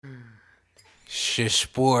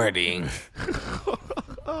Sporting.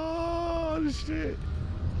 Oh shit!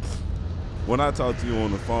 When I talked to you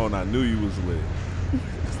on the phone, I knew you was lit.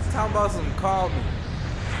 Talking about some call me.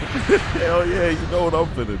 Hell yeah, you know what I'm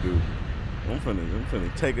finna do. I'm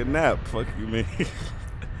finna take a nap. Fuck you mean?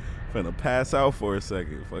 Finna pass out for a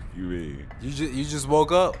second. Fuck you mean? You just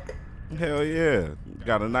woke up? Hell yeah.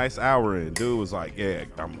 Got a nice hour in. Dude was like, yeah,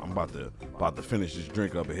 I'm about to finish this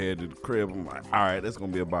drink up and head to the crib. I'm like, all right, that's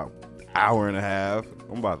gonna be about an hour and a half.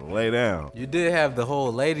 I'm about to lay down. You did have the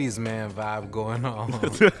whole ladies man vibe going on.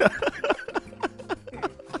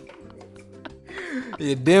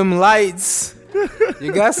 Your dim lights.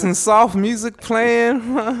 You got some soft music playing.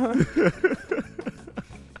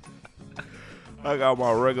 I got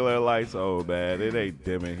my regular lights on, man. It ain't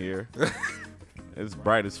dim in here. It's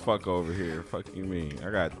bright as fuck over here. Fuck you mean? I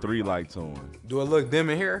got 3 lights on. Do it look dim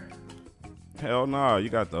in here? Hell no, you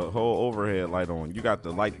got the whole overhead light on. You got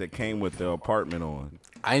the light that came with the apartment on.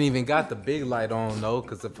 I ain't even got the big light on though,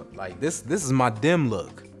 cause if like this is my dim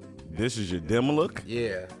look. This is your dim look?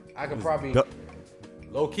 Yeah, I could probably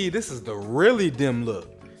low key. This is the really dim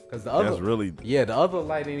look, cause the other the other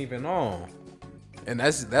light ain't even on, and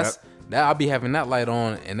that's that I'll be having that light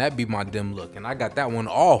on, and that be my dim look, and I got that one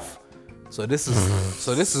off. So this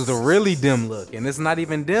is the really dim look, and it's not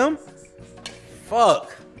even dim.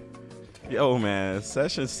 Fuck. Yo, man,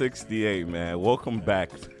 session 68, man. Welcome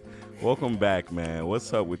back, man.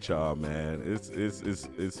 What's up with y'all, man?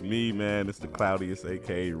 It's me, man. It's the Cloudiest,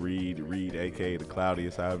 aka Reed, aka the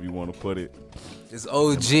Cloudiest, however you want to put it. It's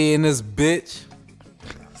OG in this bitch.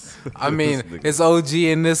 I mean, it's OG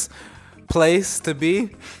in this place to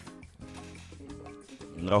be.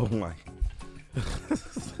 Oh my.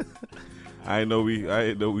 I know we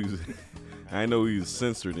was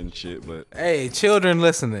censored and shit, but hey, children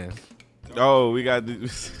listening. Oh, we got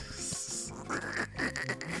this.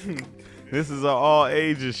 This is an all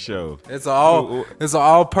ages show. It's an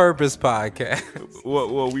all purpose podcast.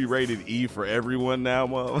 What we rated E for everyone now,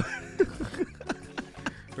 mom?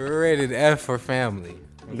 We're rated F for family.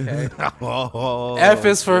 Okay. Oh, F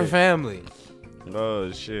is for family. Oh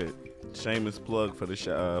shit. Shameless plug for the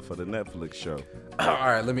Netflix show. All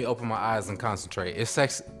right, let me open my eyes and concentrate. It's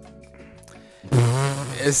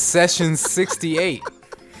session 68.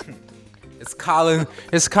 It's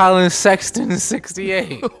Colin Sexton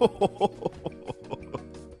 68.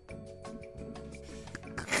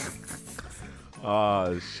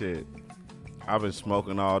 Oh shit. I've been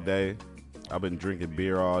smoking all day. I've been drinking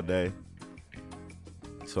beer all day.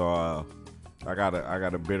 So I got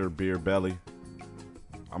a bitter beer belly.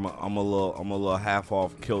 I'm a little half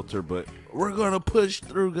off kilter, but we're gonna push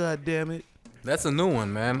through. God damn it! That's a new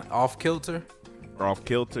one, man. Off kilter. Off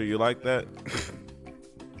kilter, you like that?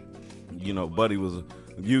 You know, Buddy was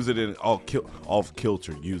use it in off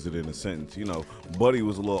kilter. Use it in a sentence. You know, Buddy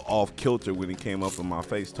was a little off kilter when he came up in my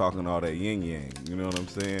face talking all that yin yang. You know what I'm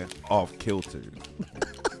saying? Off kilter.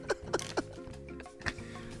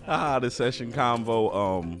 The session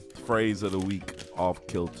convo phrase of the week: off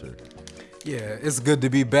kilter. Yeah, it's good to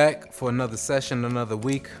be back for another session, another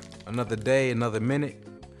week, another day, another minute.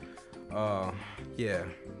 Yeah,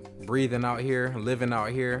 breathing out here, living out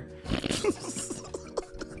here.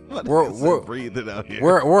 We're breathing out here.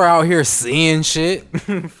 We're out here seeing shit.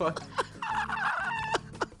 Fuck.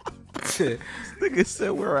 Nigga said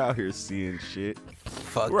we're out here seeing shit.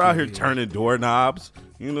 Fuck. We're out here turning doorknobs.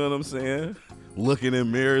 You know what I'm saying? Looking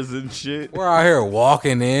in mirrors and shit. We're out here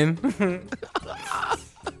walking in.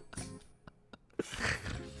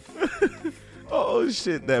 Oh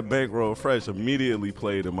shit, that Bankroll Fresh immediately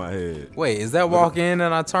played in my head. Wait, is that walk in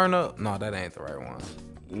and I turn up? No, that ain't the right one.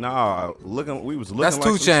 Nah, we was looking that's like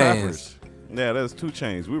 2 some Chainz. trappers. Yeah, that's 2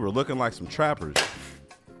 Chainz. We were looking like some trappers.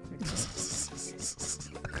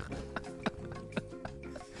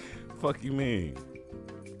 Fuck you mean?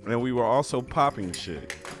 And we were also popping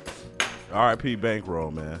shit. R.I.P.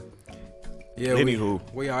 Bankroll, man. Yeah. Anywho,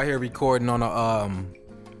 we out here recording on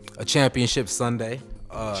a championship Sunday.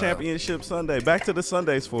 Championship Sunday. Back to the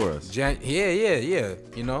Sundays for us. Yeah.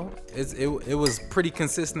 You know, it was pretty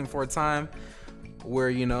consistent for a time where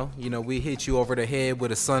you know we hit you over the head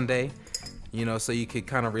with a Sunday, you know, so you could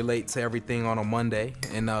kind of relate to everything on a Monday.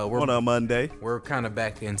 And we're kind of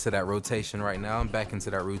back into that rotation right now. I'm back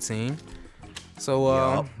into that routine.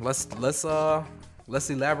 So let's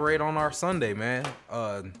elaborate on our Sunday, man.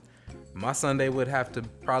 My Sunday would have to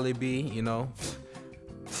probably be, you know,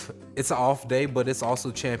 it's an off day, but it's also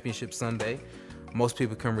championship Sunday. Most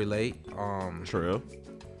people can relate. True.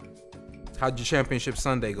 How'd your championship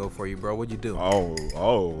Sunday go for you, bro? What'd you do?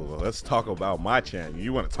 Oh, let's talk about my champion.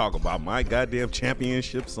 You want to talk about my goddamn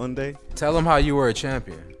championship Sunday? Tell them how you were a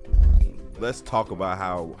champion. let's talk about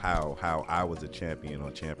how I was a champion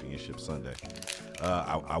on Championship Sunday.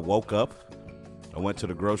 I woke up. I went to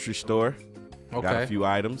the grocery store. Okay. Got a few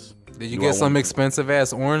items. Did you get some expensive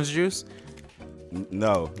ass orange juice?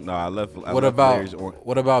 No. I left. What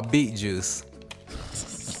about beet juice?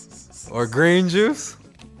 Or green juice?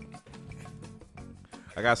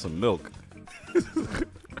 I got some milk.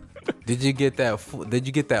 Did you get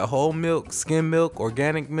that whole milk, skim milk,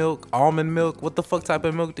 organic milk, almond milk? What the fuck type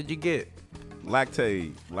of milk did you get?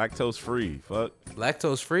 Lactose free. Fuck.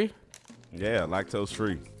 Lactose free? Yeah, lactose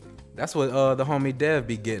free. That's what the homie Dev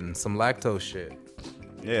be getting, some lactose shit.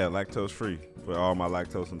 Yeah, lactose free for all my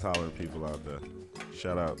lactose intolerant people out there.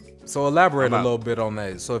 Shout out. So elaborate a little bit on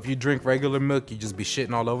that. So if you drink regular milk, you just be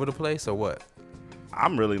shitting all over the place, or what?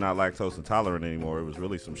 I'm really not lactose intolerant anymore. It was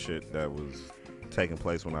really some shit that was taking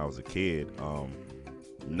place when I was a kid.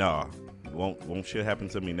 Won't shit happen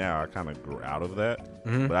to me now. I kind of grew out of that,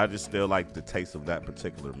 but I just still like the taste of that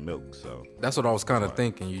particular milk. So that's what I was kind of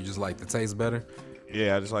thinking. You just like the taste better.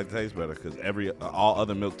 Yeah, I just like the taste better because all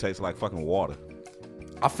other milk tastes like fucking water.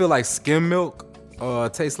 I feel like skim milk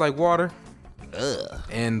tastes like water. Ugh.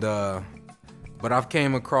 And but I've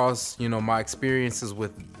came across my experiences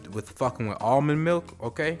with fucking with almond milk.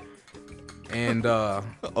 Okay, and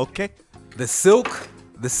okay, the silk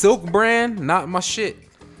brand, not my shit.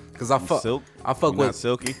 Cause I fuck with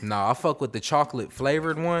silky. No, I fuck with the chocolate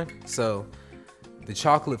flavored one. So the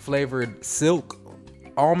chocolate flavored silk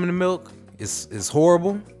almond milk is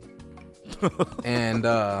horrible. And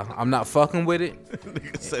I'm not fucking with it.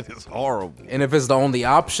 Nigga said it's horrible. And if it's the only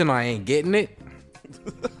option, I ain't getting it.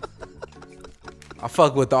 I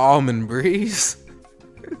fuck with the almond breeze.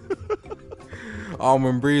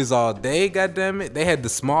 Almond breeze all day, goddammit. They had the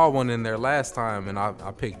small one in there last time, and I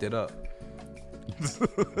picked it up. You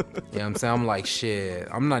know what I'm saying? I'm like, shit,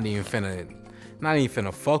 I'm not even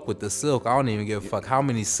finna fuck with the silk. I don't even give a fuck how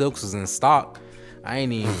many silks is in stock. I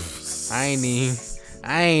ain't even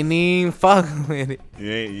fucking with it.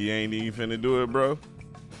 You ain't even finna do it, bro?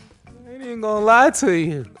 I ain't even gonna lie to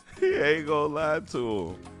you. He ain't gonna lie to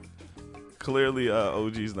him. Clearly,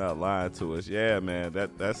 OG's not lying to us. Yeah, man,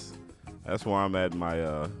 that's where I'm at in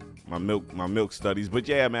my milk studies. But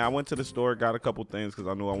yeah, man, I went to the store, got a couple things because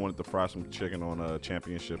I knew I wanted to fry some chicken on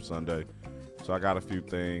Championship Sunday. So I got a few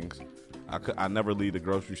things. I never leave the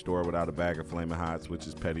grocery store without a bag of Flamin' Hots, which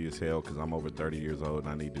is petty as hell because I'm over 30 years old and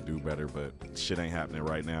I need to do better, but shit ain't happening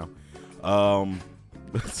right now.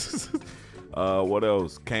 What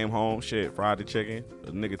else? Came home, shit, fried the chicken.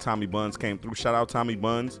 The nigga Tommy Buns came through. Shout out Tommy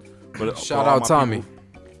Buns. But shout out Tommy.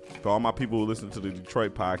 For all my people who listen to the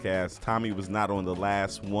Detroit podcast, Tommy was not on the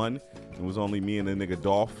last one. It was only me and the nigga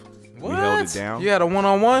Dolph. What? We held it down. You had a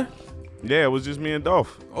one-on-one? Yeah, it was just me and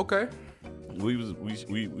Dolph. Okay. We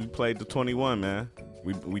played the 21, man.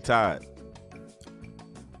 We tied.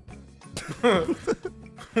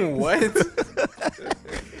 What?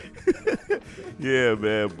 Yeah,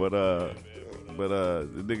 man. But the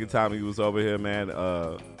nigga Tommy was over here, man.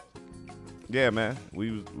 Yeah, man.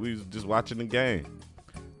 We was just watching the game.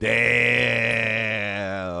 Damn.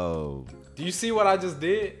 Do you see what I just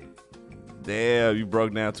did? Damn, you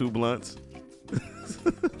broke down 2 blunts.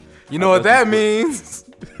 You know what that means?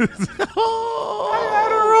 I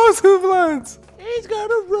gotta roll 2 blunts. He's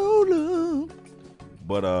gotta roll them.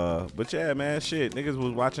 But yeah, man, shit. Niggas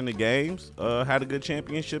was watching the games. Had a good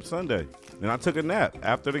Championship Sunday. Then I took a nap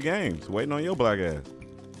after the games, waiting on your black ass.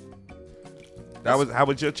 How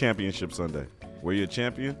was your Championship Sunday? Were you a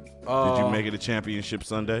champion? Did you make it a Championship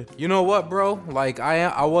Sunday? You know what, bro? Like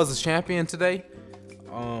I was a champion today.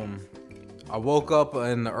 I woke up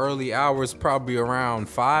in the early hours, probably around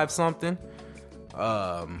 5 something.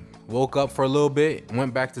 Woke up for a little bit,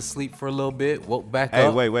 went back to sleep for a little bit, woke back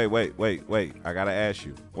up. Hey, wait. I gotta ask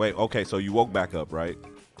you. Wait, okay, so you woke back up, right?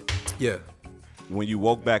 Yeah. When you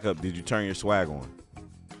woke back up, did you turn your swag on?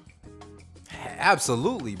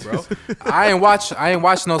 Absolutely, bro. I ain't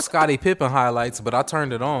watch no Scottie Pippen highlights, but I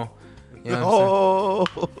turned it on. You know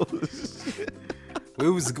what I'm saying?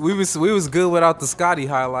 We was good without the Scottie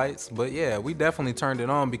highlights, but yeah, we definitely turned it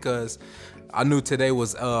on because I knew today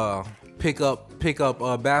was pick up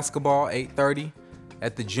basketball 8:30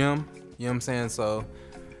 at the gym. You know what I'm saying? So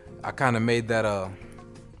I kind of made that a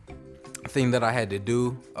thing that I had to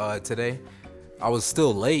do today. I was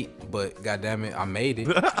still late, but goddamn it, I made it.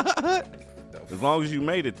 As long as you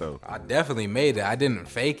made it, though. I definitely made it. I didn't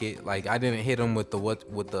fake it. Like I didn't hit him with the,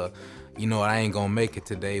 I ain't gonna make it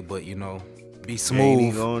today, but be smooth. Ain't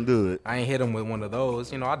even gonna do it. I ain't hit him with one of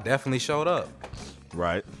those. I definitely showed up.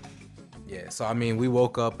 Right. Yeah. So I mean, we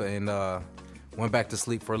woke up and Went back to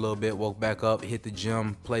sleep for a little bit, woke back up, hit the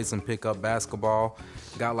gym, played some pickup basketball.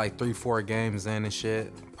 Got like 3-4 games in and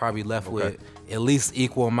shit. Probably left with at least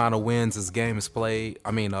equal amount of wins as games played.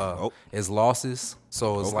 I mean, as losses.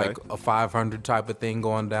 So it's like a 500 type of thing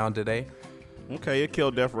going down today. Okay, your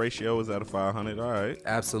kill death ratio is at a 500. All right.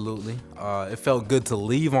 Absolutely. It felt good to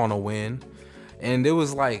leave on a win. And it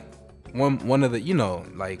was like one of the,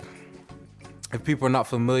 like, if people are not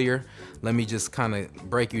familiar, let me just kind of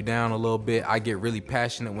break you down a little bit. I get really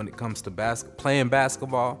passionate when it comes to playing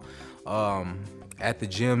basketball at the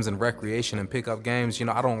gyms and recreation and pickup games.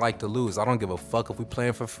 I don't like to lose. I don't give a fuck if we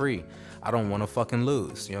playing for free. I don't want to fucking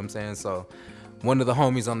lose. You know what I'm saying? So one of the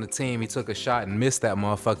homies on the team, he took a shot and missed that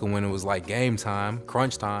motherfucker when it was like game time,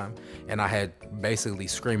 crunch time. And I had basically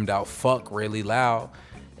screamed out fuck really loud.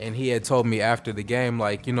 And he had told me after the game,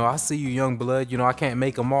 like, I see you, young blood. I can't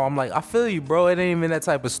make them all. I'm like, I feel you, bro. It ain't even that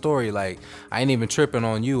type of story. Like, I ain't even tripping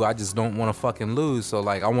on you. I just don't want to fucking lose. So,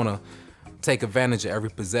 like, I want to take advantage of every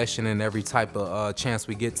possession and every type of chance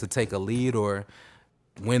we get to take a lead or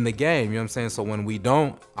win the game. You know what I'm saying? So when we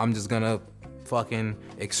don't, I'm just going to fucking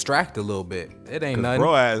extract a little bit. It ain't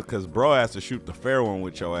nothing. Because bro has to shoot the fair one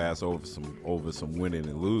with your ass over some winning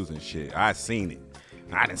and losing shit. I seen it.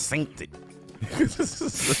 I done synced it.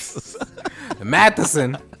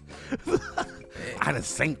 Matheson. I done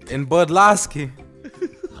synced it. And Budlowski.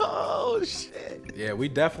 Oh shit. Yeah, we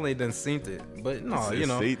definitely done synced it. But no,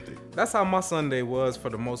 that's how my Sunday was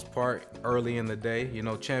for the most part early in the day.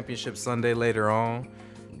 Championship Sunday later on.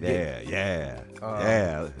 Yeah.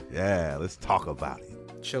 Let's talk about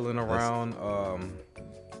it. Chilling around,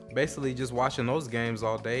 basically just watching those games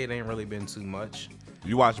all day. It ain't really been too much.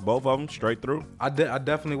 You watched both of them straight through? I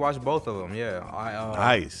definitely watched both of them. Yeah.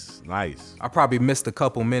 Nice. I probably missed a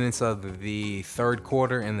couple minutes of the third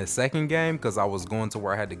quarter in the second game because I was going to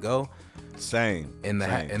where I had to go. Same. In the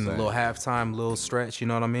little halftime, little stretch. You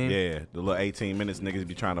know what I mean? Yeah. The little 18 minutes niggas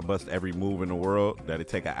be trying to bust every move in the world. That'd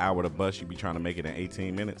take an hour to bust. You be trying to make it in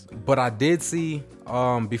 18 minutes. But I did see,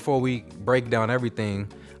 before we break down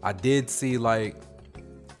everything, I did see like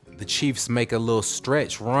the Chiefs make a little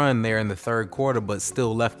stretch run there in the third quarter, but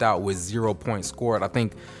still left out with 0 points scored. I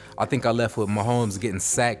think I left with Mahomes getting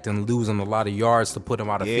sacked and losing a lot of yards to put him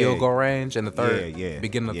out of field goal range in the third,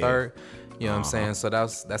 beginning of third. You know what I'm saying? So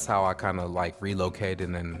that's how I kind of like relocated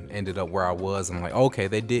and ended up where I was. I'm like, okay,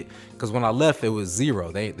 they did, because when I left it was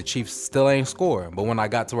 0. The Chiefs still ain't scoring, but when I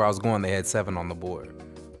got to where I was going, they had 7 on the board.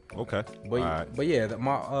 Okay. But yeah,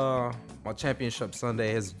 my championship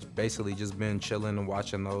Sunday has basically just been chilling and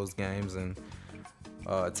watching those games and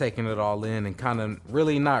taking it all in and kind of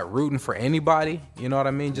really not rooting for anybody. You know what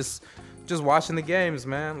I mean? Just watching the games,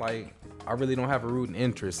 man. Like, I really don't have a rooting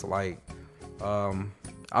interest. Like,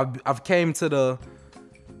 I've came to the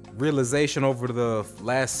realization over the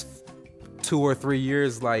last 2 or 3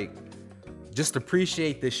 years, like, just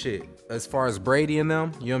appreciate this shit. As far as Brady and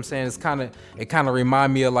them, you know what I'm saying? It kind of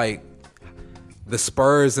remind me of like the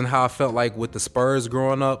Spurs and how I felt like with the Spurs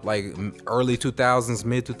growing up, like early 2000s,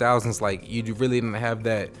 mid 2000s, like you really didn't have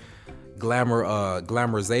that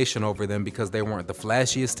glamorization over them because they weren't the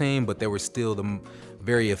flashiest team, but they were still the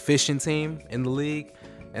very efficient team in the league.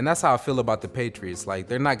 And that's how I feel about the Patriots. Like,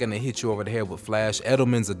 they're not going to hit you over the head with flash.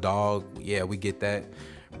 Edelman's a dog. Yeah, we get that.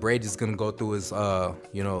 Brady's going to go through his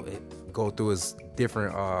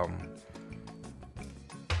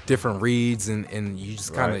different reads and you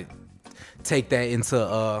just kind of take that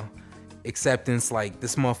into acceptance. Like,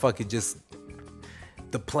 this motherfucker just,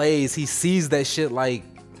 the plays, he sees that shit like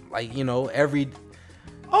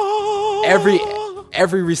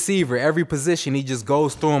every receiver, every position, he just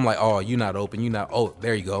goes through them like, oh, you're not open,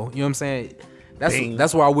 there you go. You know what I'm saying?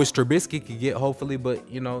 That's where I wish Trubisky could get, hopefully, but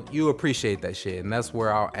you appreciate that shit, and that's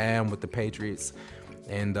where I am with the Patriots.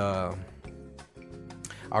 And I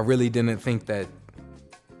really didn't think that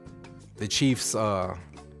the Chiefs were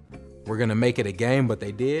gonna make it a game, but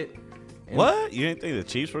they did. And what? You didn't think the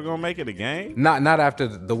Chiefs were gonna make it a game? Not after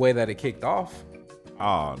the way that it kicked off.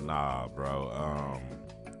 Oh nah, bro.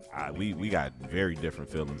 We got very different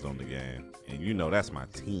feelings on the game, and that's my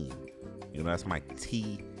team. That's my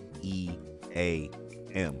TEAM.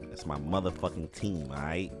 That's my motherfucking team. All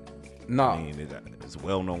right. No, I mean, it's a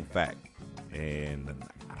well-known fact, and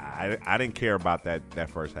I didn't care about that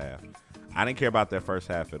first half. I didn't care about that first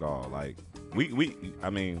half at all. Like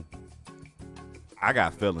I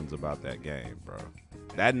got feelings about that game, bro.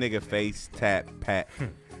 That nigga face tap pat.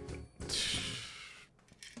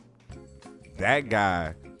 That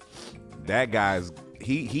guy's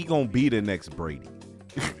he gonna be the next Brady.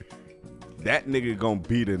 That nigga gonna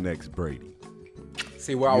be the next Brady.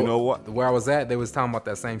 See, where I was at, they was talking about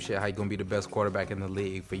that same shit. How he gonna be the best quarterback in the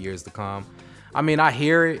league for years to come. I mean, I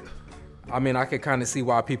hear it. I mean, I could kind of see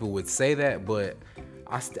why people would say that, but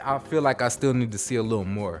I feel like I still need to see a little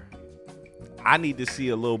more. I need to see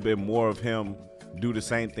a little bit more of him do the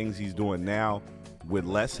same things he's doing now with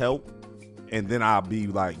less help, and then I'll be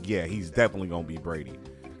like, yeah, he's definitely gonna be Brady.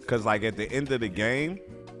 Cause like at the end of the game,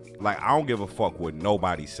 like I don't give a fuck what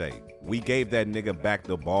nobody say. We gave that nigga back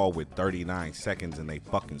the ball with 39 seconds and they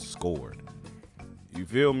fucking scored. You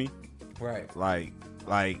feel me? Right. Like,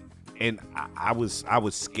 and I was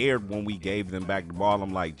scared when we gave them back the ball.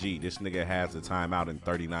 I'm like, gee, this nigga has a timeout in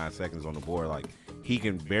 39 seconds on the board. Like, he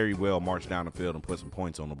can very well march down the field and put some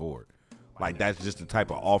points on the board. Like, that's just the type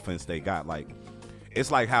of offense they got. Like, it's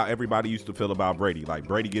like how everybody used to feel about Brady. Like,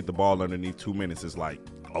 Brady get the ball underneath 2 minutes. It's like,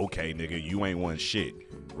 okay, nigga, you ain't won shit,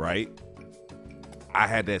 right? I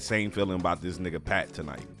had that same feeling about this nigga Pat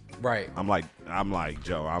tonight. Right. I'm like,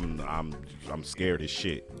 Joe, I'm scared as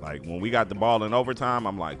shit. Like, when we got the ball in overtime,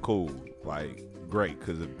 I'm like, cool, like, great.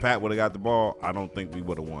 Because if Pat would have got the ball, I don't think we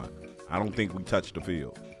would have won. I don't think we touched the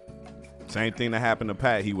field. Same thing that happened to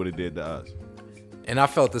Pat, he would have did to us. And I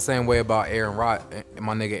felt the same way about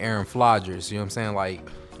my nigga Aaron Flodgers. You know what I'm saying? Like,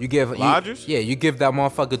 you give Flodgers? You give that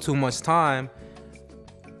motherfucker too much time.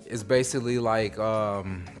 It's basically like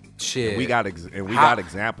shit. We got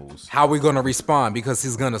examples. How we gonna respond because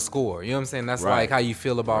he's gonna score? You know what I'm saying? That's Right. like how you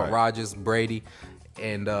feel about Right. Rodgers, Brady,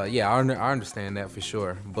 and yeah, I understand that for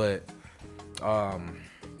sure. But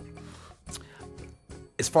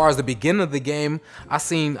as far as the beginning of the game, I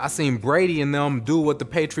seen Brady and them do what the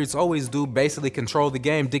Patriots always do, basically control the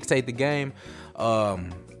game, dictate the game.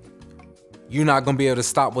 You're not gonna be able to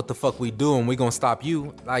stop what the fuck we do, and we gonna stop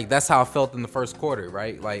you. Like, that's how I felt in the first quarter,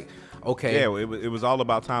 right? Like, okay, Yeah, it was all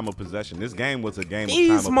about time of possession. This game was a game of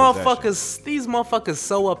time of possession. these motherfuckers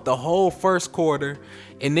sew up the whole first quarter,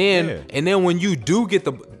 and then when you do get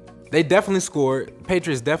they definitely scored.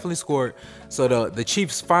 Patriots definitely scored. So the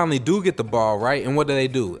Chiefs finally do get the ball, right? And what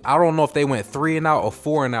do? I don't know if they went 3 and out or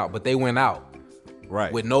 4 and out, but they went out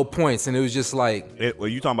Right. with no points, and it was just like, Were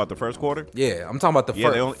you talking about the first quarter? yeah, I'm talking about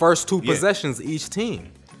the first two possessions each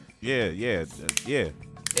team. Yeah.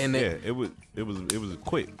 And it was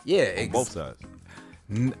quick. Yeah, on both sides.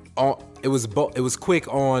 It was quick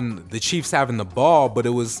on the Chiefs having the ball, but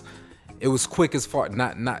it was quick as far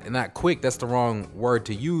not quick. That's the wrong word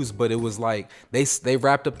to use, but it was like they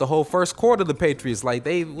wrapped up the whole first quarter. The Patriots, like,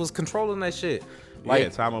 they was controlling that shit. Like, Yeah,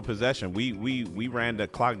 time of possession. We ran the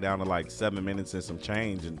clock down to like 7 minutes and some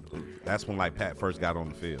change, and that's when like Pat first got on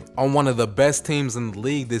the field. on one of the best teams in the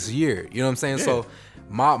league this year. You know what I'm saying? Yeah. So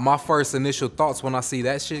my first initial thoughts when I see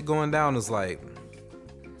that shit going down is like,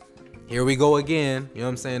 here we go again. You know what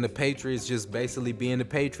I'm saying? The Patriots just basically being the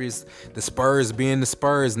Patriots, the Spurs being the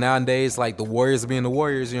Spurs nowadays, like the Warriors being the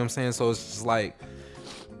Warriors. You know what I'm saying? So it's just like,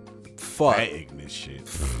 fuck. That ignorant shit.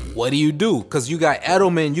 What do you do? Because you got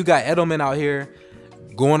Edelman out here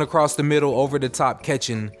going across the middle, over the top,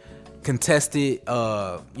 catching contested, you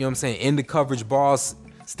know what I'm saying, in the coverage balls,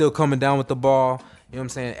 still coming down with the ball. You know what I'm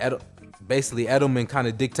saying? Basically, Edelman kind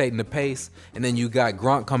of dictating the pace. And then you got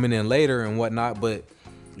Gronk coming in later and whatnot. But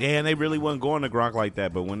Yeah, and they really wasn't going to Gronk like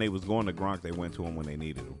that, but when they was going to Gronk, they went to him when they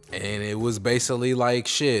needed him. and it was basically like,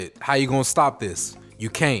 shit, how you gonna stop this? You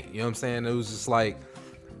can't. You know what I'm saying? It was just like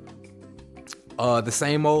the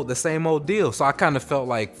same old deal. So I kind of felt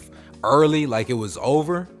like early, like it was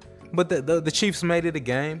over. But the Chiefs made it a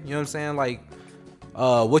game. You know what I'm saying? Like,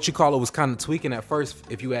 what you call it was kind of tweaking at first,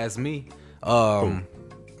 if you ask me.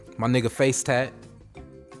 My nigga face tat.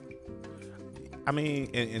 I mean,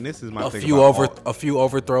 and this is my A thing few about a few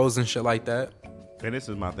overthrows and shit like that. and this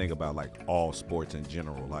is my thing about like all sports in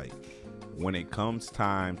general. Like, when it comes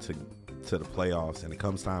time to the playoffs and it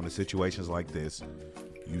comes time to situations like this,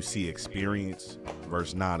 you see experience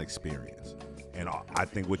versus non-experience. And I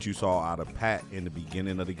think what you saw out of Pat in the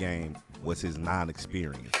beginning of the game was his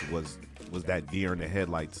non-experience. Was that deer in the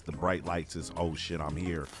headlights, the bright lights is, oh shit, I'm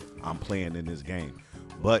here, I'm playing in this game.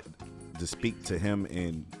 But to speak to him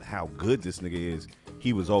and how good this nigga is,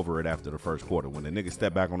 he was over it after the first quarter. When the nigga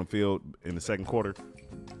stepped back on the field in the second quarter,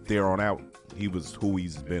 there on out, he was who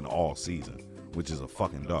he's been all season, which is a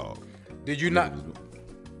fucking dog. Did you not?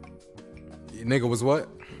 Nigga was what?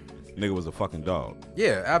 Nigga was a fucking dog.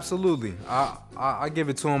 Yeah, absolutely. I give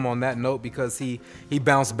it to him on that note because he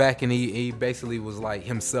bounced back and he basically was like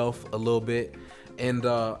himself a little bit. And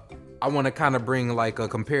I want to kind of bring like a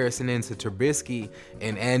comparison into Trubisky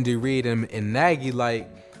and Andy Reid and Nagy. Like,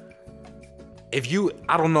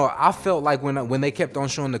 I don't know, I felt like when they kept on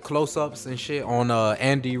showing the close-ups and shit on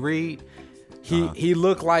Andy Reid, he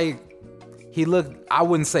looked, I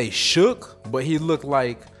wouldn't say shook, but he looked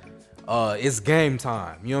like it's game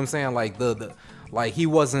time. You know what I'm saying? Like like he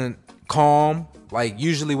wasn't calm. Like,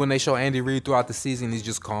 usually when they show Andy Reid throughout the season, he's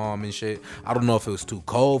just calm and shit. I don't know if it was too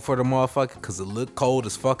cold for the motherfucker, because it looked cold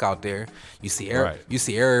as fuck out there. You see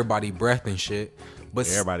everybody breath and shit. But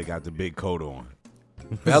everybody got the big coat on.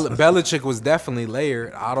 Belichick was definitely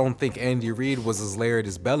layered. I don't think Andy Reid was as layered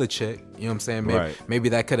as Belichick. You know what I'm saying? Maybe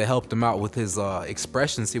that could have helped him out with his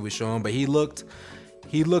expressions he was showing. But he looked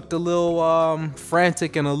a little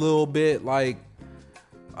frantic and a little bit like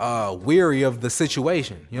weary of the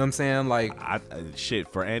situation. You know what I'm saying? Like,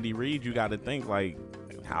 shit, for Andy Reid, you got to think, like,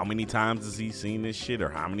 how many times has he seen this shit, or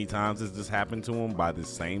how many times has this happened to him by the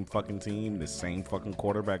same fucking team, the same fucking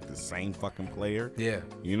quarterback, the same fucking player? Yeah.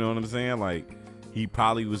 You know what I'm saying? Like, he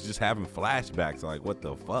probably was just having flashbacks, like, what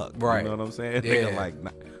the fuck? Right. You know what I'm saying? Yeah. Thinking, like,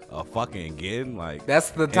 fucking again? Like,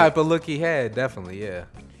 that's the type of look he had, definitely, yeah.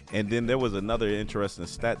 And then there was another interesting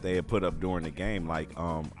stat they had put up during the game, like,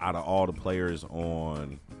 out of all the players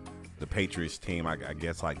on the Patriots team, I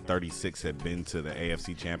guess like 36 had been to the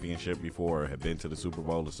AFC Championship before, or had been to the Super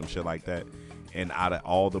Bowl or some shit like that. And out of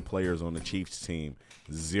all the players on the Chiefs team,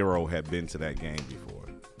 0 had been to that game before.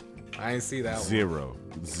 I ain't see that Zero.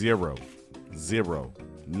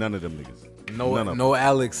 None of them niggas. No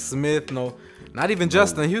Alex Smith, not even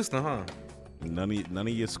Justin Houston, huh? None of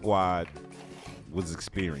your squad was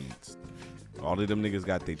experienced. All of them niggas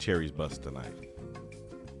got their cherries bust tonight.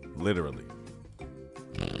 Literally.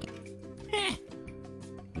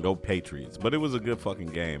 No Patriots. But it was a good fucking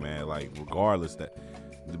game, man. Like, regardless, that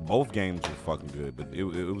both games were fucking good, but it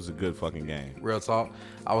was a good fucking game. Real talk.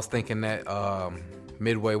 I was thinking that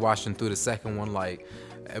midway watching through the second one, like,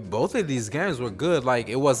 both of these games were good. Like,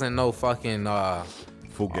 it wasn't no fucking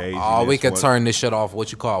fugazi. We could turn this shit off,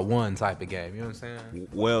 what you call one type of game. You know what I'm saying?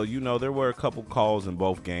 Well, there were a couple calls in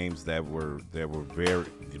both games that were very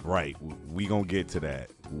right. We gonna get to that.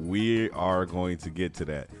 We are going to get to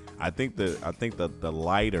that. I think the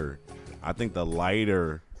lighter,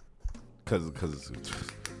 because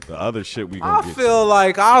the other shit we gonna get.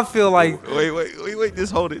 I feel like. Wait.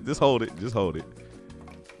 Just hold it.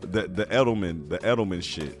 The Edelman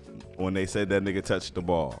shit, when they said that nigga touched the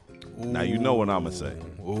ball. Ooh. Now you know what I'm gonna say.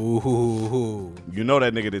 Ooh. You know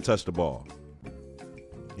that nigga didn't touch the ball.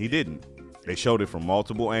 He didn't. They showed it from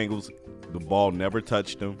multiple angles. The ball never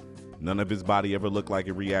touched him. None of his body ever looked like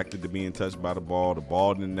it reacted to being touched by the ball. The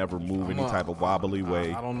ball didn't never move any type of wobbly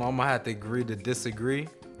way. I don't know. I'm gonna have to agree to disagree.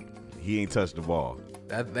 He ain't touched the ball.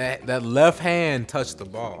 That left hand touched the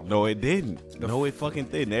ball. No, it didn't. No, it fucking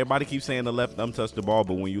didn't. Everybody keeps saying the left thumb touched the ball,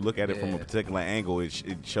 but when you look at it from a particular angle, it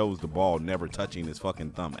shows the ball never touching his fucking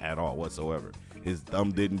thumb at all whatsoever. His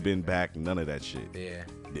thumb didn't bend back, none of that shit. Yeah.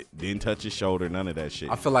 Didn't touch his shoulder, none of that shit.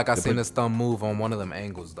 I feel like I seen his thumb move on one of them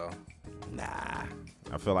angles, though. Nah.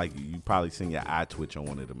 I feel like you probably seen your eye twitch on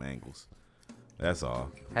one of them angles. That's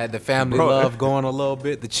all. Had the family love going a little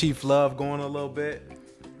bit, the Chief love going a little bit.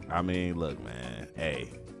 I mean, look, man. Hey,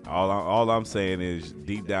 all I'm saying is,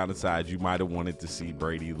 deep down inside, you might have wanted to see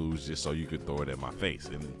Brady lose just so you could throw it at my face,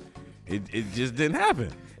 and it just didn't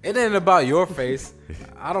happen. It ain't about your face.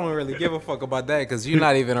 I don't really give a fuck about that, because you're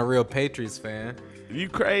not even a real Patriots fan. You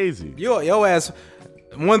crazy. Yo ass.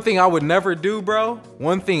 One thing I would never do, bro.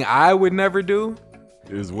 One thing I would never do.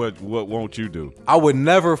 Is what won't you do? I would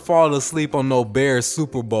never fall asleep on no Bears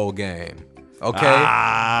Super Bowl game. Okay?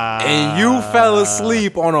 And you fell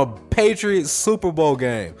asleep on a Patriots Super Bowl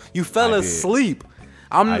game. You fell asleep.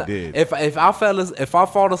 I did. If I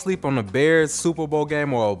fall asleep on a Bears Super Bowl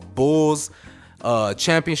game or a Bulls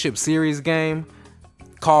championship series game,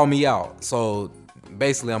 call me out. So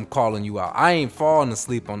basically I'm calling you out. I ain't falling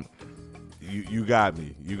asleep on. You got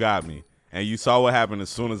me. And you saw what happened as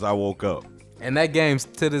soon as I woke up. And that game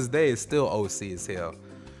to this day is still OC as hell.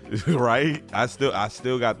 Right? I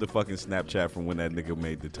still got the fucking Snapchat from when that nigga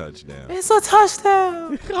made the touchdown. It's a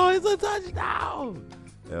touchdown. Oh, it's a touchdown.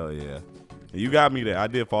 Hell yeah. You got me there. I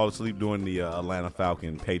did fall asleep during the Atlanta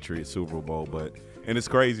Falcon Patriots Super Bowl, and it's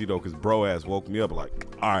crazy though, because bro ass woke me up like,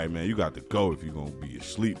 all right, man, you got to go if you're going to be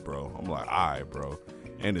asleep, bro. I'm like, all right, bro.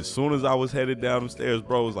 And as soon as I was headed down the stairs,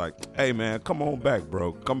 bro was like, hey, man, come on back,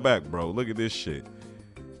 bro. Come back, bro. Look at this shit.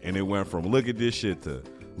 And it went from look at this shit to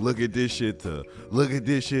look at this shit to look at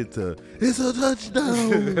this shit to it's a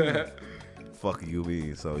touchdown. Fuck you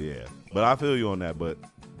mean. So yeah. But I feel you on that. But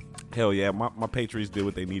hell yeah, my Patriots did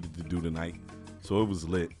what they needed to do tonight. So it was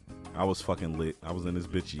lit. I was fucking lit. I was in this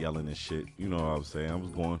bitch yelling and shit. You know what I was saying. I was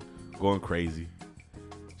going crazy.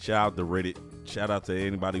 Shout out to Reddit. Shout out to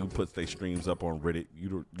anybody who puts their streams up on Reddit.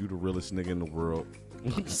 You the realest nigga in the world.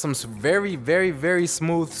 Some very, very, very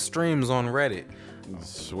smooth streams on Reddit.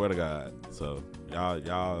 Swear to God. So y'all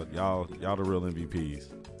the real MVPs.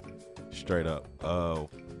 Straight up.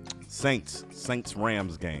 Saints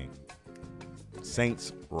Rams game.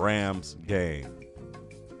 Saints Rams game.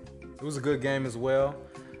 It was a good game as well.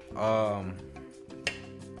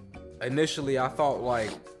 Initially, I thought like,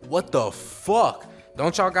 what the fuck?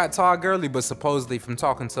 Don't y'all got Todd Gurley? But supposedly, from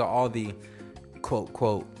talking to all the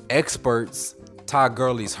quote experts, Todd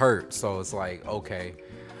Gurley's hurt. So it's like, okay,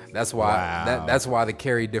 that's why that's why the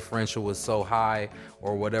carry differential was so high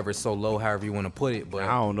or whatever, so low, however you want to put it. But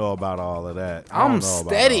I don't know about all of that. I'm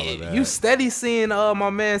steady. You steady seeing my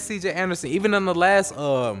man CJ Anderson. Even in the last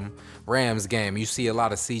Rams game, you see a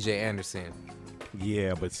lot of CJ Anderson.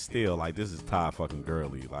 Yeah, but still, like, this is Todd fucking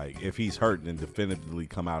Gurley. Like, if he's hurt, then definitively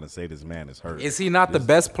come out and say this man is hurt. Is he not the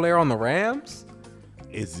best player on the Rams?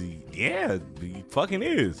 Is he? Yeah, he fucking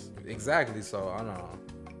is. Exactly. So I don't know.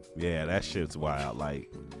 Yeah, that shit's wild.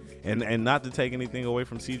 Like, and not to take anything away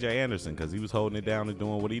from CJ Anderson, because he was holding it down and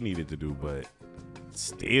doing what he needed to do, but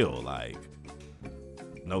still, like,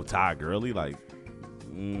 no Todd Gurley. Like,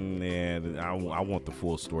 man, I want the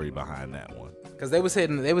full story behind that one. Cause they was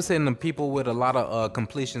hitting the people with a lot of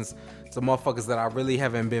completions, some motherfuckers that I really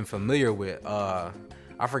haven't been familiar with. I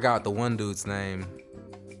forgot the one dude's name.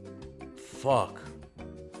 Fuck,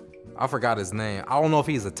 I forgot his name. I don't know if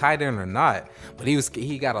he's a tight end or not, but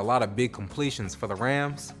he got a lot of big completions for the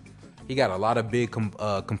Rams. He got a lot of big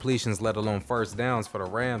completions, let alone first downs for the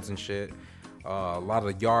Rams and shit. A lot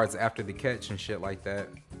of yards after the catch and shit like that.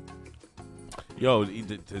 Yo,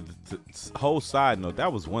 the whole side note,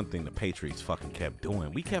 that was one thing the Patriots fucking kept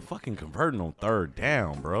doing. We kept fucking converting on third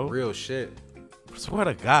down, bro. Real shit. Swear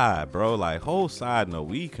to God, bro. Like, whole side note,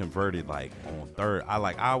 we converted like on third.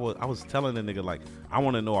 I was telling the nigga, like, I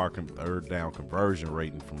want to know our third down conversion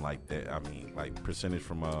rating from like that. I mean, like percentage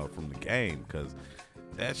from the game, because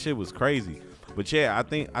that shit was crazy. But yeah,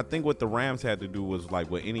 I think what the Rams had to do was like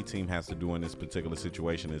what any team has to do in this particular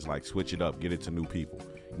situation is like switch it up, get it to new people,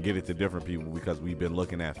 get it to different people, because we've been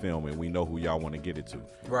looking at film and we know who y'all want to get it to.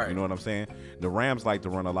 Right. You know what I'm saying? The Rams like to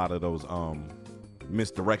run a lot of those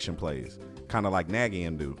misdirection plays, kind of like Nagy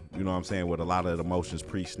and do. You know what I'm saying? With a lot of the motions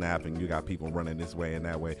pre-snap, and you got people running this way and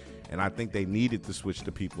that way. And I think they needed to switch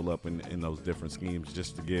the people up in those different schemes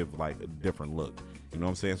just to give like a different look. You know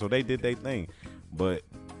what I'm saying? So they did their thing, but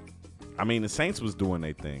I mean, the Saints was doing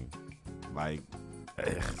their thing. Like,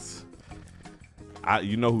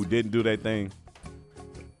 you know who didn't do their thing?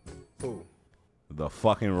 Who? The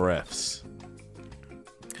fucking refs.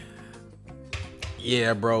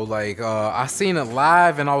 Yeah, bro. Like, I seen it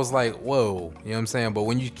live and I was like, whoa. You know what I'm saying? But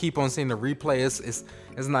when you keep on seeing the replay,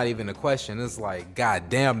 it's not even a question. It's like, god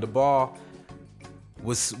damn, the ball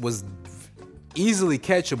was easily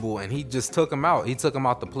catchable and he just took him out. He took him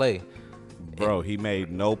out the play. Bro, he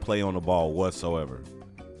made no play on the ball whatsoever.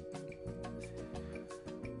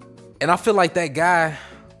 And I feel like that guy,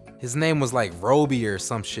 his name was like Roby or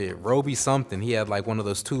some shit. Roby something. He had like one of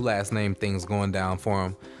those two last name things going down for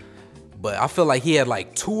him. But I feel like he had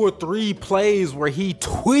like 2 or 3 plays where he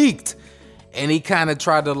tweaked and he kind of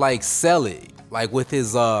tried to like sell it. Like with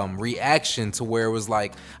his reaction to where it was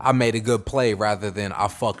like, I made a good play rather than I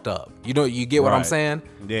fucked up. You know, you get what I'm saying?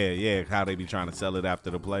 Yeah. How they be trying to sell it after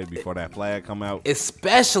the play before that flag come out.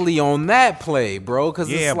 Especially on that play, bro. Because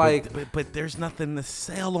it's like... But there's nothing to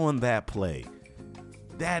sell on that play.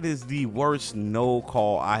 That is the worst no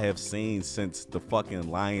call I have seen since the fucking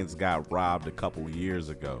Lions got robbed a couple of years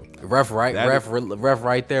ago. Ref right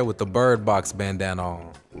there with the bird box bandana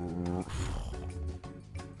on.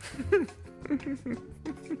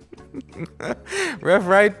 Ref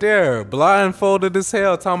right there, blindfolded as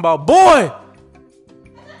hell, talking about boy.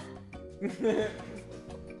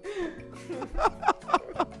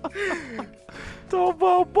 Talk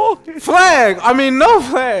about boy. Flag. I mean, no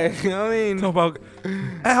flag. I mean, talk about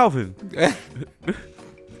Alvin.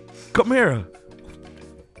 Come here.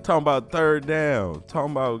 Talking about third down.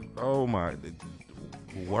 Talking about, oh my,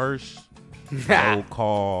 worst no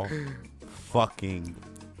call fucking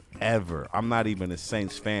ever. I'm not even a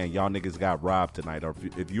Saints fan. Y'all niggas got robbed tonight. Or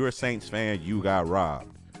if you're a Saints fan, you got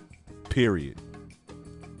robbed. Period.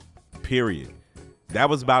 That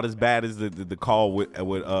was about as bad as the call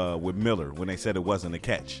with Miller when they said it wasn't a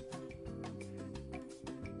catch.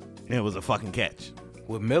 It was a fucking catch.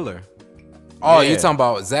 With Miller? Oh, yeah. You talking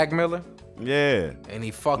about Zach Miller? Yeah. And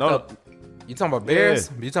he fucked up. You talking about Bears?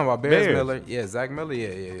 Yeah. You talking about Bears. Miller? Yeah, Zach Miller?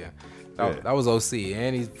 Yeah. That was OC.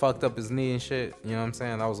 And he fucked up his knee and shit. You know what I'm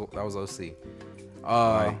saying? That was OC.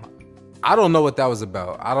 Right. I don't know what that was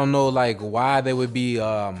about. I don't know like why they would be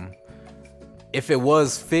if it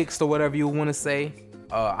was fixed or whatever you want to say.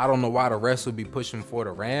 I don't know why the refs would be pushing for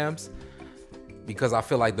the Rams, because I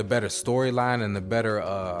feel like the better storyline and the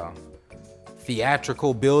better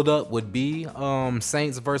theatrical buildup would be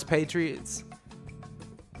Saints versus Patriots.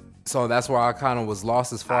 So that's where I kind of was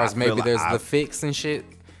lost as far as maybe there's the fix and shit.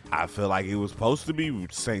 I feel like it was supposed to be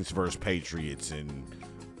Saints versus Patriots and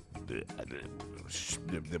the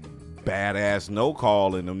badass no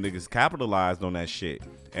call, and them niggas capitalized on that shit.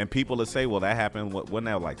 And people will say, well, that happened, wasn't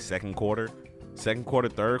that like second quarter,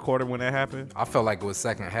 third quarter when that happened? I felt like it was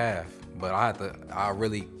second half, but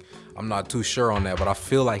I'm not too sure on that, but I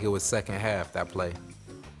feel like it was second half, that play.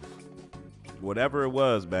 Whatever it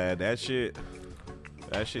was, man, that shit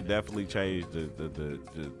definitely changed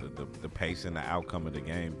the pace and the outcome of the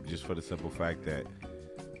game, just for the simple fact that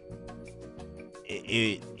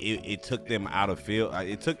it took them out of field.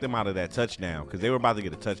 It took them out of that touchdown because they were about to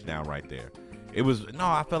get a touchdown right there.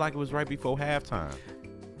 I felt like it was right before halftime.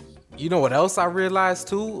 You know what else I realized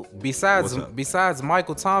too? Besides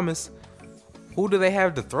Michael Thomas, who do they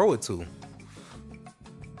have to throw it to?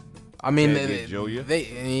 I mean,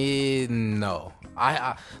 no.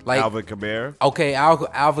 I like Alvin Kamara. Okay,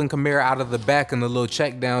 Alvin Kamara out of the back and the little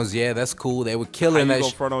check downs. Yeah, that's cool. They were killing How you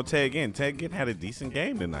that. Go front on Ted Ginn. Ted Ginn had a decent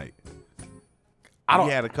game tonight. He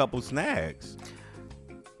had a couple snags.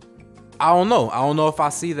 I don't know. I don't know if I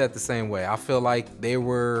see that the same way. I feel like they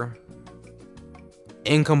were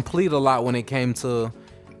incomplete a lot when it came to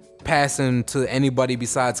passing to anybody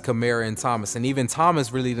besides Kamara and Thomas. And even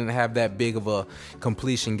Thomas really didn't have that big of a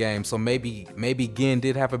completion game. So maybe Ginn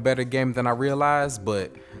did have a better game than I realized,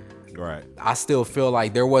 but right. I still feel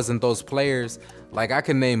like there wasn't those players. Like I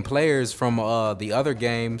can name players from the other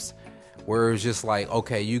games where it was just like,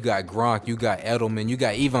 okay, you got Gronk, you got Edelman, you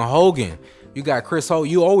got even Hogan. You got Chris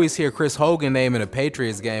Hogan. You always hear Chris Hogan name in a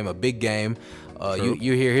Patriots game, a big game.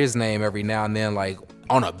 You hear his name every now and then, like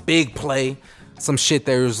on a big play. Some shit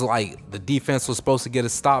there was like the defense was supposed to get a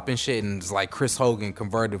stop and shit, and it's like Chris Hogan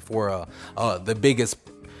converted for the biggest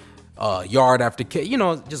yard after kick. You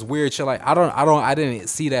know, just weird shit. Like I didn't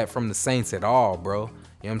see that from the Saints at all, bro. You know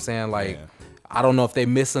what I'm saying? Like I don't know if they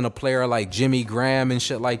missing a player like Jimmy Graham and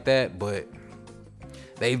shit like that, but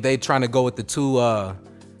they trying to go with the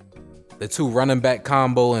two running back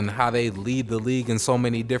combo and how they lead the league in so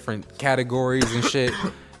many different categories and shit.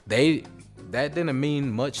 That didn't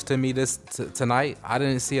mean much to me tonight. I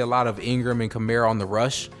didn't see a lot of Ingram and Kamara on the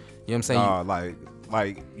rush. You know what I'm saying?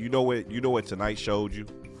 Like you know what tonight showed you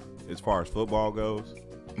as far as football goes?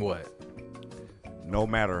 What? No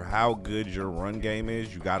matter how good your run game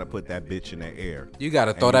is, you got to put that bitch in the air. You got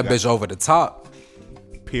to throw that bitch over the top.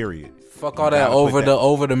 Period. Fuck all that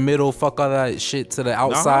over the middle. Fuck all that shit to the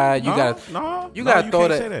outside. You gotta throw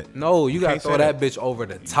that. No, you gotta throw that bitch over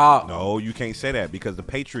the top. No, you can't say that because the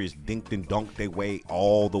Patriots dinked and dunked their way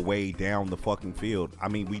all the way down the fucking field. I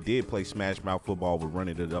mean, we did play smash mouth football with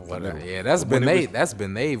running it up the middle. Yeah, that's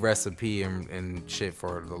been they recipe and shit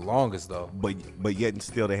for the longest though. But yet and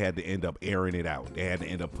still they had to end up airing it out. They had to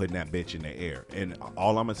end up putting that bitch in the air. And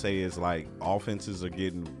all I'm gonna say is like offenses are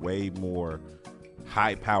getting way more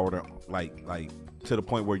high powered, like to the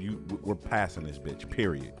point where we're passing this bitch.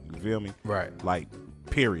 Period. You feel me? Right. Like,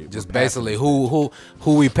 period. Just basically who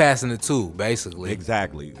we passing it to, basically.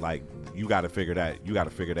 Exactly. Like you got to figure that. You got to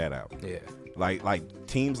figure that out. Yeah. Like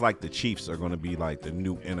teams like the Chiefs are going to be like the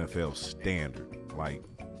new NFL standard. Like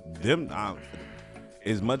them.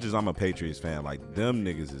 As much as I'm a Patriots fan, like them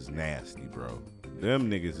niggas is nasty, bro. Them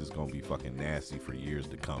niggas is going to be fucking nasty for years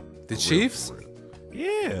to come. The Chiefs?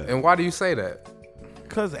 Yeah. And why do you say that?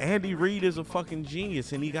 Because Andy Reid is a fucking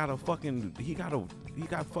genius, and he got fucking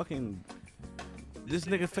this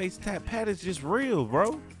nigga face tap Pat is just real,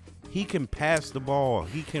 bro. He can pass the ball,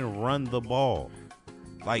 he can run the ball.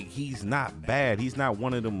 Like, he's not bad. He's not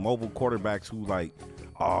one of them mobile quarterbacks who like,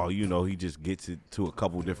 oh, you know, he just gets it to a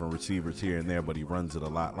couple different receivers here and there, but he runs it a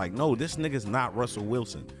lot. Like, no, this nigga's not Russell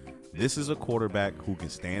Wilson. This is a quarterback who can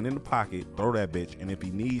stand in the pocket, throw that bitch, and if he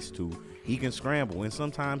needs to, he can scramble, and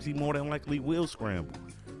sometimes he more than likely will scramble.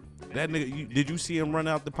 That nigga, did you see him run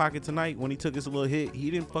out the pocket tonight when he took his little hit? He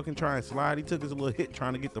didn't fucking try and slide. He took his little hit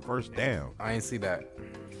trying to get the first down. I ain't see that.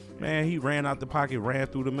 Man, he ran out the pocket, ran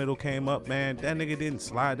through the middle, came up, man. That nigga didn't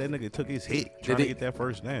slide. That nigga took his hit trying to get that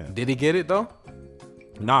first down. Did he get it, though?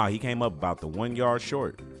 Nah, he came up about the 1 yard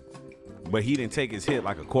short. But he didn't take his hit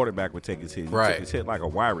like a quarterback would take his hit. He took his hit like a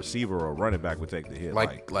wide receiver or a running back would take the hit.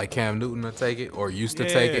 Like Cam Newton would take it or used to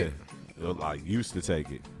take it? Like, used to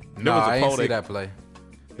take it. No, I didn't see that play.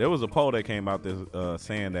 There was a poll that came out there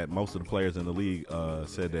saying that most of the players in the league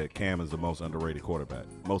said that Cam is the most underrated quarterback.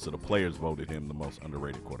 Most of the players voted him the most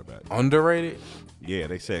underrated quarterback. Underrated? Yeah,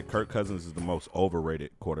 they said Kirk Cousins is the most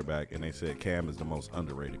overrated quarterback, and they said Cam is the most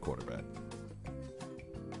underrated quarterback.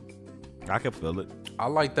 I can feel it. I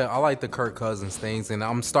like the Kirk Cousins things, and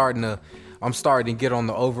I'm starting to get on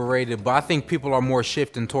the overrated, but I think people are more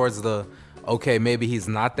shifting towards the okay, maybe he's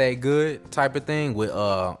not that good type of thing with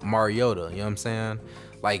Mariota. You know what I'm saying?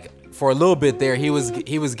 Like for a little bit there, he was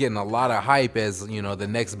getting a lot of hype as the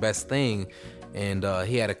next best thing, and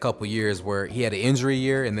he had a couple years where he had an injury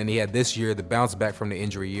year, and then he had this year the bounce back from the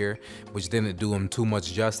injury year, which didn't do him too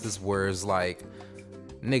much justice. Whereas like,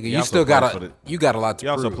 nigga, you still got a lot to prove. He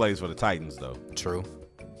also plays for the Titans though. True.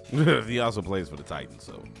 He also plays for the Titans,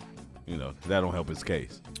 so that don't help his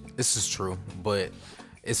case. This is true, but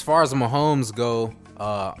as far as Mahomes go,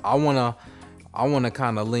 I wanna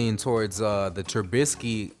kind of lean towards the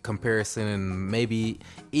Trubisky comparison, and maybe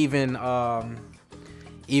even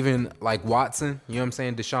like Watson. You know what I'm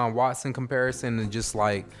saying? Deshaun Watson comparison, and just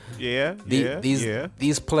like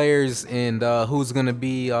these players, and who's gonna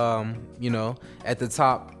be at the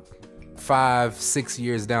top 5-6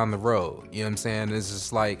 years down the road. You know what I'm saying? It's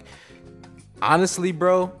just like, honestly,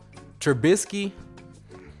 bro, Trubisky,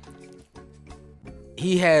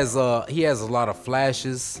 he has a lot of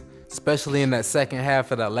flashes, especially in that second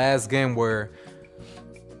half of that last game where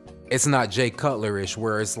it's not Jay Cutler-ish,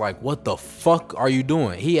 where it's like, what the fuck are you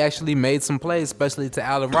doing? He actually made some plays, especially to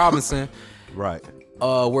Allen Robinson. Right.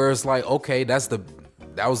 Where it's like, okay, that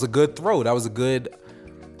was a good throw. That was a good.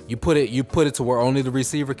 You put it to where only the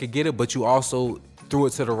receiver could get it, but you also threw it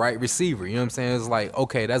to the right receiver. You know what I'm saying? It's like,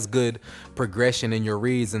 okay, that's good progression in your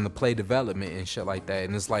reads and the play development and shit like that.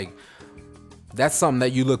 And it's like, that's something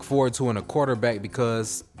that you look forward to in a quarterback,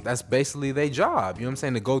 because that's basically their job. You know what I'm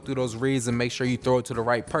saying? To go through those reads and make sure you throw it to the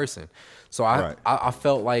right person. So I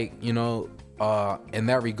felt like, in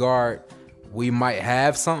that regard, we might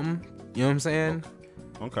have something. You know what I'm saying?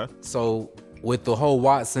 Okay. So with the whole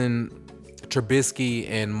Watson, Trubisky,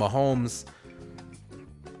 and Mahomes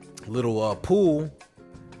little pool,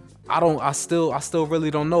 I still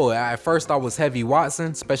really don't know. At first I was heavy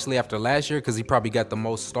Watson, especially after last year, because he probably got the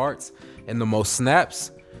most starts and the most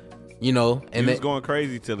snaps. And he was going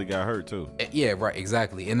crazy till he got hurt too. Yeah, right,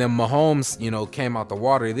 exactly. And then Mahomes, came out the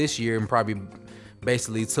water this year and probably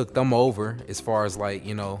basically took them over as far as like,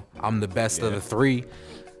 I'm the best of the three.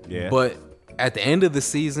 Yeah. But at the end of the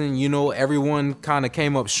season, everyone kind of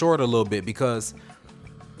came up short a little bit, because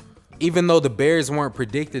even though the Bears weren't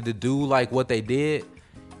predicted to do like what they did,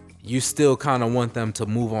 you still kind of want them to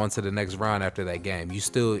move on to the next round after that game. You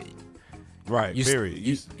still, right? Period.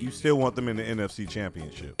 You still want them in the NFC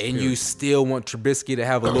Championship, and you still want Trubisky to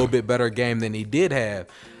have a little bit better game than he did have.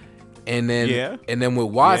 And then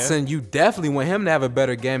with Watson, you definitely want him to have a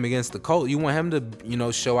better game against the Colts. You want him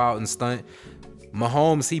to show out and stunt.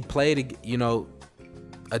 Mahomes, he played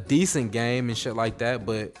a decent game and shit like that,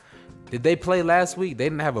 but did they play last week? They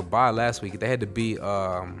didn't have a bye last week. They had to beat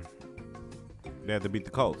They had to beat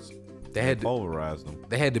the Colts. They had to pulverize them.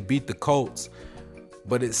 They had to beat the Colts,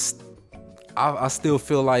 but I still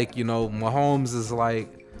feel like Mahomes is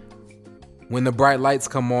like, when the bright lights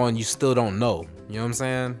come on, you still don't know. You know what I'm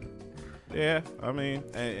saying? Yeah, I mean,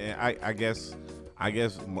 I guess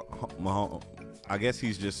Mahomes. I guess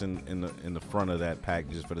he's just in the front of that pack,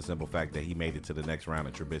 just for the simple fact that he made it to the next round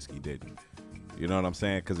and Trubisky didn't. You know what I'm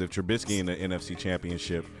saying? Because if Trubisky in the NFC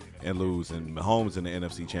Championship and lose, and Mahomes in the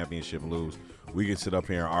NFC Championship and lose, we can sit up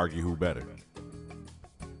here and argue who better.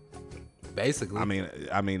 Basically.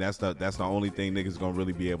 I mean that's the only thing niggas gonna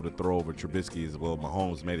really be able to throw over Trubisky is, well,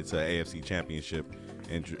 Mahomes made it to the AFC Championship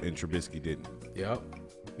and Trubisky didn't. Yep.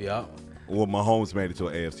 Well, Mahomes made it to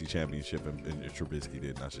an AFC Championship and Trubisky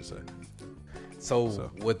didn't, I should say.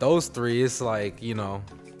 So with those three, it's like, I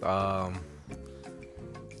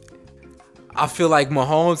feel like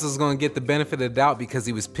Mahomes is gonna get the benefit of the doubt because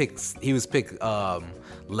he was picked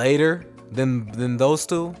later than those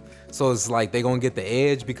two. So it's like they're gonna get the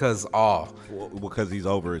edge because because he's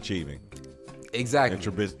overachieving. Exactly.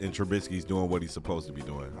 And Trubisky's doing what he's supposed to be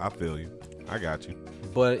doing. I feel you. I got you.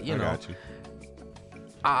 But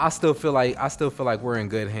I still feel like we're in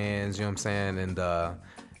good hands, you know what I'm saying? And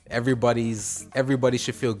everybody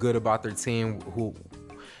should feel good about their team, you know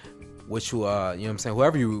what I'm saying,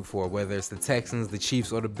 whoever you root for, whether it's the Texans, the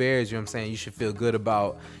Chiefs, or the Bears, you know what I'm saying, you should feel good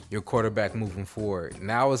about your quarterback moving forward.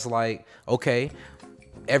 Now it's like, okay,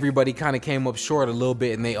 everybody kind of came up short a little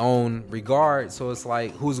bit in their own regard, so it's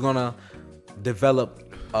like, who's gonna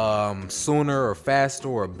develop sooner or faster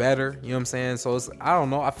or better, you know what I'm saying? So it's, I don't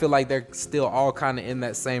know, I feel like they're still all kind of in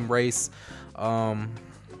that same race,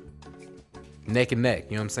 neck and neck,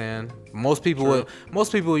 you know what I'm saying? Most people, you know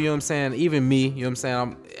what I'm saying, even me, you know what I'm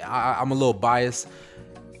saying, I'm a little biased,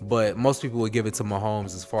 but most people would give it to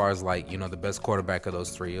Mahomes as far as like, the best quarterback of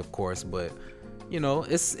those three, of course, but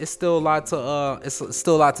it's still a lot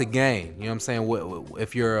to gain, you know what I'm saying,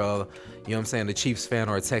 if you're you know what I'm saying, the Chiefs fan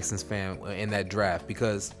or a Texans fan in that draft,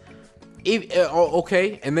 because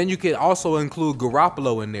Okay, and then you could also include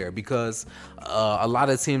Garoppolo in there because a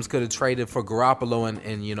lot of teams could have traded for Garoppolo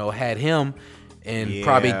and you know had him and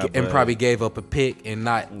probably gave up a pick and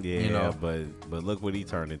not you know. But look what he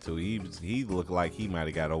turned into. He looked like he might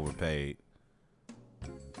have got overpaid.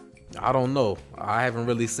 I don't know. I haven't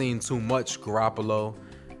really seen too much Garoppolo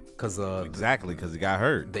because because he got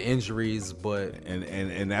hurt, the injuries. But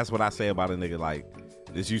and that's what I say about a nigga like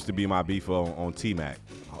this. Used to be my beef on T-Mac.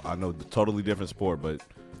 I know the totally different sport, but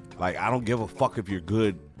like I don't give a fuck if you're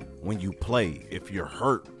good when you play. If you're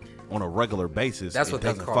hurt on a regular basis, that's what it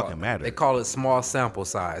doesn't fucking matter. They call it small sample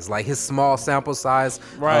size. Like his small sample size,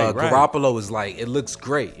 right. Garoppolo is like it looks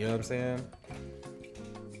great. You know what I'm saying?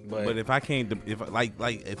 But if I can't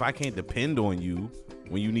depend on you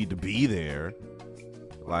when you need to be there,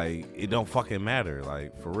 like it don't fucking matter.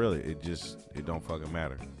 Like for real, it don't fucking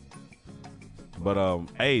matter. But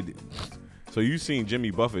hey. So you seen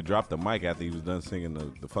Jimmy Buffett drop the mic after he was done singing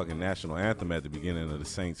the fucking national anthem at the beginning of the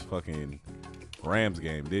Saints fucking Rams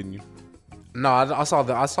game, didn't you? No, I saw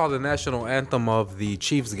the national anthem of the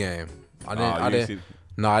Chiefs game. I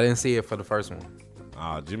didn't see it for the first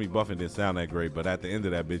one. Jimmy Buffett didn't sound that great, but at the end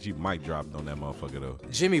of that bitch, he mic dropped on that motherfucker though.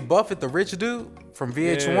 Jimmy Buffett, the rich dude from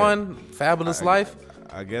VH1, Fabulous Life.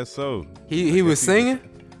 I guess so. He was singing.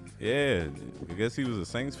 Yeah, I guess he was a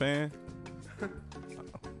Saints fan.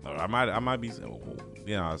 I might be.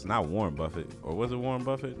 Yeah, it's not Warren Buffett, or was it Warren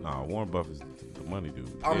Buffett? No, Warren Buffett's the money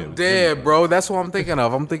dude. I'm dead, bro. That's what I'm thinking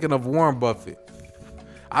of. I'm thinking of Warren Buffett.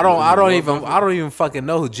 I don't even fucking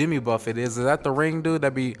know who Jimmy Buffett is. Is that the ring dude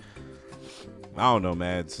that be? I don't know,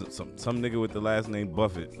 man. Some nigga with the last name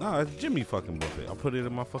Buffett. No, it's Jimmy fucking Buffett. I'll put it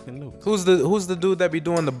in my fucking notes. Who's the dude that be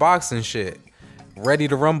doing the boxing shit, Ready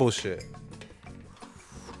to Rumble shit?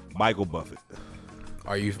 Michael Buffett.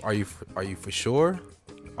 Are you for sure?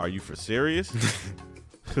 Are you for serious?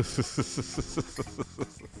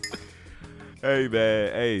 Hey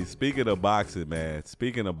man, hey. Speaking of boxing,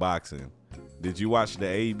 did you watch the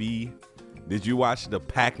AB? Did you watch the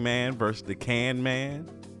Pac-Man versus the Can Man?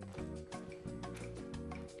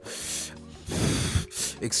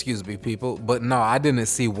 Excuse me, people, but no, I didn't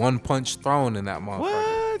see one punch thrown in that motherfucker.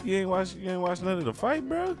 What? You ain't watch none of the fight,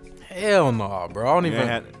 bro? Hell no, bro. I don't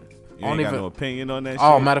even. You ain't got no opinion on that shit?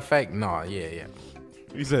 Oh, matter of fact, no, yeah.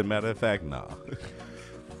 You said matter of fact, no.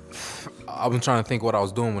 I'm trying to think what I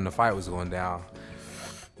was doing when the fight was going down.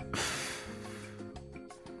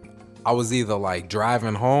 I was either like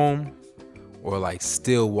driving home or like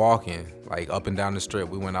still walking, like up and down the strip.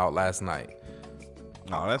 We went out last night.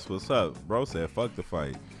 Oh, that's what's up. Bro said fuck the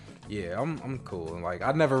fight. Yeah, I'm cool. Like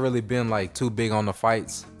I've never really been like too big on the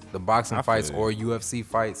fights, the boxing fights or UFC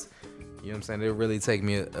fights. You know what I'm saying? It really take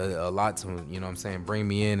me a lot to, you know what I'm saying, bring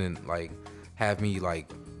me in and like have me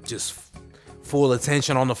like just full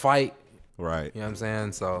attention on the fight. Right. You know what I'm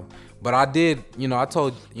saying? So, but I did, you know, I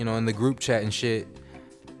told, you know, in the group chat and shit,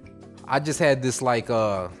 I just had this like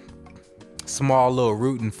small little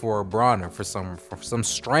rooting for Bronner for some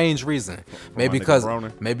strange reason. Maybe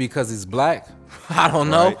because he's black. I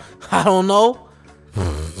don't know. I don't know.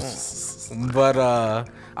 But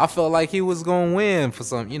I felt like he was gonna win for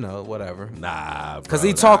some, you know, whatever. Nah, because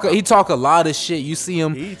he talk a lot of shit. You see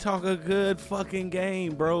him. He talk a good fucking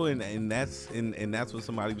game, bro, and that's what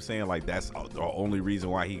somebody was saying. Like that's the only reason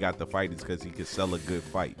why he got the fight is because he could sell a good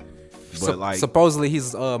fight. But like supposedly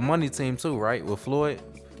he's money team too, right? With Floyd.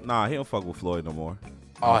 Nah, he don't fuck with Floyd no more.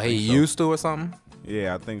 Oh, he used to or something?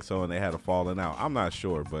 Yeah, I think so. And they had a falling out. I'm not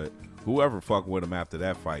sure, but whoever fucked with him after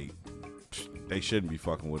that fight, they shouldn't be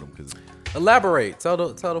fucking with him because. Elaborate. Tell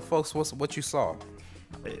the folks what you saw.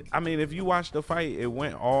 I mean, if you watch the fight, it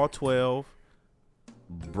went all 12.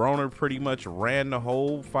 Broner pretty much ran the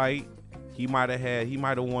whole fight. He might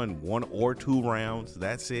have won 1 or 2 rounds.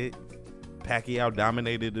 That's it. Pacquiao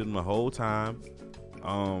dominated him the whole time.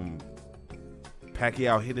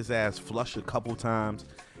 Pacquiao hit his ass flush a couple times.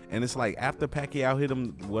 And it's like after Pacquiao hit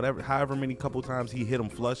him however many couple times he hit him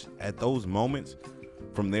flush at those moments,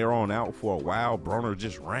 from there on out for a while, Broner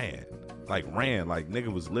just ran. Like nigga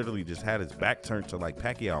was literally just had his back turned to like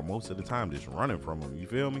Pacquiao most of the time, just running from him. You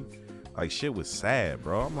feel me? Like shit was sad,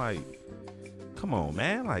 bro. I'm like, come on,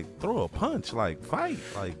 man. Like throw a punch, like fight,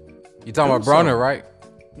 like. You talking about Broner, right?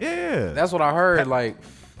 Yeah. That's what I heard. Like,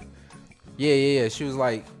 yeah. She was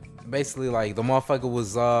like, basically like the motherfucker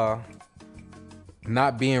was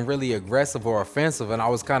not being really aggressive or offensive, and I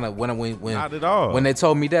was kind of when not at all. When they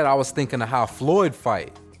told me that, I was thinking of how Floyd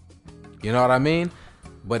fight. You know what I mean?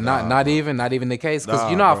 But not even the case,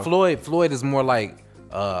 because you know how Floyd is more like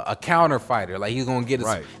a counter fighter. Like he's gonna get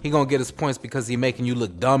his points because he making you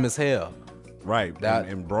look dumb as hell. Right. That-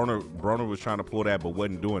 and Broner was trying to pull that, but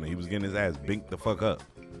wasn't doing it. He was getting his ass binked the fuck up.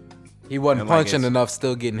 He wasn't And, like, punching it's- enough,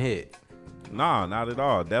 still getting hit. Nah, not at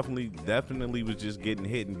all. Definitely was just getting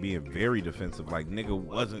hit and being very defensive. Like, nigga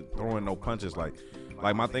wasn't throwing no punches. Like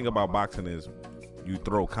my thing about boxing is you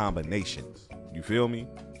throw combinations. You feel me?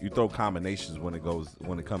 You throw combinations when it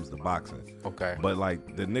comes to boxing. Okay. But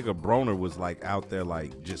like the nigga Broner was like out there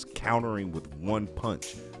like just countering with one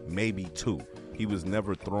punch, maybe two. He was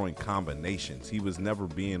never throwing combinations. He was never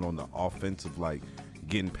being on the offensive, like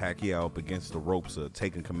getting Pacquiao up against the ropes or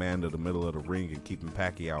taking command of the middle of the ring and keeping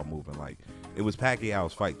Pacquiao moving. Like, it was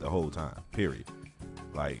Pacquiao's fight the whole time, period.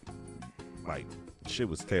 Like shit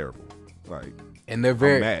was terrible. Like, And they're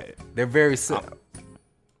mad.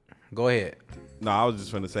 Go ahead. No, I was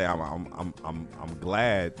just gonna say I'm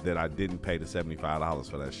glad that I didn't pay the $75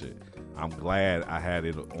 for that shit. I'm glad I had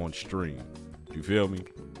it on stream. You feel me?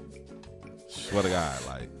 Swear to God,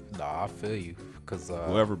 like, Nah, I feel you. Cause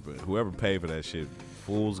whoever paid for that shit,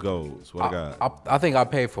 fool's gold. Swear to God. I think I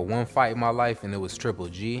paid for one fight in my life, and it was Triple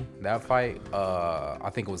G. That fight, I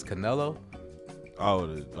think it was Canelo.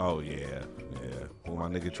 Oh yeah. When my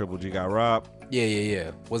nigga Triple G got robbed.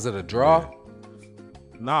 Yeah. Was it a draw? Yeah.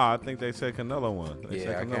 Nah, I think they said Canelo won. They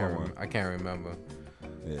said I Canelo won. I can't remember.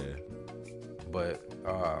 Yeah. But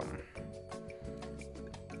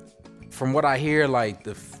from what I hear, like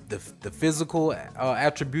the physical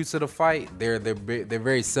attributes of the fight, they're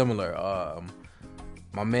very similar.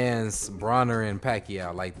 My man's Bronner and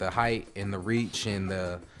Pacquiao, like the height and the reach and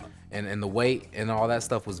the weight and all that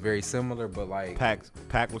stuff was very similar. But like Pac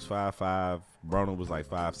was 5'5", Broner was like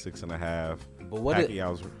 5'6.5". But what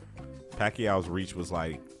Pacquiao's reach was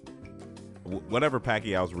like whatever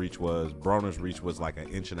Pacquiao's reach was, Broner's reach was like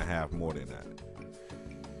 1.5 inches more than that.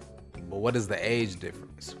 But what is the age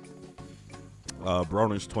difference?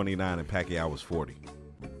 Broner's 29 and Pacquiao was 40.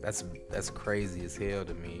 That's crazy as hell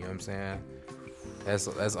to me. You know what I'm saying? That's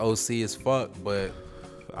OC as fuck. But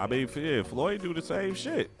I mean, yeah, Floyd do the same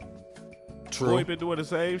shit. true. Floyd been doing the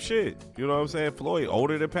same shit. You know what I'm saying? Floyd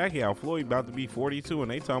older than Pacquiao. Floyd about to be 42,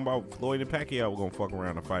 and they talking about Floyd and Pacquiao were gonna fuck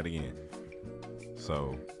around and fight again.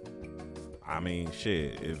 So, I mean,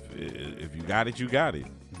 shit. If you got it, you got it.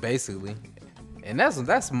 Basically, and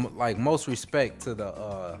that's like most respect to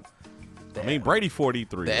the I mean, Brady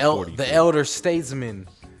 43. the elder statesman,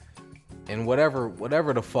 and whatever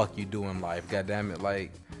the fuck you do in life. God damn it,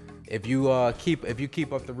 like if you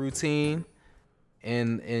keep up the routine.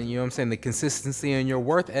 And you know what I'm saying, the consistency and your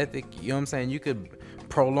worth ethic, you know what I'm saying, you could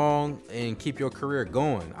prolong and keep your career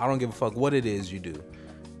going. I don't give a fuck what it is you do. You know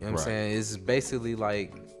what I'm saying? It's basically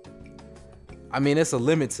like, I mean, it's a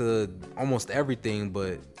limit to almost everything,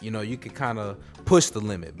 but you know, you could kind of push the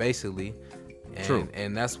limit basically. And, True.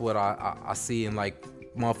 And that's what I see in like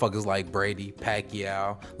motherfuckers like Brady,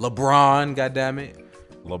 Pacquiao, LeBron, goddammit.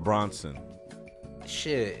 LeBronson.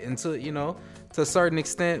 Shit, until, you know, to a certain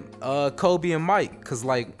extent, Kobe and Mike, cause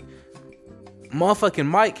like motherfucking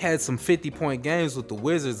Mike had some 50-point games with the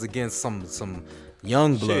Wizards against some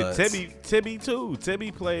young bloods. Shit, Timmy too.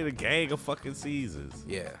 Timmy played a gang of fucking seasons.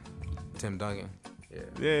 Yeah, Tim Duncan.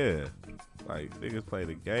 Yeah, like niggas played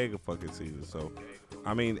a gang of fucking seasons. So,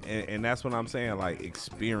 I mean, and that's what I'm saying. Like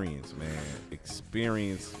experience, man.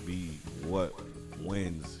 Experience be what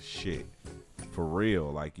wins shit. For real,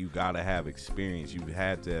 like you gotta have experience. You've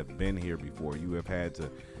had to have been here before. You have had to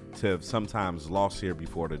have sometimes lost here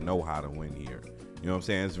before to know how to win here. You know what I'm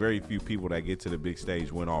saying? There's very few people that get to the big stage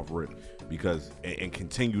win off rip because and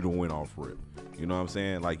continue to win off rip. You know what I'm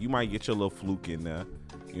saying? Like you might get your little fluke in there.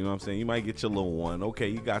 You know what I'm saying? You might get your little one. Okay,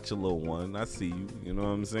 you got your little one. I see you. You know what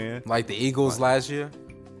I'm saying? Like the Eagles last year.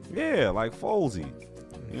 Yeah, like Folsey.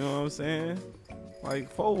 You know what I'm saying?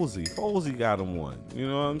 Like Folsey got him one. You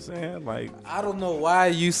know what I'm saying? Like I don't know why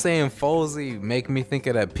you saying Folsey make me think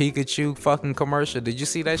of that Pikachu fucking commercial. Did you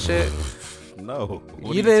see that shit? no.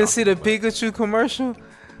 What You are didn't see the talking about? Pikachu commercial?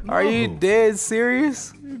 Are you No. dead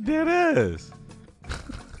serious? You dead ass.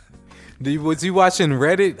 Was you watching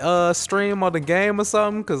Reddit stream on the game or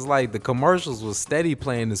something? Cause like the commercials was steady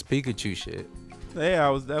playing this Pikachu shit. Yeah, I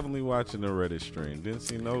was definitely watching the Reddit stream. Didn't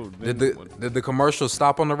see no. Did the commercial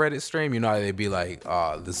stop on the Reddit stream? You know how they'd be like,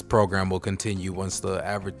 this program will continue once the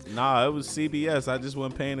average. Nah, it was CBS. I just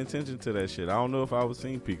wasn't paying attention to that shit. I don't know if I was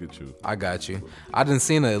seeing Pikachu. I got you. I done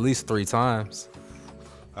seen it at least 3 times.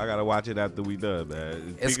 I gotta watch it after we done,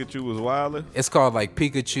 man. It's- Pikachu was wilder. It's called like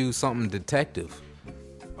Pikachu something detective.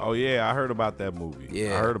 Oh yeah, I heard about that movie.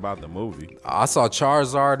 Yeah. I heard about the movie. I saw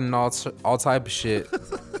Charizard and all type of shit.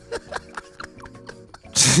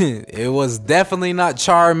 It was definitely not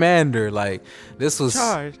Charmander. Like this was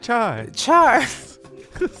Charge. Char.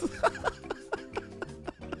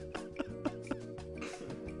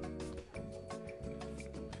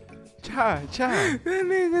 chai. That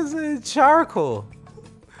nigga said charcoal.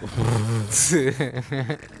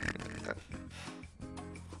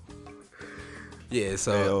 Yeah,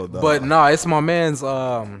 so Hell no. but no, it's my man's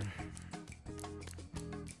what's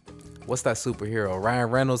that superhero? Ryan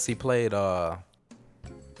Reynolds, he played Deadpool.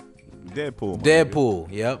 my nigga.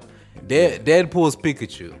 Deadpool. Yep. Deadpool's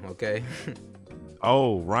Pikachu, okay?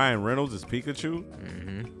 Oh, Ryan Reynolds is Pikachu?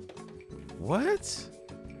 Mm-hmm. What?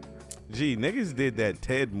 Gee, niggas did that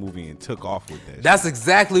Ted movie and took off with that shit. That's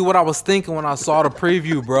exactly what I was thinking when I saw the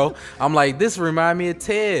preview, bro. I'm like, this remind me of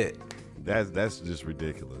Ted. That's just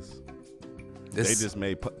ridiculous. They just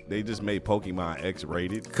made Pokemon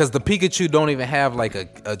X-rated. Because the Pikachu don't even have like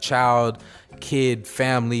a child, kid,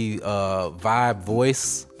 family vibe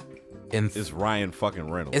voice. And It's Ryan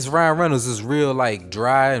fucking Reynolds. it's Ryan Reynolds. It's real like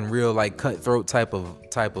dry and real like cutthroat type of.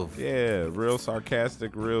 Yeah, real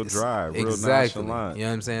sarcastic, real dry, real Exactly. nonchalant. You know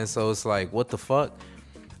what I'm saying? So it's like, what the fuck?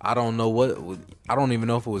 I don't know I don't even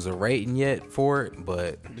know if it was a rating yet for it,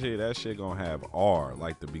 but Gee, that shit gonna have R,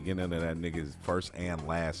 like the beginning of that nigga's first and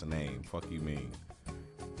last name. Fuck you mean?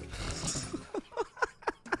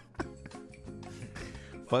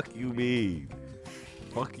 Fuck you mean?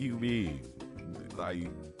 Fuck you mean? Like,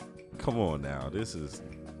 come on now. This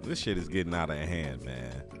shit is getting out of hand,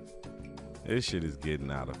 man. This shit is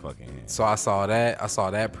getting out of fucking hand. so I saw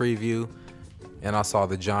that preview, and I saw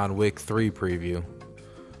the John Wick 3 preview.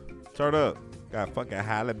 Turn up. Got fucking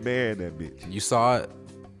Halle Berry in that bitch. You saw it?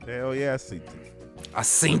 Hell yeah, I seen it. I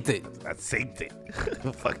seen it. I seen it.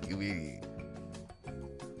 Fuck you mean?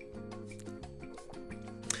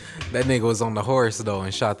 That nigga was on the horse though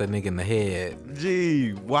and shot that nigga in the head.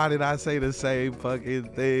 Gee, why did I say the same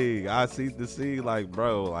fucking thing? I see the scene like,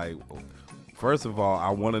 bro, like, first of all, I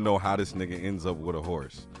want to know how this nigga ends up with a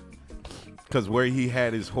horse. Because where he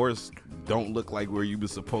had his horse don't look like where you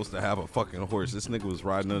was supposed to have a fucking horse. This nigga was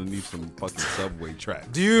riding underneath some fucking subway tracks.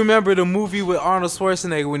 Do you remember the movie with Arnold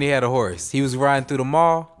Schwarzenegger when he had a horse? He was riding through the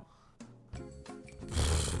mall.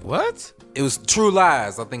 What? It was True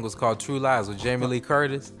Lies. I think it was called True Lies with Jamie Lee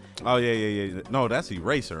Curtis. Oh, yeah. No, that's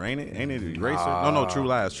Eraser, ain't it? Ain't it Eraser? No, True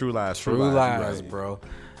Lies. True Lies, right. bro. True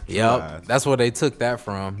Yep, Lies. that's where they took that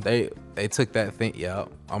from. They took that thing. Yep,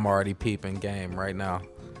 I'm already peeping game right now.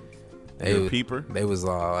 You a peeper? They was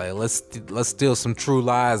like, let's steal some True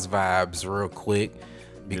Lies vibes real quick.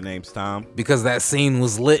 Your name's Tom? Because that scene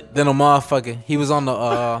was lit than a motherfucker. He was on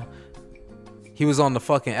the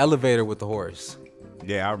fucking elevator with the horse.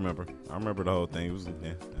 Yeah, I remember the whole thing.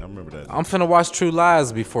 I remember that. I'm finna watch True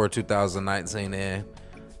Lies before 2019 and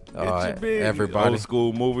everybody. Old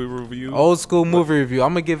school movie review. Old school movie review.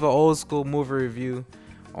 I'm gonna give an old school movie review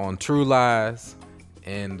on True Lies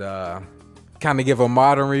and kind of give a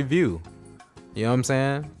modern review. You know what I'm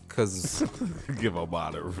saying? Give a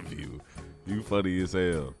modern review. You funny as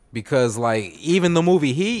hell. Because like even the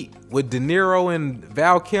movie Heat with De Niro and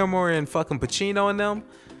Val Kilmer and fucking Pacino and them,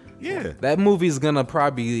 Yeah. that movie's gonna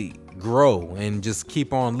probably grow and just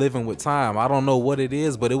keep on living with time. I don't know what it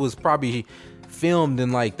is, but it was probably filmed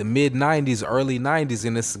in like the mid 90s, early 90s,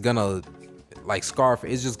 and it's gonna like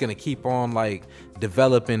Scarface. It's just gonna keep on like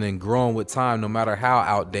developing and growing with time, no matter how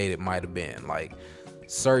outdated it might have been. Like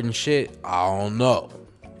certain shit, I don't know.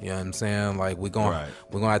 You know what I'm saying? Like we're gonna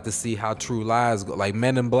have to see how True Lies go. Like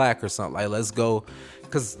Men in Black or something. Like let's go,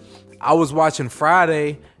 cause I was watching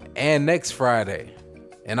Friday and Next Friday,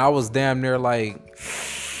 and I was damn near like,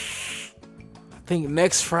 I think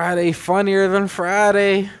Next Friday funnier than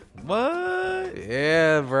Friday. What?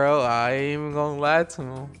 Yeah, bro. I ain't even gonna lie to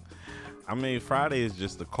him. I mean, Friday is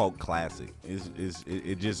just a cult classic.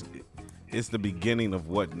 It's the beginning of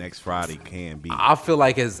what Next Friday can be. I feel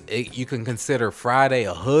like you can consider Friday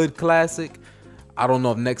a hood classic. I don't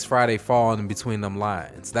know if Next Friday fall in between them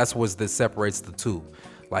lines. That's what separates the two.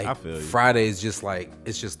 Like I feel you. Friday is just like,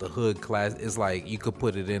 it's just a hood class. It's like you could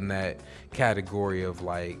put it in that category of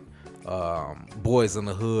like Boys in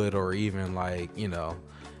the Hood, or even like, you know,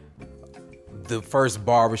 the first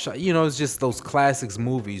barbershop. You know, it's just those classics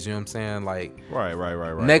movies. You know what I'm saying? Like Right.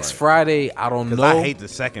 Next Friday, I don't know. I hate the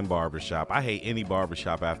second barbershop. I hate any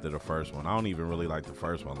barbershop after the first one. I don't even really like the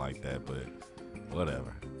first one like that, but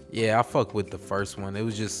whatever. Yeah, I fuck with the first one. It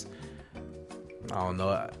was just, I don't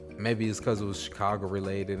know. Maybe it's because it was Chicago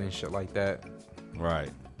related and shit like that. Right.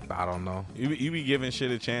 I don't know. You be giving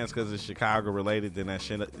shit a chance because it's Chicago related, then that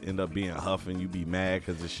shit end up being Huff and you be mad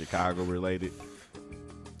because it's Chicago related.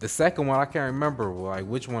 The second one, I can't remember like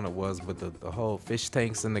which one it was, but the whole fish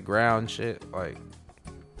tanks in the ground shit, like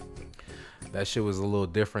that shit was a little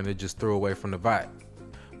different. It just threw away from the vibe.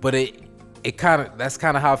 But that's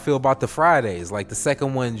kind of how I feel about the Fridays. Like the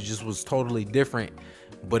second one just was totally different,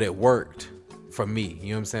 but it worked for me. You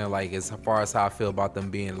know what I'm saying? Like as far as how I feel about them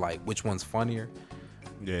being like which one's funnier.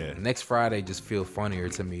 Yeah. Next Friday just feel funnier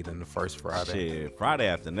to me than the first Friday. Shit, Friday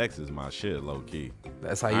After Next is my shit, low key.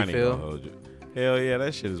 That's how I you ain't even gonna feel? hold you. Hell yeah,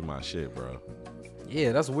 that shit is my shit, bro.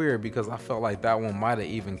 Yeah, that's weird because I felt like that one might have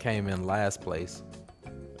even came in last place.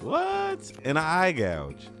 What? And an eye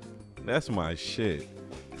gouge. That's my shit.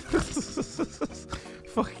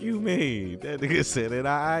 Fuck you mean? That nigga said an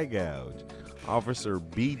eye gouge. Officer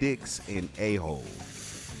B Dicks and A-hole.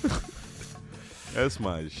 That's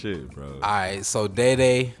my shit, bro. All right, so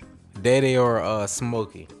Day or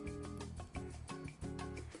Smokey?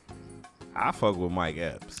 I fuck with Mike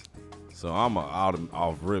Epps. So I'm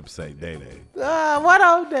off rip say Day. What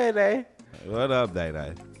up, Day? What up,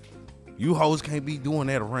 Day? You hoes can't be doing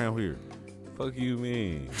that around here. Fuck you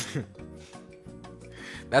mean?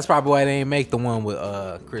 That's probably why they didn't make the one with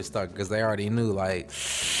Chris Tucker, because they already knew, like,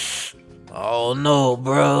 oh no,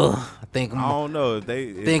 bro. I don't know if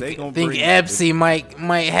they gonna think bring Epsy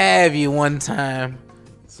might have you one time.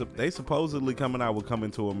 They supposedly coming out with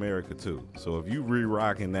Coming to America too. So if you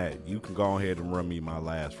re-rocking that, you can go ahead and run me my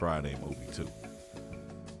Last Friday movie too.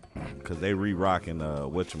 Cause they re-rocking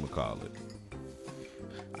whatchamacallit.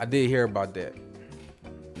 I did hear about that.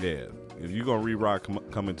 Yeah, if you gonna re-rock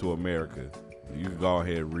Coming to America, you can go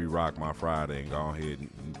ahead and re-rock my Friday and go ahead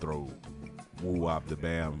and throw Woo Wop the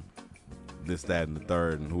Bam, this, that, and the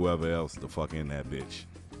third, and whoever else the fuck in that bitch.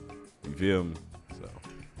 You feel me? So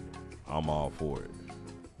I'm all for it.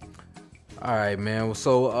 All right, man.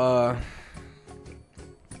 So,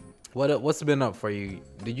 what's been up for you?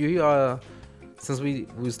 Did you since we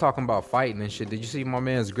was talking about fighting and shit, did you see my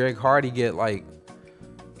man's Greg Hardy get like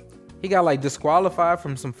he got like disqualified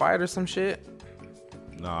from some fight or some shit?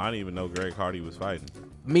 No, I didn't even know Greg Hardy was fighting.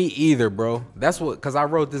 Me either, bro. That's what, cause I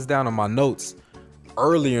wrote this down in my notes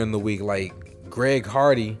earlier in the week. Like Greg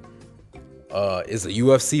Hardy is a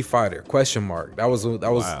UFC fighter? Question mark. That was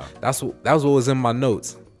Wow. that's what was in my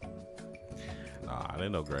notes. I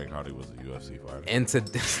didn't know Greg Hardy was a UFC fighter.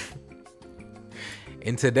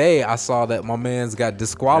 And today I saw that my man's got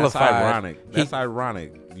disqualified. That's ironic. That's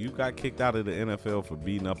ironic. You got kicked out of the NFL for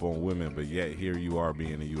beating up on women, but yet here you are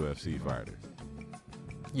being a UFC fighter.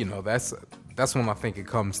 You know, that's when I think it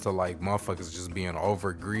comes to like motherfuckers just being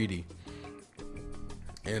over greedy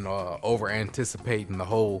and over anticipating the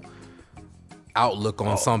whole outlook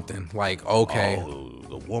on something. Like, okay,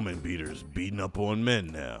 the woman beaters beating up on men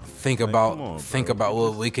now. think Like, about come on, think bro. about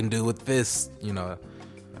what we can do with this, you know.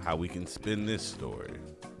 How we can spin this story.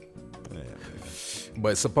 Yeah, man.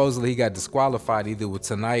 But supposedly he got disqualified either with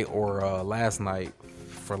tonight or last night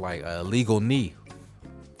for like a illegal knee.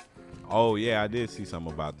 Oh yeah, I did see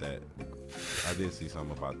something about that.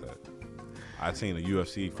 I seen a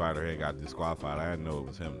UFC fighter had got disqualified. I didn't know it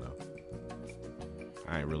was him though.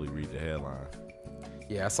 I ain't really read the headline.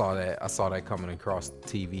 Yeah, I saw that coming across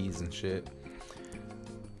TVs and shit.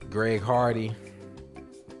 Greg Hardy.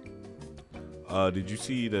 Did you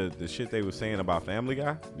see the shit they were saying about Family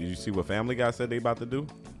Guy? Did you see what Family Guy said they about to do?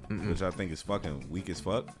 Which I think is fucking weak as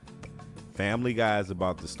fuck. Family Guy is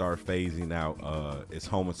about to start phasing out its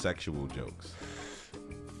homosexual jokes.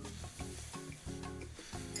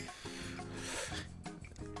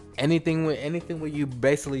 Anything where you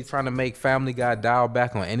basically trying to make Family Guy dial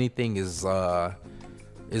back on anything is the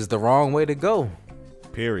wrong way to go.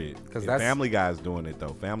 Period. 'Cause If that's- Family Guy's doing it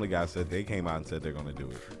though. Family Guy said they came out and said they're gonna do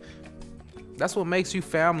it. That's what makes you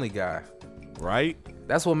Family Guy. Right?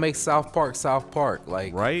 That's what makes South Park.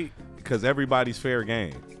 Like, Right? Because everybody's fair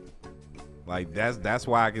game. Like that's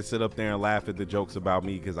why I can sit up there and laugh at the jokes about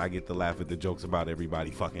me, because I get to laugh at the jokes about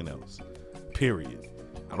everybody fucking else. Period.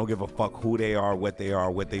 I don't give a fuck who they are, what they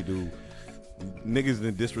do. Niggas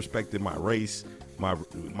done disrespected my race, my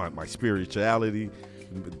spirituality,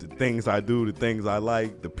 the things I do, the things I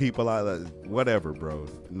like, the people I like, whatever, bro.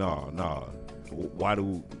 No. Why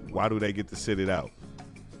do they get to sit it out?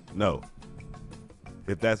 No.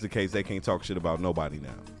 If that's the case, they can't talk shit about nobody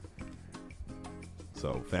now.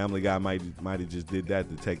 So Family Guy might have just did that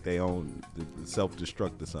to take their own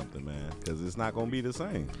self-destruct or something, man. Because it's not gonna be the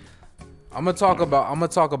same. I'm gonna talk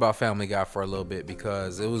about Family Guy for a little bit,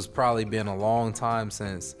 because it was probably been a long time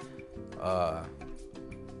since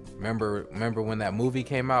remember when that movie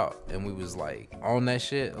came out and we was like on that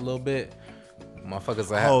shit a little bit.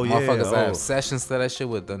 Motherfuckers have sessions to that shit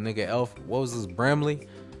with the nigga Elf. What was this, Brimley?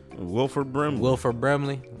 Wilford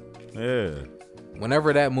Brimley. Yeah.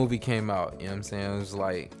 Whenever that movie came out, you know what I'm saying? It was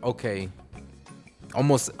like, okay,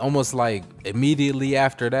 almost like immediately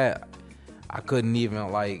after that, I couldn't even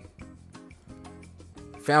like.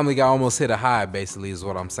 Family Guy almost hit a high, basically, is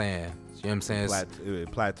what I'm saying. You know what I'm saying?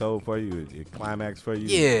 It plateaued for you. It climaxed for you.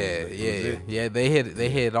 Yeah. They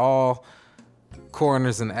hit all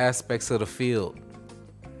corners and aspects of the field.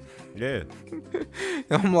 Yeah.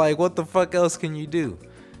 I'm like, what the fuck else can you do?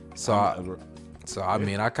 So I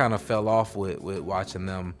mean, I kind of fell off with watching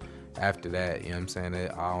them after that. You know what I'm saying?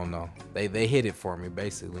 I don't know. They hit it for me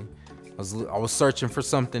basically. I was searching for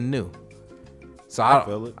something new. So I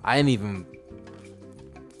didn't even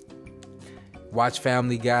watch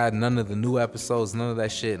Family Guy, none of the new episodes, none of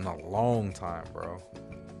that shit in a long time, bro.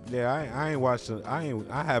 Yeah, I ain't watched it.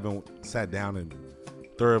 I haven't sat down and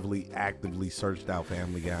thoroughly, actively searched out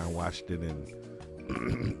Family Guy and watched it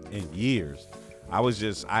in years. I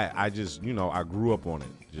just, I grew up on it,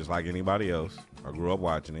 just like anybody else. I grew up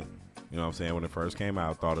watching it. You know what I'm saying? When it first came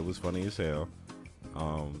out, thought it was funny as hell.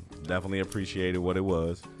 Definitely appreciated what it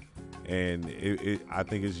was, and I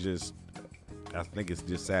think it's just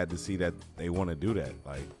sad to see that they want to do that.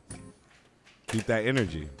 Like, keep that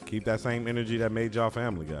energy, keep that same energy that made y'all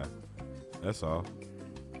Family Guy. That's all.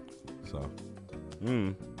 So,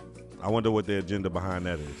 I wonder what the agenda behind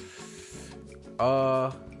that is.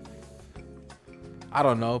 I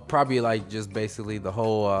don't know. Probably like just basically the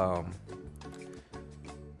whole,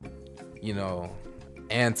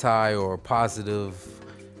 anti or positive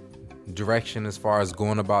direction as far as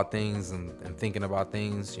going about things and thinking about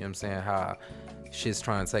things. You know what I'm saying? How shit's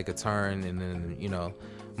trying to take a turn, and then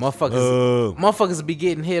motherfuckers be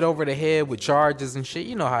getting hit over the head with charges and shit.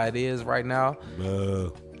 You know how it is right now.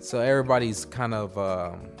 So everybody's kind of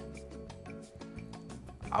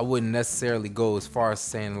I wouldn't necessarily go as far as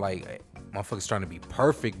saying like motherfuckers trying to be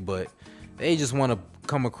perfect, but they just want to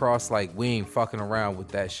come across like we ain't fucking around with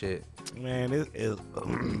that shit. Man,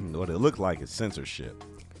 what it looked like is censorship.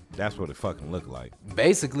 That's what it fucking looked like.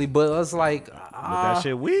 Basically, but it's like but that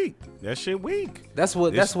shit weak. That's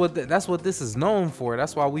what this is known for.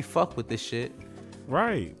 That's why we fuck with this shit.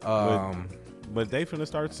 Right. But they finna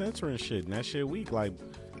start censoring shit, and that shit weak. Like,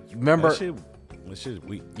 remember that shit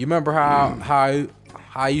weak. You remember how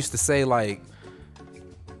I used to say like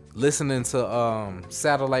listening to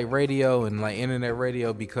satellite radio and like internet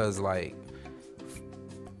radio, because like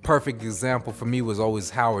perfect example for me was always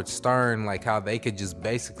Howard Stern, like how they could just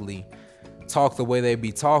basically talk the way they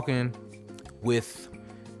be talking with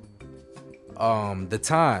the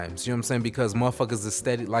times, you know what I'm saying? Because motherfuckers is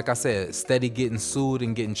steady, like I said, steady getting sued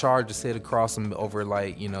and getting charges hit across them over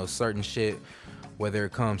like, certain shit, whether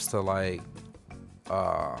it comes to like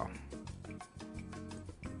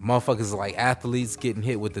motherfuckers like athletes getting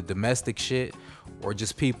hit with the domestic shit, or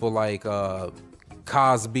just people like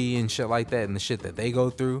Cosby and shit like that and the shit that they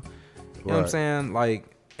go through. You know what I'm saying? Like,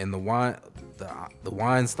 and the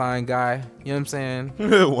Weinstein guy, you know what I'm saying?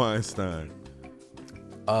 Weinstein.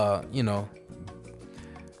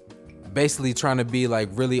 Basically trying to be like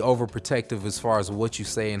really overprotective as far as what you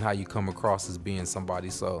say and how you come across as being somebody.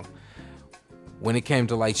 So when it came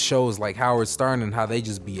to like shows like Howard Stern and how they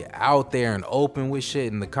just be out there and open with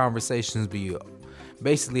shit, and the conversations be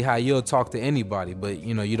basically how you'll talk to anybody, but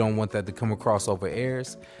you don't want that to come across over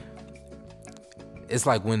airs. It's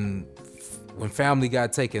like when Family Guy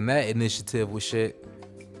taking that initiative with shit,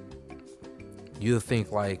 you'll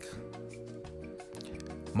think like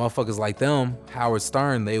motherfuckers like them, Howard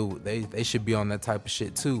Stern, they should be on that type of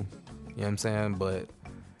shit too. You know what I'm saying? But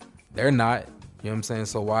they're not. You know what I'm saying?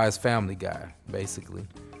 So why is Family Guy, basically?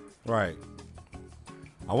 Right.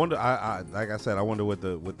 I wonder. Like I said, I wonder what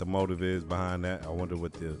the motive is behind that. I wonder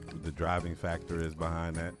what the driving factor is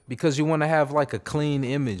behind that. Because you want to have like a clean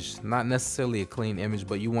image, not necessarily a clean image,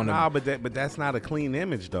 but you want to. Nah, but that's not a clean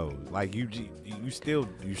image though. Like you're still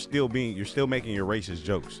making your racist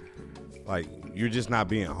jokes. Like, you're just not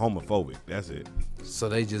being homophobic. That's it. So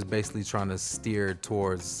they just basically trying to steer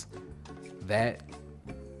towards that.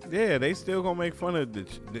 Yeah, they still gonna make fun of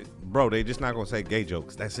bro. They just not gonna say gay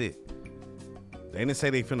jokes. That's it. They didn't say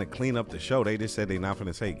they finna clean up the show. They just said they not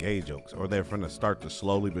finna say gay jokes, or they're finna start to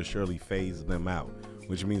slowly but surely phase them out,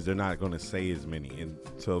 which means they're not gonna say as many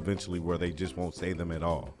until eventually where they just won't say them at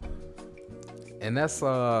all. And that's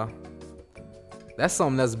something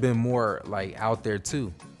that's been more like out there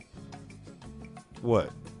too.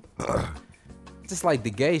 What? Just like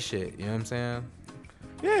the gay shit, you know what I'm saying?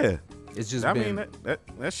 Yeah. It's just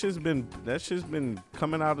that shit's been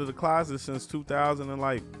coming out of the closet since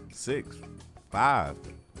 2006, 5.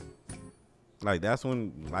 Like that's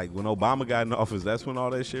when Obama got in office, that's when all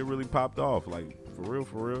that shit really popped off. Like for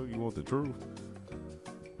real, you want the truth?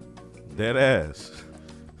 Dead ass.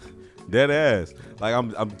 Like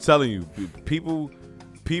I'm telling you, people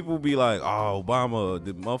be like, oh, Obama.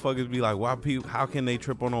 The motherfuckers be like, how can they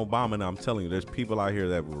trip on Obama? And I'm telling you, there's people out here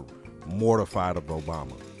that were mortified of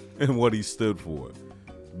Obama. and what he stood for.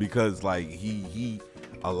 Because like he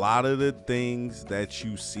a lot of the things that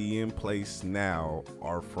you see in place now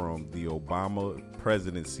are from the Obama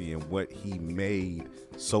presidency and what he made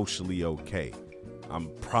socially okay. I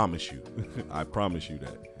promise you. I promise you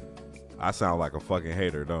that. I sound like a fucking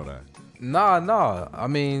hater, don't I? Nah. I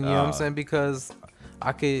mean, you know what I'm saying? Because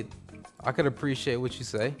I could appreciate what you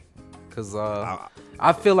say. Because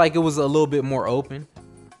I feel like it was a little bit more open.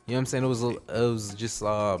 You know what I'm saying? It was just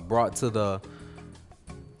brought to the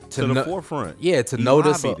forefront. Yeah, to He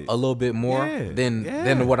notice a lobbied it. little bit more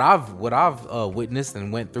than what I've witnessed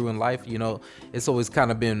and went through in life. You know, it's always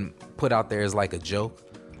kind of been put out there as like a joke.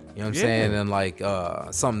 You know what I'm saying? And like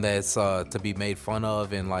something that's to be made fun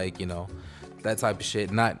of and like, you know, that type of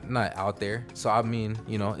shit. Not out there. So I mean,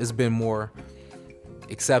 you know, it's been more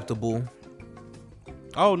acceptable.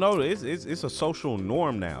 Oh no, it's a social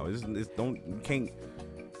norm now.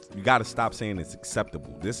 You got to stop saying it's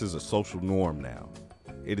acceptable. This is a social norm now.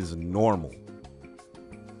 It is normal.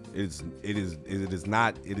 It is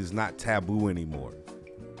not taboo anymore.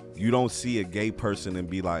 You don't see a gay person and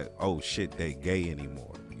be like, "Oh shit, they gay" anymore.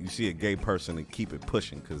 You see a gay person and keep it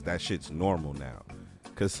pushing because that shit's normal now.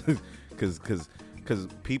 Because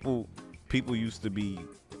people used to be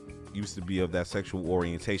of that sexual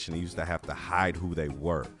orientation. They used to have to hide who they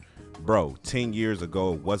were. Bro, 10 years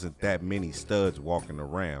ago, it wasn't that many studs walking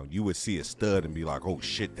around. You would see a stud and be like, "Oh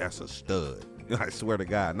shit, that's a stud." I swear to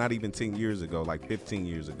God, not even 10 years ago, like 15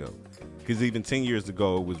 years ago. Because even 10 years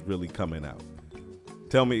ago, it was really coming out.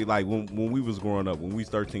 Tell me, like, when we was growing up, when we was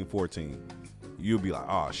 13, 14, you'd be like,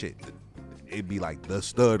 "Oh shit." It'd be like the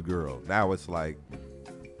stud girl. Now it's like,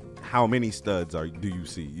 how many studs do you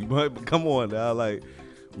see? Come on now, like,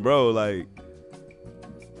 bro, like,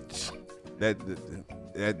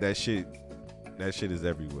 that shit is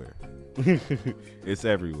everywhere. It's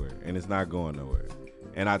everywhere, and it's not going nowhere.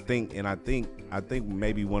 And I think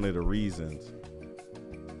maybe one of the reasons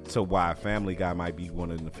to why Family Guy might be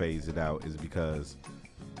wanting to phase it out is because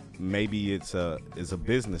maybe it's a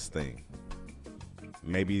business thing.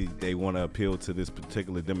 Maybe they want to appeal to this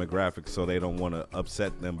particular demographic, so they don't want to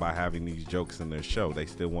upset them by having these jokes in their show. They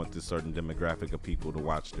still want this certain demographic of people to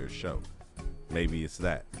watch their show. Maybe it's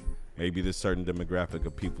that. Maybe this certain demographic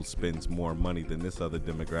of people spends more money than this other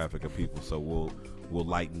demographic of people, so we'll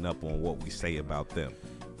lighten up on what we say about them.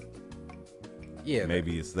 Yeah,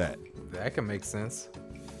 maybe it's that. That can make sense.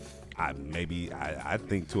 I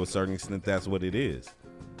think to a certain extent that's what it is.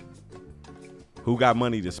 Who got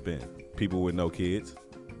money to spend? People with no kids.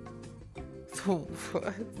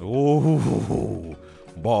 What? Ooh,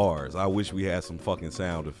 bars. I wish we had some fucking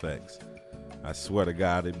sound effects. I swear to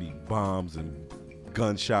God, it'd be bombs and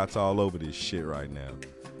gunshots all over this shit right now.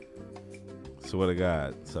 Swear to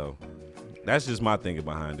God. So that's just my thinking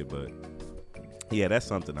behind it, but yeah, that's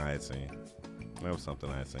something I had seen. That was something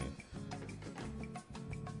I had seen.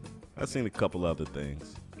 I've seen a couple other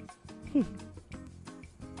things.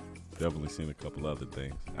 Definitely seen a couple other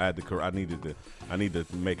things. I need to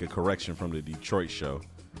make a correction from the Detroit show.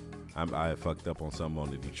 I fucked up on something on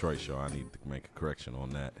the Detroit show. I need to make a correction on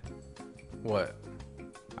that. What?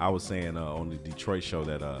 I was saying on the Detroit show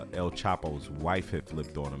that El Chapo's wife had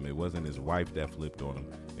flipped on him. It wasn't his wife that flipped on him.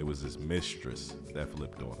 It was his mistress that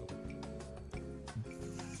flipped on him.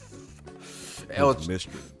 El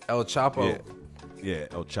Chapo? Yeah,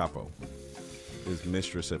 El Chapo. His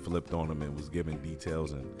mistress had flipped on him and was giving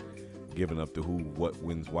details and giving up to who, what,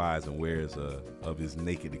 when's, whys, and where's of his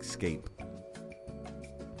naked escape.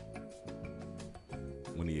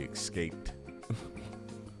 When he escaped.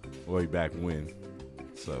 Way back when.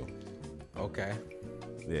 So. Okay.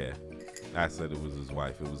 Yeah. I said it was his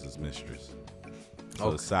wife. It was his mistress. So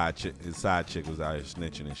okay. his side chick was out here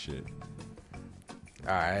snitching and shit.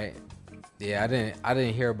 All right. Yeah, I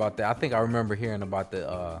didn't hear about that. I think I remember hearing about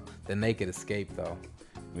the naked escape though.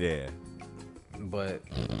 Yeah. But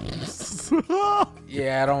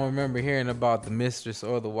yeah, I don't remember hearing about the mistress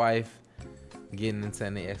or the wife getting into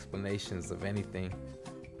any explanations of anything.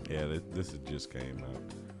 Yeah, this just came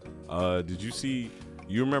out. Did you see?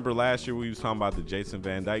 You remember last year we was talking about the Jason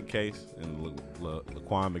Van Dyke case and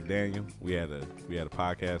Laquan McDaniel? We had a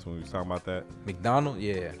podcast when we was talking about that. McDonald,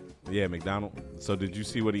 yeah. Yeah, McDonald. So did you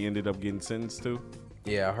see what he ended up getting sentenced to?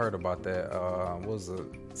 Yeah, I heard about that. Was it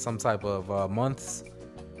some type of months?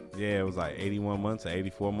 Yeah, it was like 81 months or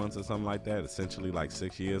 84 months or something like that. Essentially like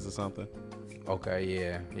 6 years or something.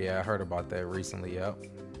 Okay, yeah, I heard about that recently. Yep.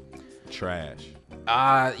 Trash.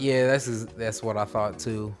 Yeah, that's what I thought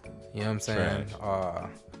too. You know what I'm saying?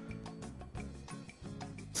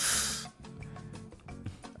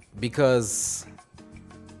 Because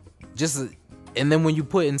just And then when you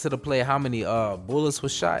put into the play how many bullets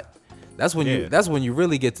was shot, that's when you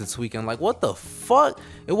really get to tweaking. Like, what the fuck?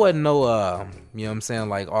 It wasn't no you know what I'm saying,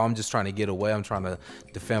 like, oh, I'm just trying to get away, I'm trying to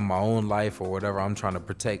defend my own life or whatever, I'm trying to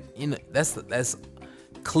protect, you know, that's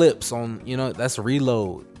clips on, you know, that's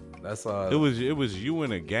reload. That's it was you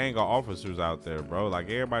and a gang of officers out there, bro.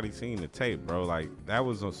 Like, everybody seen the tape, bro. Like, that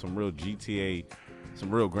was some real GTA,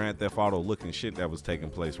 some real Grand Theft Auto looking shit that was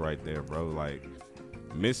taking place right there, bro. Like,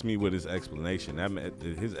 miss me with his explanation.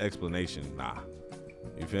 His explanation, nah.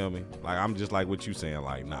 You feel me? Like, I'm just like what you saying,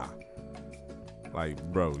 like, nah. Like,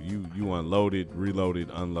 bro, you unloaded,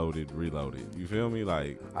 reloaded, unloaded, reloaded. You feel me?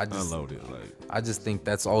 Like, unloaded. Like, I just think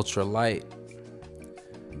that's ultra light.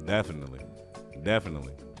 Definitely.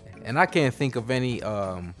 And I can't think of any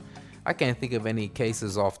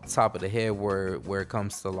cases off the top of the head where it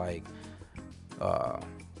comes to like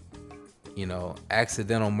you know,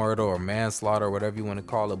 accidental murder or manslaughter or whatever you want to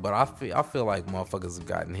call it, but I feel like motherfuckers have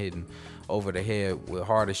gotten hit over the head with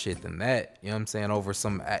harder shit than that. You know what I'm saying? Over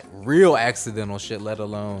some real accidental shit, let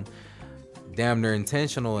alone damn near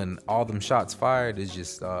intentional, and all them shots fired is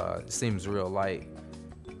just seems real light.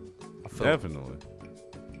 Definitely.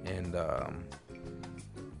 And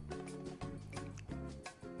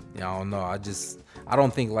yeah, I don't know. I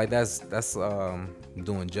don't think like that's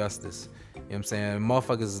doing justice. You know what I'm saying?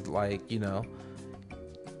 Motherfuckers, like, you know,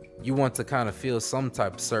 you want to kind of feel some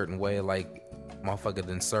type of certain way, like motherfucker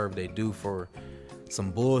done served they do for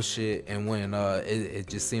some bullshit, and when it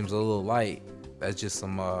just seems a little light, that's just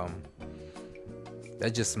some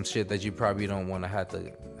shit that you probably don't want to have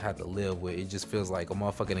to live with. It just feels like a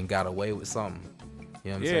motherfucker done got away with something.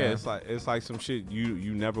 You know what I'm saying? Yeah, it's like some shit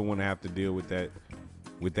you never want to have to deal with that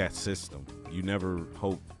system. You never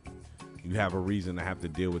hope you have a reason to have to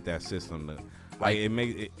deal with that system. Like it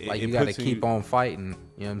makes it, like it you got to puts keep on fighting.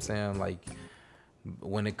 You know what I'm saying? Like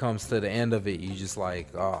when it comes to the end of it, you just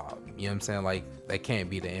like, oh, you know what I'm saying? Like that can't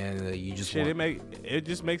be the end. You just shit. It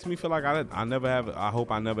just makes me feel like I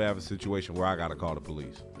hope I never have a situation where I gotta call the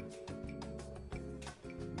police.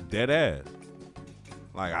 Dead ass.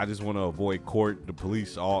 Like, I just want to avoid court, the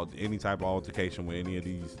police, any type of altercation with any of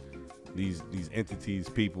these entities,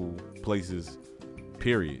 people, places,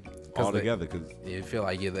 period, altogether. Because you feel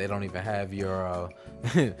like they don't even have your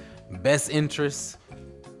best interests.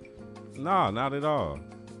 No, not at all.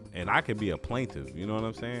 And I could be a plaintiff. You know what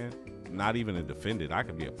I'm saying? Not even a defendant. I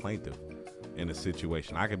could be a plaintiff in a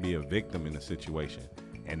situation. I could be a victim in a situation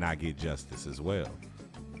and not get justice as well.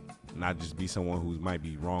 Not just be someone who might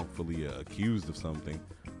be wrongfully accused of something,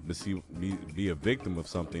 but be a victim of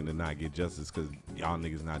something and not get justice because y'all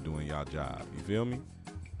niggas not doing y'all job. You feel me?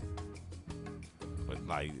 But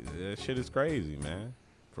like, that shit is crazy, man.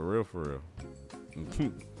 For real.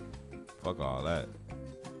 Fuck all that.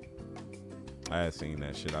 I had seen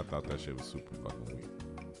that shit. I thought that shit was super fucking weak.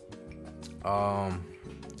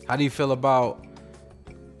 How do you feel about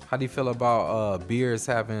beers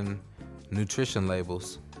having nutrition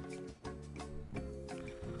labels?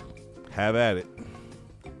 Have at it.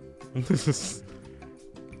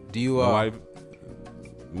 Do you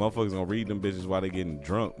motherfuckers gonna read them bitches while they getting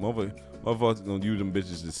drunk. Motherfuckers gonna use them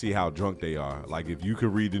bitches to see how drunk they are. Like, if you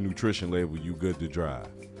could read the nutrition label, you good to drive.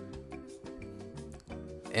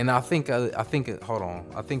 And I think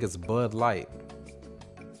it's Bud Light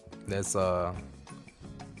that's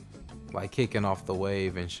like kicking off the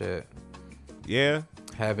wave and shit. Yeah.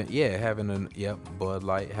 Bud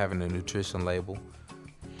Light having a nutrition label.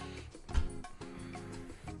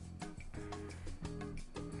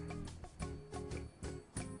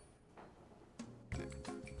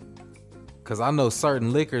 Cause I know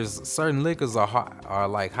certain liquors are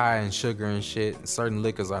like high in sugar and shit. Certain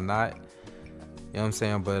liquors are not. You know what I'm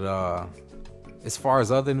saying? But as far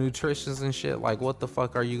as other nutritions and shit, like what the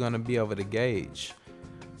fuck are you gonna be able to gauge?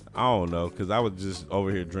 I don't know, cause I was just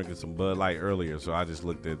over here drinking some Bud Light earlier, so I just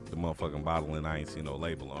looked at the motherfucking bottle and I ain't seen no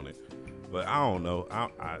label on it. But I don't know.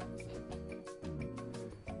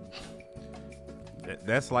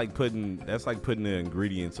 That's like putting the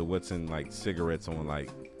ingredients of what's in like cigarettes on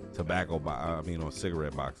like on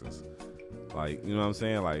cigarette boxes. Like, you know what I'm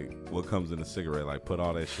saying? Like, what comes in a cigarette? Like, put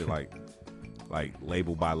all that shit like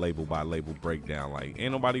label by label by label breakdown. Like,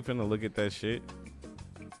 ain't nobody finna look at that shit.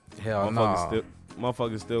 Hell no.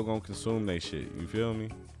 Motherfuckers still gonna consume that shit. You feel me?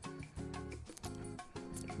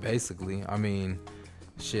 Basically, I mean,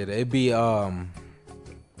 shit. It'd be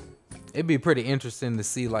pretty interesting to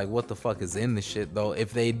see like what the fuck is in the shit though.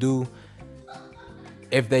 If they do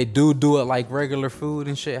it like regular food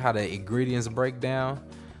and shit, how the ingredients break down,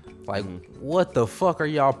 like what the fuck are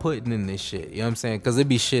y'all putting in this shit? You know what I'm saying? Cause it'd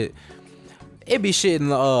be shit. It be shit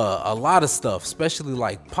in a lot of stuff, especially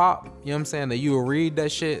like pop. You know what I'm saying? That you will read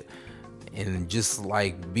that shit and just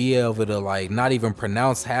like be able to like not even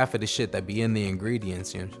pronounce half of the shit that be in the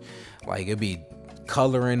ingredients. You know? Like it be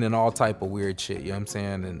coloring and all type of weird shit. You know what I'm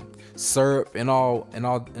saying? And syrup and all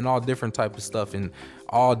different type of stuff and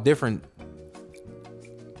all different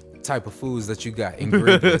type of foods that you got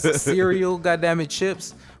ingredients. Cereal, goddamn it,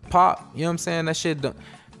 chips, pop. You know what I'm saying? That shit don't.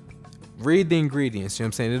 Read the ingredients, you know what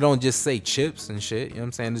I'm saying? It don't just say chips and shit, you know what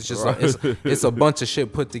I'm saying? It's just right. it's a bunch of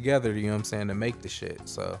shit put together, you know what I'm saying, to make the shit.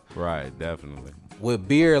 So right, definitely. With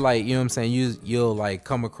beer, like, you know what I'm saying, you'll like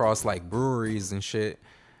come across like breweries and shit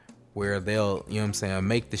where they'll, you know what I'm saying,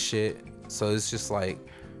 make the shit. So it's just like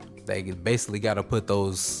they basically got to put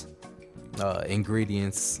those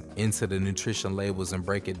ingredients into the nutrition labels and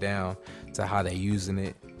break it down to how they using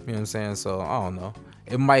it, you know what I'm saying? So I don't know.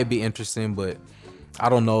 It might be interesting, but I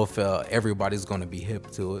don't know if everybody's going to be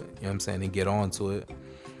hip to it, you know what I'm saying, and get on to it.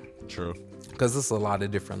 True. Because there's a lot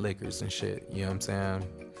of different liquors and shit, you know what I'm saying?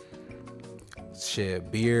 Shit,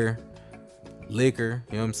 beer, liquor,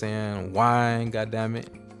 you know what I'm saying? Wine, goddammit.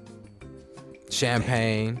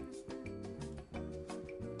 Champagne.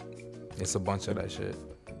 It's a bunch of that shit.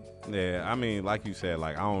 Yeah, I mean, like you said,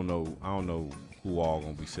 like I don't know who all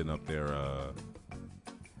gonna be sitting up there,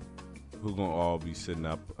 who gonna all be sitting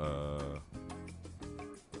up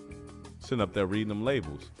there reading them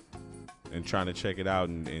labels and trying to check it out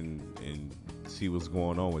and see what's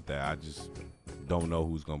going on with that. I just don't know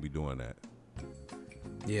who's gonna be doing that.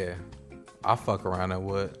 Yeah, I fuck around and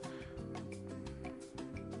would.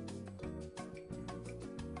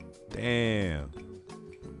 Damn.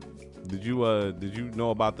 Did you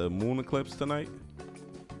know about the moon eclipse tonight?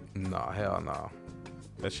 Nah, hell no.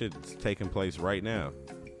 That shit's taking place right now.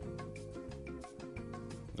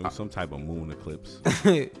 It was some type of moon eclipse.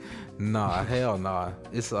 Nah, hell nah.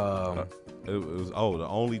 It's it was how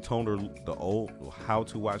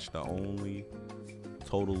to watch the only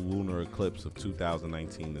total lunar eclipse of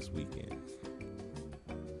 2019 this weekend.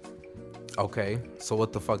 Okay, so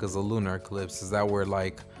what the fuck is a lunar eclipse? Is that where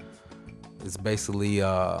like it's basically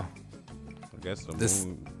I guess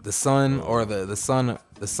the sun or the sun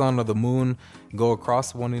or the moon go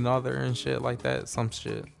across one another and shit like that? Some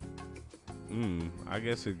shit. I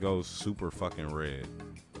guess it goes super fucking red.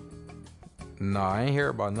 Nah, I ain't hear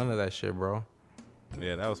about none of that shit, bro.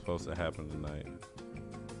 Yeah, that was supposed to happen tonight.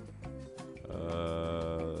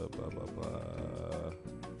 Blah, blah, blah.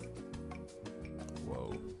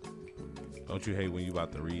 Whoa. Don't you hate when you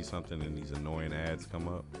about to read something and these annoying ads come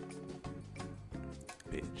up?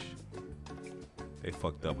 Bitch. They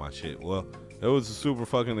fucked up my shit. Well, it was a super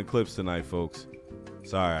fucking eclipse tonight, folks.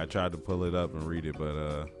 Sorry, I tried to pull it up and read it,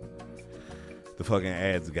 but the fucking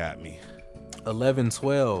ads got me.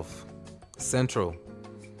 11:12 Central.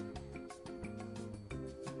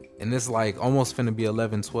 And it's like almost finna be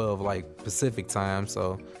 11:12 like Pacific time.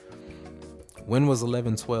 So when was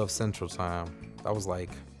 11:12 Central time? That was like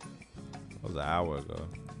that was an hour ago.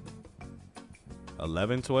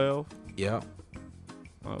 11:12? Yeah.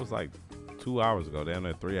 Well, it was like 2 hours ago, damn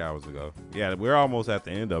near 3 hours ago. Yeah, we're almost at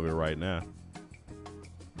the end of it right now.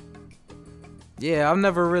 Yeah, I've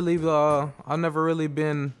never really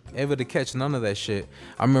been able to catch none of that shit.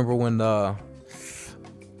 I remember when I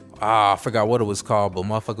forgot what it was called, but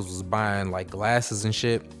motherfuckers was buying like glasses and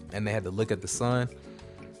shit, and they had to look at the sun.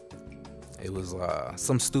 It was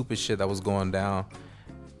some stupid shit that was going down,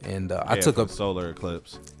 and I took a solar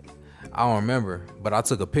eclipse. I don't remember, but I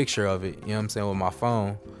took a picture of it. You know what I'm saying, with my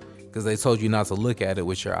phone, because they told you not to look at it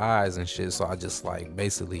with your eyes and shit. So I just like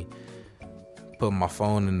basically put my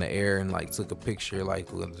phone in the air and like took a picture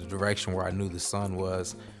like with the direction where I knew the sun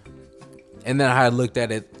was, and then I had looked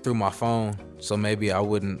at it through my phone, so maybe I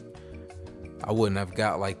wouldn't have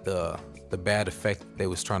got like the bad effect they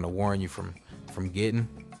was trying to warn you from getting.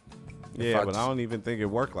 Yeah, but I don't even think it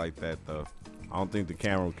worked like that though. I don't think the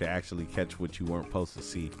camera could actually catch what you weren't supposed to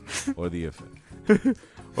see, or the effect,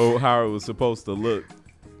 or how it was supposed to look.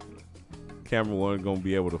 Camera wasn't gonna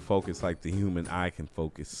be able to focus like the human eye can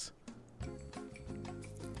focus.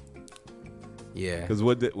 Yeah. Cause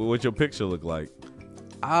what your picture look like?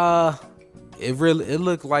 It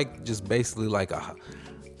looked like just basically like a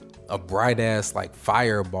bright ass like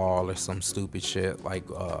fireball or some stupid shit. Like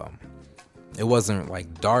it wasn't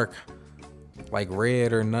like dark, like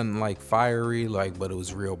red or nothing like fiery, like, but it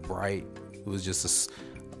was real bright. It was just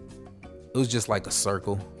like a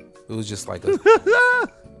circle. It was just like a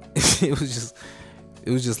it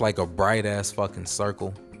was just like a bright ass fucking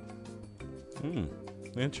circle.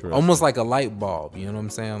 Interesting. Almost like a light bulb, you know what I'm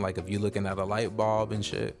saying? Like if you're looking at a light bulb and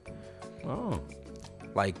shit. Oh.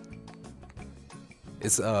 Like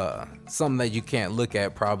It's something that you can't look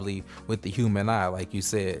at probably with the human eye, like you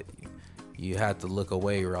said. You have to look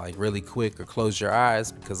away or like really quick or close your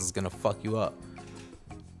eyes because it's gonna fuck you up.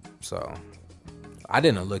 So I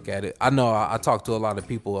didn't look at it. I know I talked to a lot of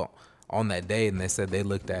people on that day and they said they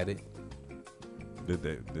looked at it. Did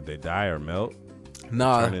they die or melt?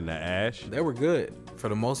 Nah, Turn into ash? they were good for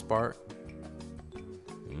the most part.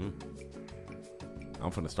 I'm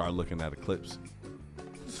finna start looking at eclipse.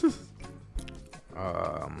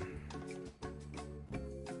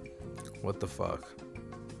 What the fuck?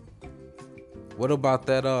 What about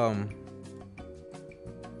that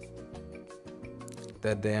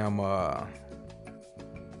that damn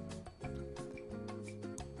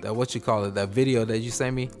that what you call it, that video that you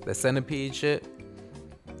sent me, that centipede shit?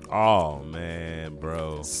 Oh man,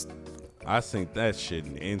 bro. I seen that shit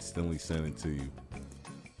and instantly sent it to you.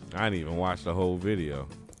 I didn't even watch the whole video.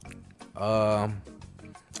 I'm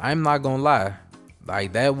not gonna lie,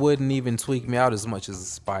 like that wouldn't even tweak me out as much as a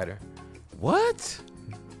spider. What?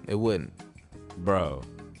 It wouldn't. Bro.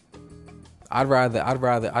 I'd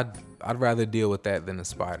rather deal with that than a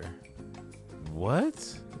spider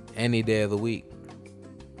What? any day of the week.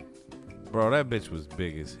 Bro, that bitch was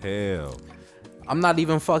big as hell. I'm not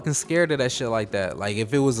even fucking scared of that shit like that. Like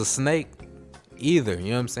if it was a snake, either. You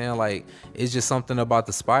know what I'm saying? Like it's just something about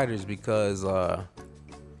the spiders because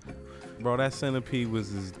Bro, that centipede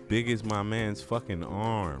was as big as my man's fucking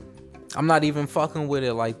arm. I'm not even fucking with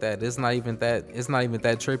it like that. It's not even that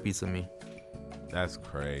trippy to me. That's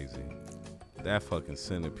crazy. That fucking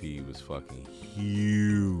centipede was fucking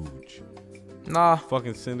huge. Nah,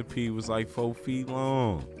 Fucking centipede was like 4 feet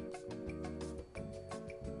long.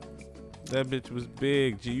 That bitch was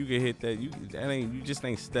big. G, you can hit that. You just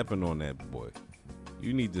ain't stepping on that boy.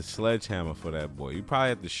 You need the sledgehammer for that boy. You probably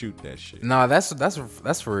have to shoot that shit. nah, that's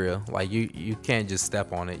for real. Like you can't just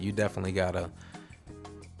step on it. You definitely gotta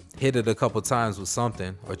hit it a couple times with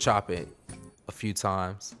something or chop it a few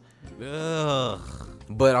times. Ugh.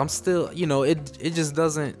 But I'm still, it just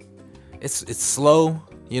doesn't. It's slow.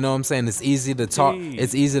 You know what I'm saying? It's easy to Jeez.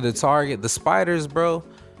 It's easy to target. The spiders, bro.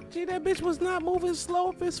 Gee, that bitch was not moving slow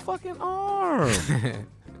up his fucking arm.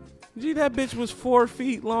 Gee, that bitch was 4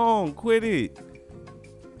 feet long. Quit it.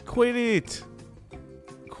 Quit it.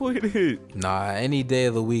 Quit it. Nah, any day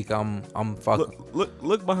of the week, I'm fucking.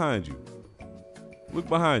 Look behind you. Look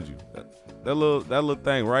behind you. That little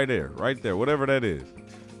thing right there. Whatever that is.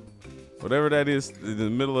 Whatever that is in the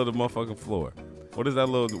middle of the motherfucking floor. What is that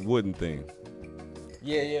little wooden thing?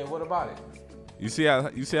 Yeah. What about it? You see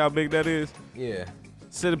how big that is? Yeah.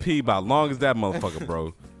 Centipede about long as that motherfucker,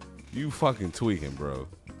 bro. You fucking tweaking, bro.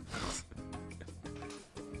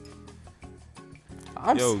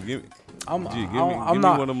 Yo, give me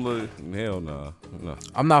one of them little. Hell no.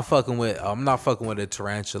 I'm not fucking with a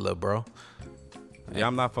tarantula, bro. Yeah,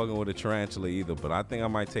 I'm not fucking with a tarantula either, but I think I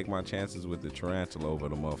might take my chances with the tarantula over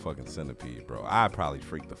the motherfucking centipede, bro. I'd probably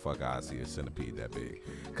freak the fuck out to see a centipede that big.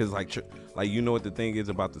 Cause like you know what the thing is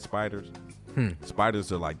about the spiders?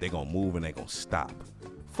 Spiders are like, they gonna move and they gonna stop.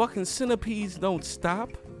 Fucking centipedes don't stop.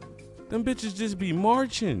 Them bitches just be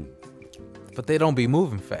marching. But they don't be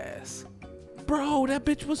moving fast. Bro, that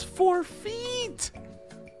bitch was 4 feet.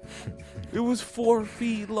 It was 4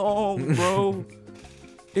 feet long, bro.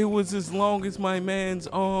 It was as long as my man's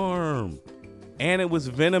arm. And it was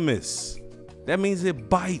venomous. That means it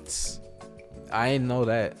bites. I ain't know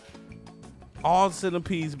that. All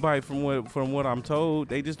centipedes bite from what I'm told.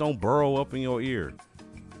 They just don't burrow up in your ear.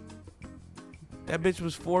 That bitch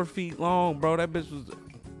was 4 feet long, bro. That bitch was...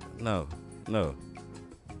 No.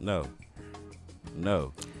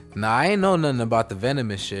 Nah, I ain't know nothing about the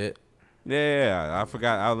venomous shit. Yeah, I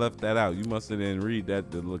forgot. I left that out. You must have didn't read the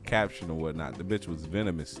little caption or whatnot. The bitch was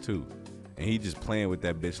venomous too. And he just playing with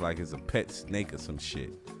that bitch like it's a pet snake or some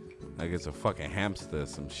shit. Like it's a fucking hamster or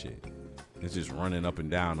some shit. It's just running up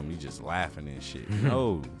and down him. He just laughing and shit.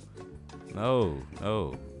 No.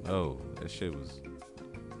 That shit was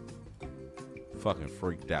fucking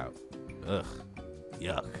freaked out. Ugh.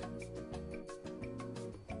 Yuck.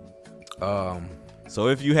 So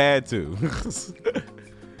if you had to.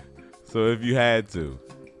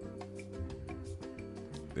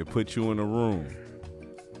 They put you in a room.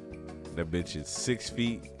 That bitch is 6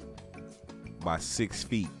 feet by 6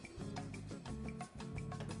 feet.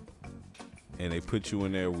 And they put you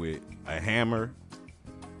in there with a hammer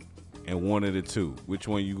and one of the two. Which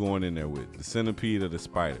one you going in there with? The centipede or the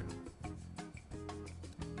spider?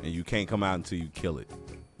 And you can't come out until you kill it.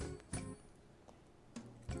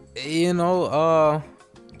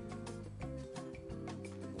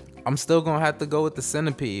 I'm still gonna have to go with the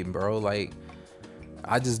centipede, bro. Like,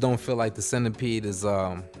 I just don't feel like the centipede is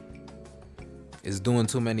is doing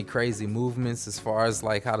too many crazy movements as far as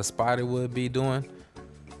like how the spider would be doing.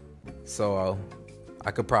 So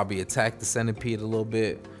I could probably attack the centipede a little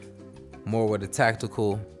bit more with a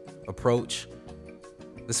tactical approach.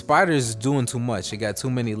 The spider is doing too much. It got too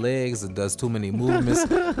many legs. It does too many movements.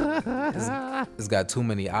 It's got too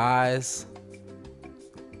many eyes.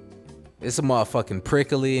 It's a motherfucking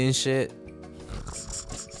prickly and shit.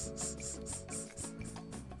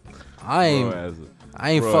 I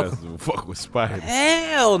ain't fuck with spiders.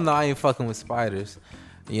 Hell no, I ain't fucking with spiders.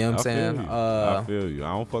 You know what I'm saying? I feel you. I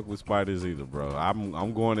don't fuck with spiders either, bro.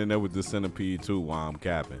 I'm going in there with the centipede too while I'm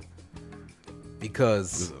capping.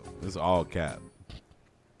 Because it's all cap.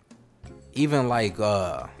 Even like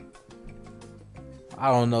I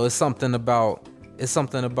don't know, it's something about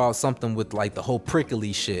something with like the whole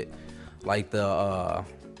prickly shit. Like the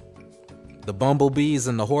bumblebees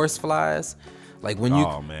and the horseflies. Like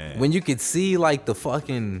when you could see like the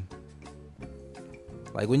fucking,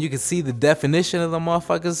 like when you could see the definition of the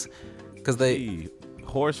motherfuckers, cause they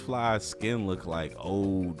horsefly skin look like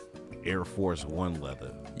old Air Force One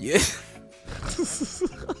leather. Yeah.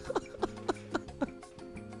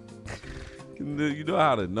 You know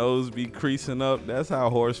how the nose be creasing up? That's how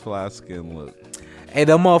horsefly skin look. Hey,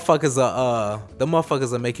 them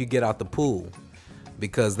motherfuckers will make you get out the pool.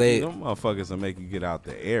 Because them motherfuckers will make you get out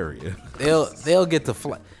the area. they'll get to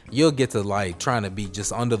fly. You'll get to like trying to be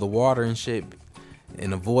just under the water and shit,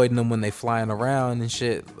 and avoiding them when they flying around and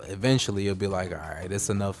shit. Eventually, you'll be like, all right, it's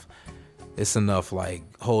enough. It's enough like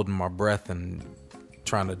holding my breath and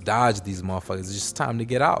trying to dodge these motherfuckers. It's just time to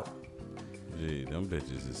get out. Gee, them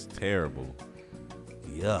bitches is terrible.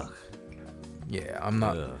 Yuck. Yeah, I'm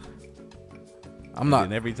not. Ugh.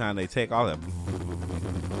 And every time they take all that.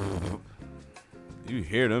 You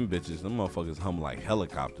hear them bitches, them motherfuckers hum like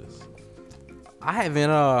helicopters. I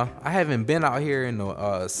haven't been out here in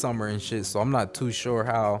the summer and shit, so I'm not too sure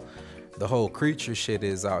how the whole creature shit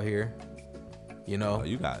is out here. You know,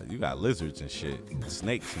 you got lizards and shit,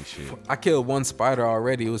 snakes and shit. I killed one spider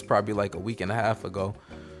already. It was probably like a week and a half ago.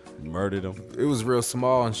 You murdered him. It was real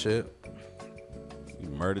small and shit. You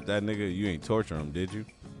murdered that nigga. You ain't torture him, did you?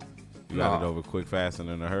 You got it over quick, fast, and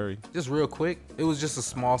in a hurry? Just real quick. It was just a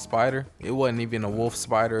small spider. It wasn't even a wolf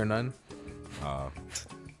spider or nothing.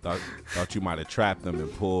 Thought you might have trapped them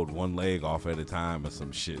and pulled one leg off at a time or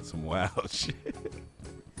some shit, some wild shit.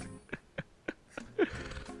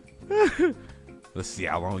 Let's see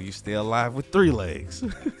how long you stay alive with 3 legs.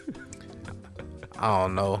 I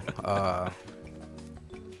don't know. I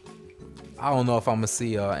don't know if I'm gonna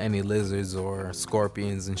see any lizards or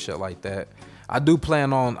scorpions and shit like that. I do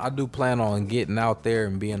plan on getting out there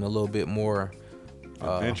and being a little bit more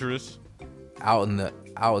adventurous, out in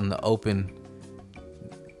the open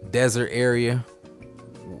desert area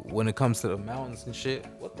when it comes to the mountains and shit.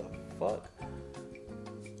 What the fuck?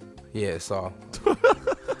 Yeah, so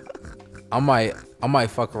I might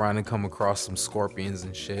fuck around and come across some scorpions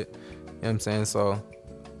and shit. You know what I'm saying? So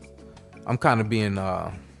I'm kind of being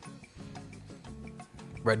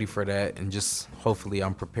ready for that, and just hopefully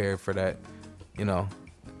I'm prepared for that. You know,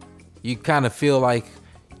 you kind of feel like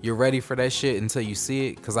you're ready for that shit until you see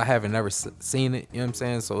it, because I haven't never seen it. You know what I'm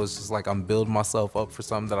saying? So it's just like I'm building myself up for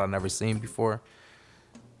something that I've never seen before.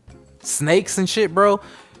 Snakes and shit, bro.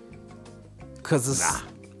 Because it's,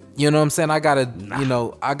 you know what I'm saying? I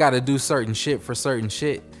gotta do certain shit for certain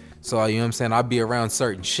shit. So, you know what I'm saying? I'll be around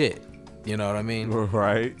certain shit. You know what I mean?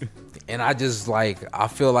 Right. And I just I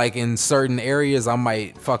feel like in certain areas I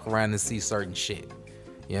might fuck around and see certain shit.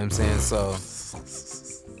 You know what I'm saying? So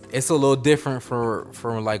it's a little different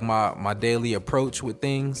from like my daily approach with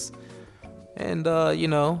things. And you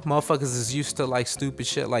know, motherfuckers is used to like stupid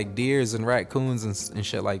shit like deers and raccoons and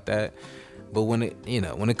shit like that. But when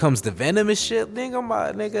it comes to venomous shit,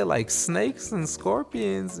 nigga, like snakes and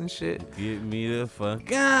scorpions and shit. Get me the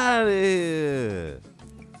fuck out of here.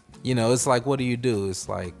 You know, it's like, what do you do? It's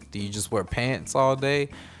like, do you just wear pants all day?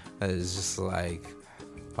 It's just like,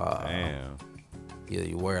 damn. Yeah,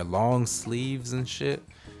 you wear long sleeves and shit.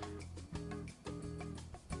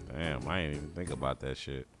 Damn, I ain't even think about that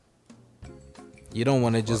shit. You don't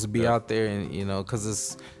want to just be out there and, you know,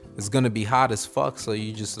 because it's going to be hot as fuck, so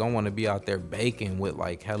you just don't want to be out there baking with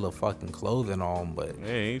like hella fucking clothing on. But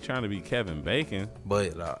hey, ain't trying to be Kevin Bacon.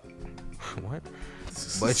 But what?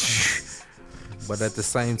 But at the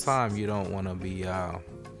same time, you don't want to be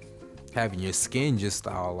having your skin just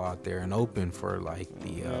all out there and open for like the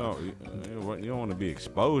you don't want to be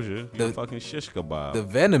exposure. You're fucking shish kebab. The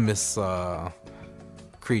venomous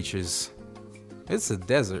creatures. It's a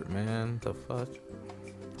desert, man. The fuck.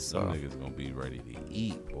 Some niggas gonna be ready to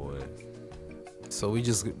eat, boy. So we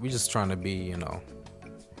just trying to be, you know,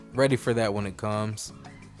 ready for that when it comes.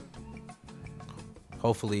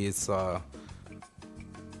 Hopefully it's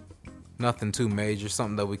nothing too major,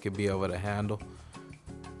 something that we could be able to handle.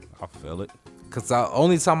 I feel it. Cause the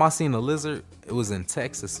only time I seen a lizard, it was in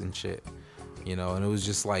Texas and shit, you know, and it was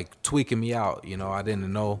just like tweaking me out, you know. I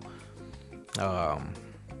didn't know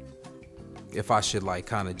if I should like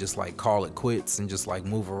kind of just like call it quits and just like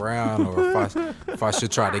move around, or if I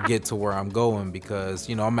should try to get to where I'm going, because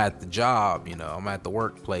you know I'm at the job, you know, I'm at the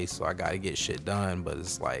workplace, so I gotta get shit done. But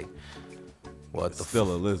it's like, what the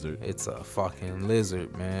Still a lizard. It's a fucking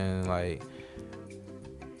lizard, man. Like,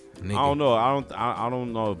 nigga, I don't know. I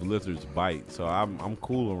don't know if lizards bite, so I'm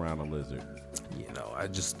cool around a lizard. you know, I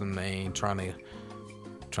just ain't trying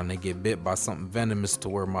to get bit by something venomous to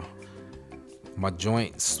where my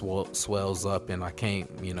joint swells up and I can't,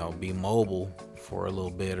 you know, be mobile for a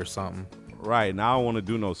little bit or something. Right, now I don't want to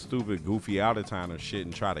do no stupid, goofy out of town or shit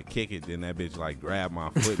and try to kick it. Then that bitch like grab my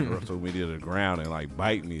foot and throw me to the ground and like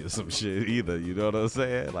bite me or some shit either. You know what I'm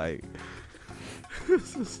saying? Like,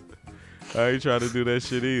 I ain't trying to do that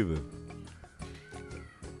shit either.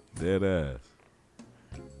 Dead ass.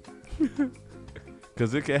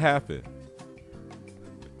 Cause it can happen.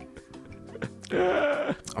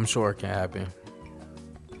 I'm sure it can happen.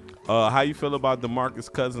 How you feel about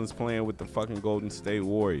DeMarcus Cousins playing with the fucking Golden State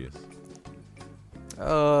Warriors?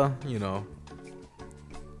 You know,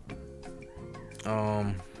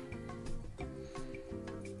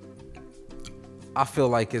 I feel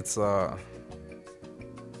like it's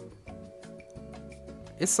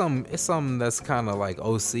something that's kind of like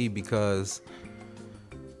OC, because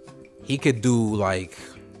he could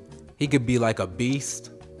be like a beast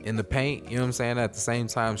in the paint, you know what I'm saying, at the same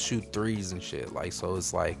time shoot threes and shit. Like, so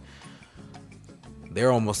it's like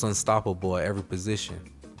they're almost unstoppable at every position.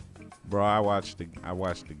 Bro, I watched the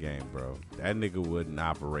game, bro. That nigga wasn't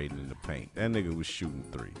operating in the paint. That nigga was shooting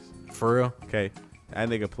threes. For real? Okay? That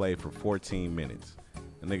nigga played for 14 minutes.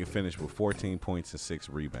 That nigga finished with 14 points and 6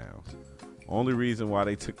 rebounds. Only reason why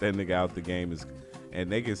they took that nigga out the game is,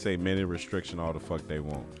 and they can say minute restriction all the fuck they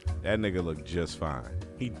want, that nigga looked just fine.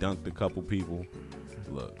 He dunked a couple people.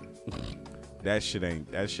 Look, that shit ain't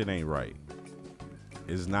right.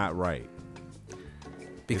 It's not right.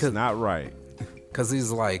 It's not right. Cause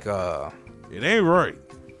he's like, it ain't right.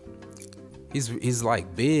 He's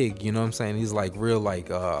like big, you know what I'm saying? He's like real, like,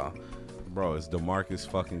 bro, it's DeMarcus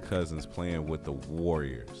fucking Cousins playing with the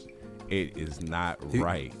Warriors. It is not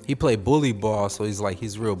right. He played bully ball, so he's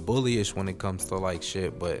real bullyish when it comes to like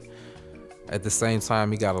shit, but at the same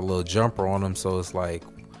time he got a little jumper on him, so it's like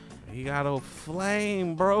he got a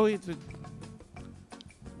flame, bro.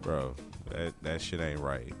 Bro, that shit ain't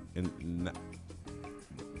right. And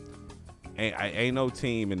ain't no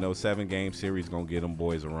team in no 7-game series gonna get them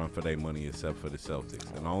boys a run for their money except for the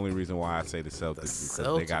Celtics. And the only reason why I say the Celtics is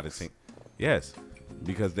because they got a team. Yes,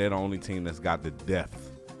 because they're the only team that's got the depth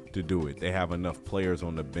to do it. They have enough players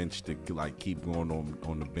on the bench to like keep going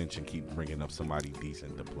on the bench and keep bringing up somebody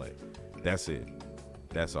decent to play. That's it.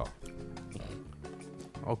 That's all.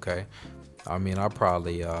 Okay. I mean, I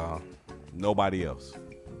probably nobody else.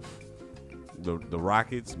 The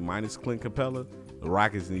Rockets minus Clint Capella. The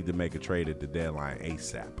Rockets need to make a trade at the deadline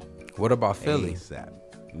ASAP. What about Philly? ASAP.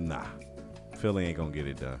 Nah. Philly ain't gonna get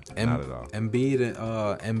it done. Not at all.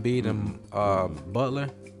 Embiid and Butler.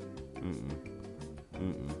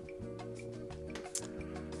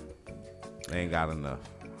 They ain't got enough.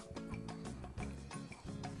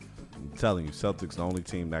 I'm telling you, Celtics the only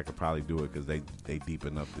team that could probably do it because they deep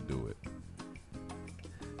enough to do it.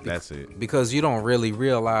 That's it. Because you don't really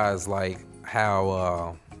realize like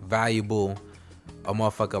how valuable a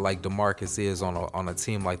motherfucker like DeMarcus is on a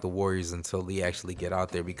team like the Warriors until he actually get out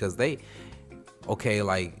there, because they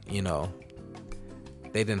like, you know,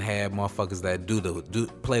 they didn't have motherfuckers that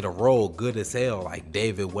play the role good as hell, like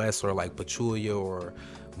David West or like Pachulia or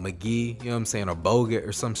McGee, you know what I'm saying, or Bogut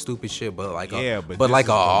or some stupid shit, but like like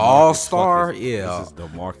a all-star, yeah. This is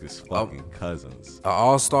DeMarcus fucking Cousins. An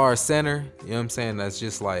all-star center, you know what I'm saying, that's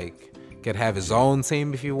just like could have his own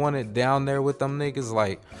team if you wanted down there with them niggas.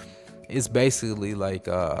 Like, it's basically like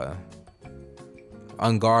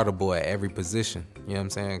unguardable at every position, you know what I'm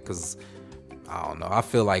saying? Because I don't know, I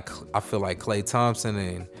feel like Klay Thompson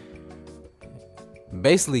and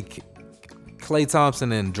basically Klay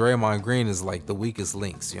Thompson and Draymond Green is like the weakest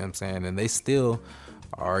links, you know what I'm saying? And they still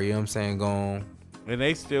are, you know what I'm saying, going. And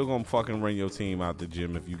they still gonna fucking run your team out the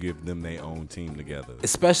gym if you give them their own team together.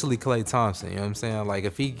 Especially Klay Thompson, you know what I'm saying? Like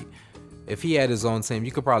if he had his own team,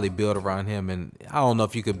 you could probably build around him, and I don't know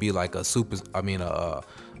if you could be like a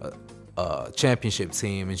championship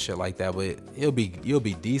team and shit like that, but you'll be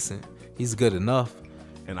decent. He's good enough.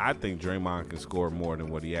 And I think Draymond can score more than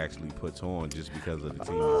what he actually puts on just because of the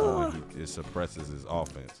team he's on. It suppresses his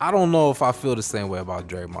offense. I don't know if I feel the same way about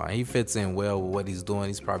Draymond. He fits in well with what he's doing.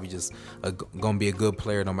 He's probably just going to be a good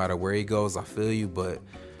player no matter where he goes. I feel you, but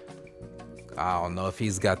I don't know if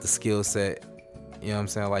he's got the skill set, you know what I'm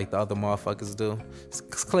saying, like the other motherfuckers do.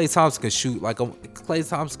 Klay Thompson could shoot Klay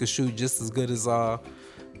Thompson could shoot just as good as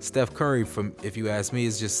Steph Curry. From if you ask me,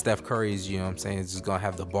 it's just Steph Curry's, you know what I'm saying, he's just gonna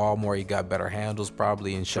have the ball more. He got better handles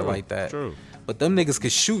probably and shit like that. True. But them niggas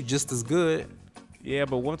could shoot just as good. Yeah,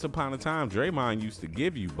 but once upon a time, Draymond used to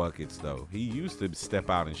give you buckets though. He used to step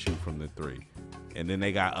out and shoot from the three. And then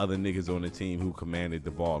they got other niggas on the team who commanded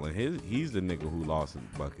the ball, and he's the nigga who lost in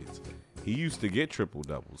buckets. He used to get triple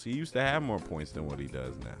doubles. He used to have more points than what he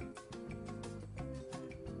does now.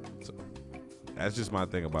 So that's just my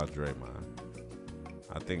thing about Draymond.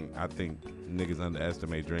 I think niggas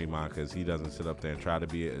underestimate Draymond because he doesn't sit up there and try to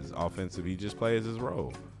be as offensive. He just plays his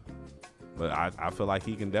role. But I feel like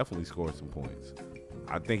he can definitely score some points.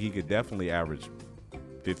 I think he could definitely average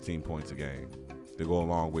 15 points a game to go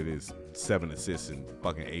along with his 7 assists and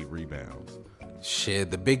fucking 8 rebounds.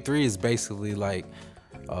 Shit, the big three is basically like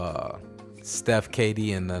Steph,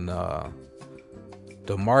 KD, and then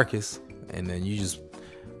DeMarcus, and then you just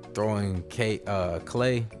throw in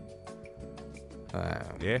Klay.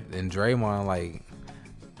 And Draymond, like,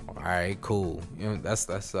 all right, cool. You know,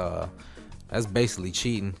 that's basically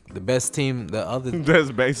cheating. The best team, the other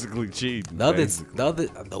that's basically cheating.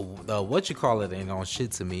 The what you call it ain't on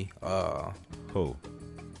shit to me. Who?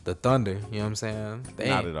 The Thunder. You know what I'm saying?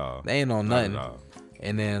 Not at all. They ain't on nothing.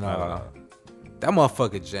 And then that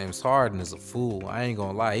motherfucker James Harden is a fool. I ain't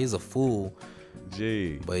gonna lie, he's a fool.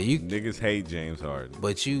 Gee, but niggas hate James Harden.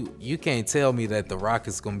 But you can't tell me that the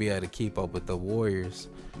Rockets gonna be able to keep up with the Warriors.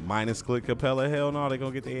 Minus Clint Capella, hell no, they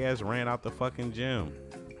gonna get their ass ran out the fucking gym.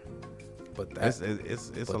 But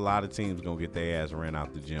it's a lot of teams gonna get their ass ran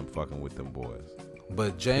out the gym fucking with them boys.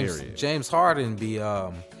 But James Harden be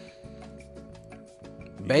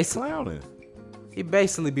basically clowning. He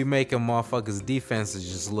basically be making motherfuckers' defenses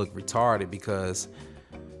just look retarded because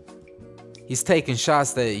he's taking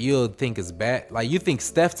shots that you'll think is bad. Like, you think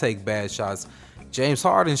Steph take bad shots. James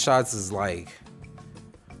Harden shots is like,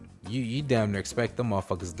 you damn near expect them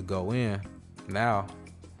motherfuckers to go in now.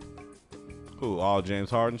 Who, all James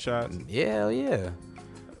Harden shots? Yeah, yeah.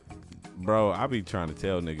 Bro, I be trying to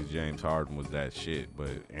tell niggas James Harden was that shit, but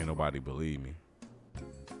ain't nobody believe me.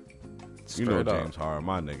 You know James Harden,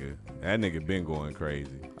 my nigga. That nigga been going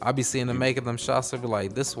crazy. I be seeing him making them shots. I be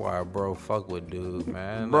like, this why bro fuck with dude,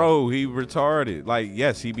 man. Bro, he retarded. Like,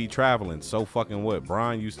 yes, he be traveling. So fucking what?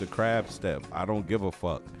 Brian used to crab step. I don't give a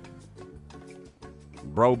fuck.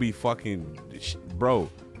 Bro be fucking... Bro,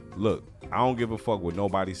 look, I don't give a fuck what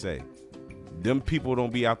nobody say. Them people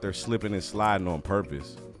don't be out there slipping and sliding on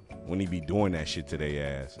purpose when he be doing that shit to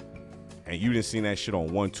their ass. And you done seen that shit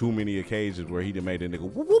on one too many occasions where he done made a nigga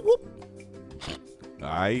whoop, whoop, whoop.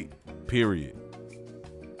 Alright? Period.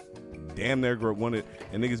 Damn near wanted,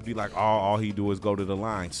 and niggas be like, oh, all he do is go to the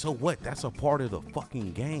line. So what? That's a part of the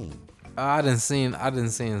fucking game. I done seen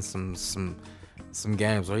some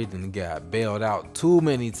games where he done got bailed out too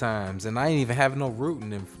many times, and I ain't even have no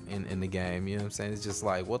rooting in the game. You know what I'm saying? It's just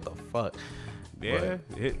like, what the fuck? Yeah,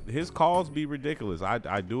 his calls be ridiculous.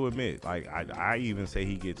 I do admit. Like, I even say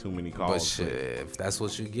he get too many calls. But shit, if that's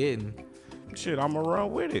what you getting, shit, I'ma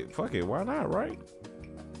run with it. Fuck it, why not, right?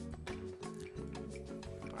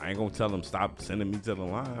 I ain't gonna tell him stop sending me to the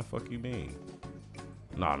line. Fuck you mean?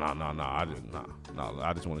 No. I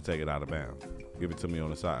just want to take it out of bounds. Give it to me on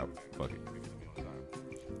the side. Fuck it.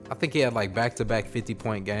 I think he had like back-to-back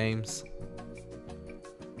 50-point games.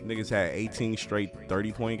 Niggas had 18 straight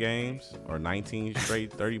 30-point games or 19 straight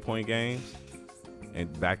 30-point games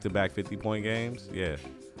and back-to-back 50-point games. Yeah.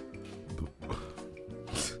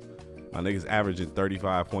 My niggas averaging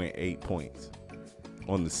 35.8 points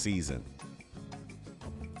on the season.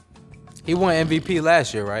 He won MVP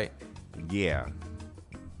last year, right? Yeah.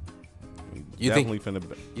 You definitely think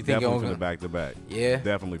from the back to back. Yeah.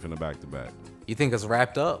 Definitely from the back to back. You think it's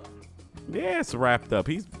wrapped up? Yeah, it's wrapped up.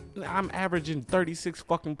 I'm averaging 36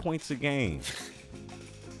 fucking points a game.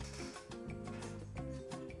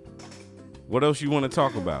 What else you want to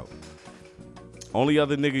talk about? Only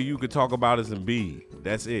other nigga you could talk about is Embiid.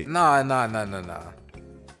 That's it. Nah.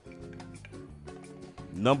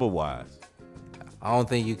 Number wise. I don't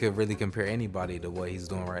think you could really compare anybody to what he's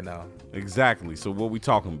doing right now. Exactly. So what we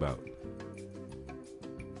talking about?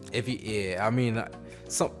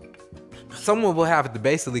 Someone will have to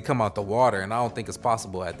basically come out the water, and I don't think it's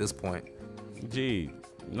possible at this point. Gee,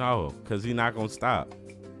 no, because he's not going to stop.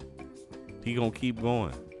 He going to keep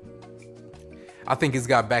going. I think he's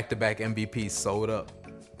got back-to-back MVPs sold up.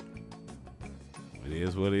 It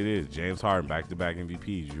is what it is. James Harden, back-to-back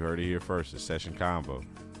MVPs. You heard it here first. The Session Combo.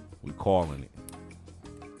 We calling it.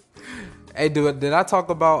 Hey, did I talk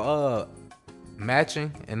about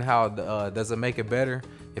matching and how does it make it better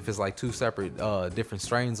if it's like two separate different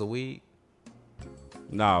strains of weed?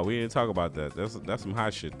 Nah, we didn't talk about that. That's some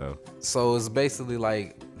hot shit though. So it's basically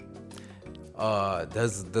like,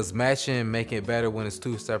 does matching make it better when it's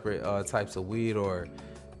two separate types of weed, or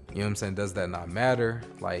you know what I'm saying? Does that not matter?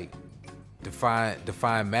 Like,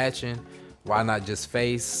 define matching. Why not just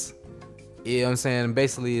face? You know what I'm saying?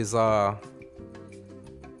 Basically, is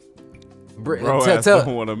Bro, I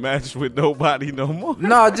don't want to match with nobody no more.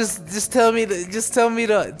 No, just tell me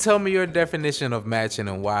your definition of matching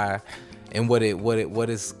and why, and what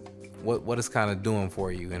is kind of doing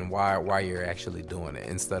for you, and why you're actually doing it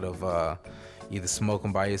instead of either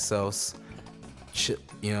smoking by yourselves.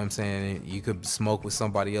 You know what I'm saying? You could smoke with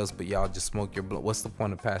somebody else, but y'all just smoke your blunt. What's the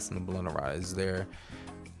point of passing the blunt around?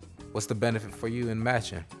 What's the benefit for you in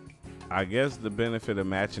matching? I guess the benefit of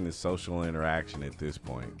matching is social interaction at this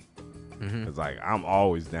point. Cause like I'm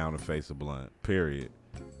always down to face a blunt, period.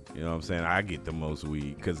 You know what I'm saying? I get the most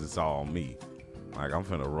weed cause it's all me. Like I'm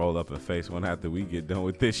finna roll up and face one after we get done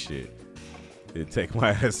with this shit. It take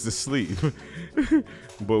my ass to sleep.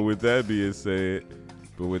 But with that being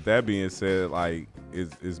said, like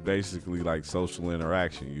it's basically like social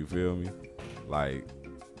interaction. You feel me? Like,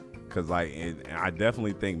 cause like, and I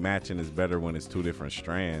definitely think matching is better when it's two different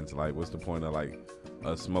strands. Like, what's the point of like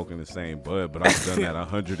us smoking the same bud? But I've done that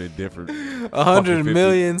 100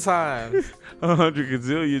 million times, 100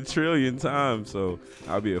 gazillion trillion times. So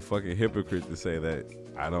I'll be a fucking hypocrite to say that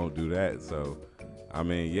I don't do that. So I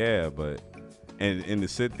mean, yeah, but. And to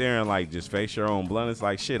sit there and like just face your own blunt, it's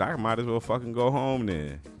like shit. I might as well fucking go home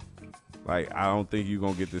then. Like I don't think you're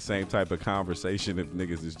gonna get the same type of conversation if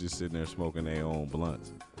niggas is just sitting there smoking their own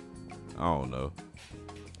blunts. I don't know.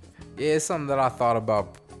 Yeah, it's something that I thought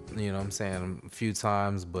about, you know what I'm saying, a few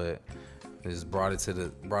times, but just brought it to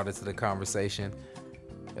the conversation.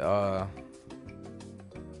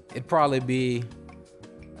 It'd probably be,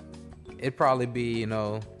 you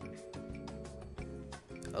know,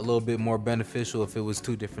 a little bit more beneficial if it was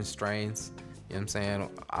two different strains. You know what I'm saying?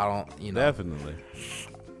 I don't, you know. Definitely.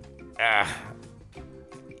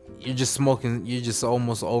 You're just smoking, you're just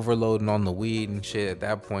almost overloading on the weed and shit. At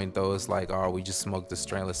that point, though, it's like, oh, we just smoked this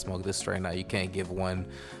strain, let's smoke this strain. Now, you can't give one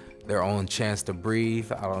their own chance to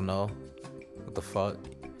breathe. I don't know. What the fuck?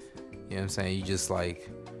 You know what I'm saying? You just, like,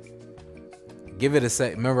 give it a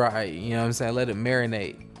sec. Remember, you know what I'm saying? Let it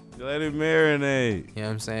marinate. Let it marinate. You know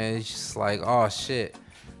what I'm saying? It's just like, oh, shit.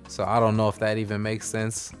 So I don't know if that even makes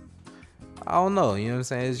sense. I don't know. You know what I'm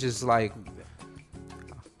saying? It's just like,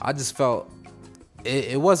 I just felt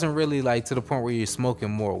it wasn't really like to the point where you're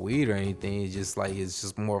smoking more weed or anything. It's just like, it's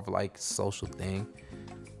just more of like a social thing.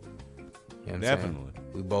 You know what I'm Definitely. saying?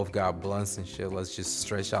 We both got blunts and shit. Let's just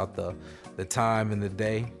stretch out the time in the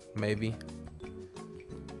day, maybe.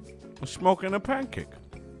 I'm smoking a pancake.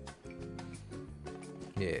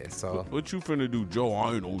 Yeah, so. What you finna do, Joe?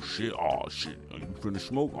 I ain't no shit. Oh, shit. You finna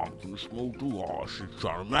smoke? I'm finna smoke too. Oh, shit.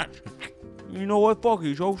 Trying to match. You know what? Fuck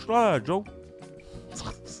it, Joe. Slide, Joe.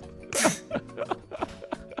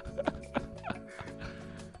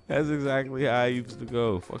 That's exactly how I used to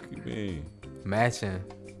go. Fuck you, man. Matching.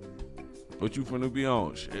 What you finna be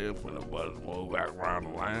on? Shit, finna buzz move back around the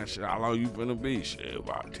line. Shit, how long you finna be? Shit,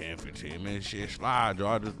 about 10, 15 minutes. Shit, slide, Joe.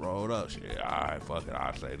 I just rolled up. Shit, all right, fuck it.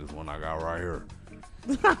 I'll say this one I got right here.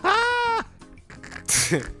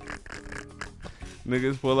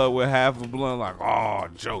 Niggas pull up with half a blunt like, oh,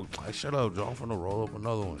 Joe. Like, shut up, Joe. I'm finna roll up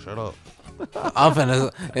another one. Shut up.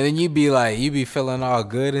 And then you be feeling all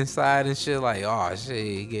good inside and shit. Like, oh shit,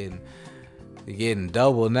 you getting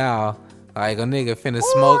double now. Like a nigga finna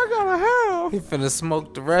smoke. I got a half. He finna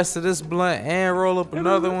smoke the rest of this blunt and roll up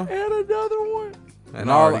another one. And another one. And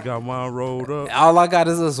I already got mine rolled up. All I got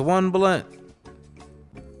is this one blunt.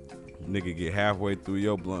 Nigga get halfway through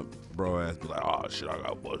your blunt, bro ass be like, oh shit, I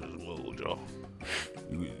got buzzes moved, y'all.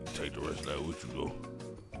 You take the rest of that with you, go.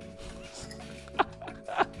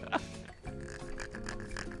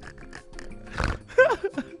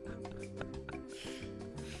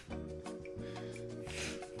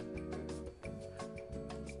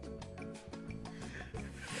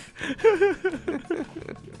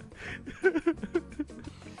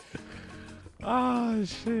 Oh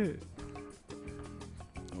shit.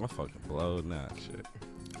 I'm fucking blowed now, shit.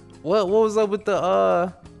 What was up with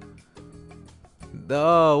the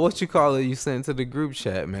what you call it you sent to the group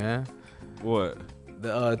chat, man? What?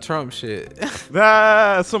 The Trump shit.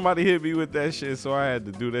 Nah, somebody hit me with that shit, so I had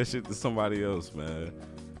to do that shit to somebody else, man.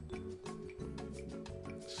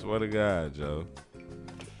 Swear to God, Joe.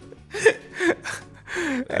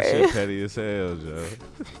 That shit petty as hell, Joe.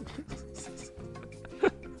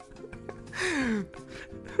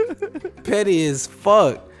 Petty as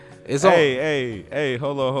fuck. It's Hey,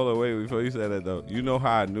 hold on, wait, before you say that though. You know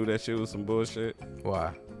how I knew that shit was some bullshit?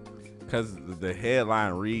 Why? Because the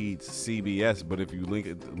headline reads CBS, but if you look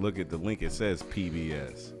at the link, it says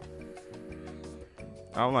PBS.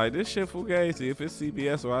 I'm like, this shit fugazi. If it's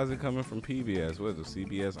CBS, why is it coming from PBS? What is it?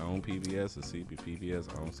 CBS own PBS or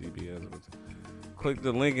PBS own CBS? Click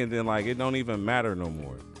the link and then like it don't even matter no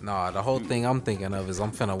more. Nah, the whole thing I'm thinking of is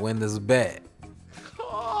I'm finna win this bet.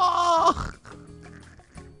 Oh.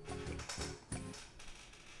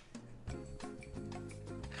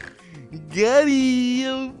 Got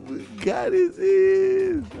him. Got his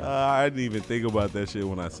ass. I didn't even think about that shit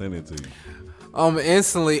when I sent it to you. I'm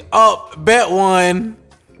instantly up. Bet one.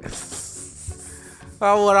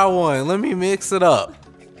 How what I want? Let me mix it up.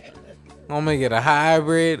 I'm gonna make it a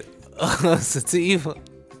hybrid, sativa,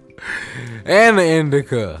 and the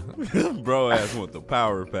indica. Bro ass want the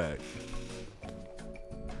power pack.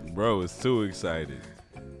 Bro is too excited.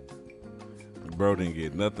 Bro didn't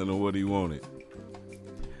get nothing of what he wanted.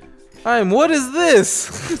 What is this?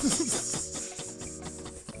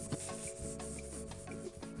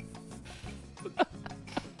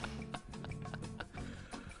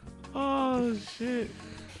 Oh shit.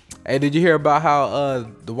 Hey, did you hear about how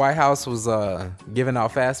the White House was giving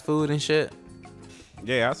out fast food and shit?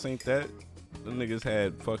 Yeah, I seen that. Them niggas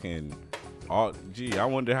had fucking all. Gee, I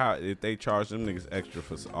wonder how if they charged them niggas extra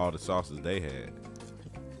for all the sauces they had.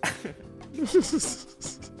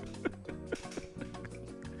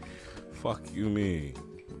 Fuck you, mean.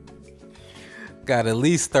 Got at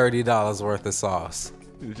least $30 worth of sauce.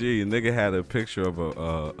 Gee, nigga had a picture of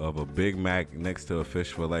a Big Mac next to a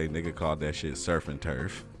fish fillet. Nigga called that shit surf and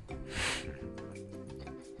turf.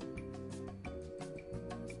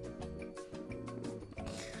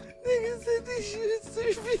 Nigga said this shit is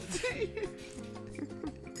surf and turf.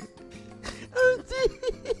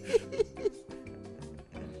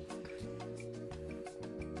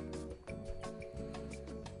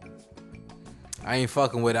 I ain't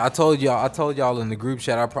fucking with it. I told y'all in the group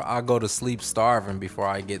chat I go to sleep starving before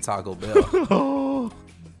I get Taco Bell.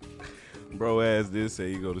 Bro ass did say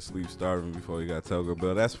you go to sleep starving before you got Taco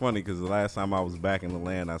Bell. That's funny because the last time I was back in the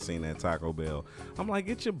land, I seen that Taco Bell. I'm like,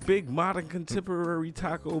 get your big modern contemporary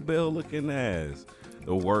Taco Bell looking ass.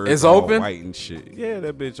 The words it's all open? white and shit. Yeah,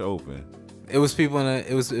 that bitch open. It was people in it.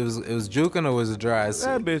 It was juking or was it dry?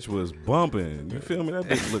 That bitch was bumping. You feel me? That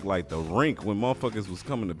bitch looked like the rink when motherfuckers was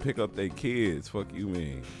coming to pick up their kids. Fuck you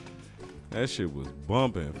mean? That shit was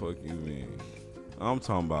bumping. Fuck you mean? I'm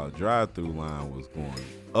talking about drive-through line was going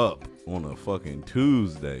up on a fucking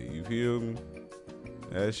Tuesday. You feel me?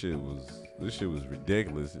 This shit was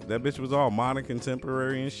ridiculous. That bitch was all modern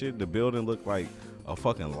contemporary and shit. The building looked like a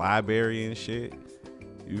fucking library and shit.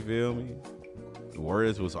 You feel me? The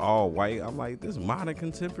words was all white. I'm like, this modern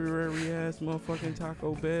contemporary ass motherfucking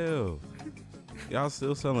Taco Bell. Y'all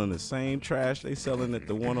still selling the same trash they selling at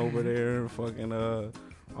the one over there in fucking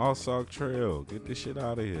Allsock Trail. Get this shit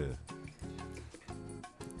out of here.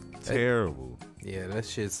 Terrible. Yeah, that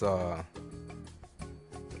shit's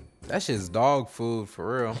dog food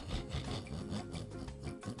for real.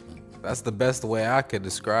 That's the best way I could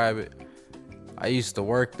describe it. I used to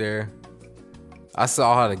work there. I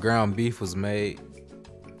saw how the ground beef was made.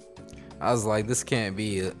 I was like, this can't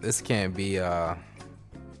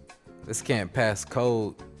pass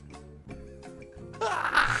code.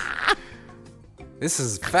 This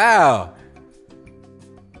is foul.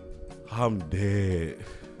 I'm dead.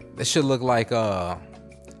 That shit look like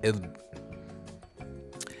it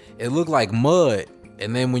looked like mud,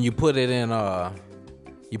 and then when you put it in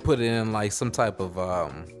like some type of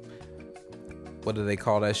what do they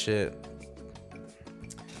call that shit?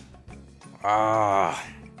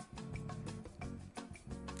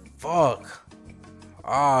 Fuck.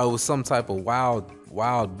 It was some type of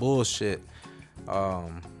wild bullshit.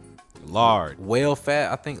 Lard. Whale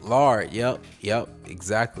fat, I think. Lard. Yep,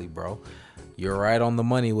 exactly, bro. You're right on the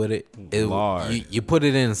money with it. Lard. You put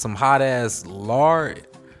it in some hot ass lard.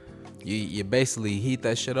 You basically heat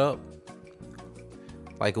that shit up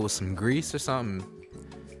like it was some grease or something.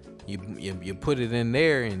 You put it in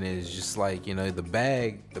there and it's just like, you know, the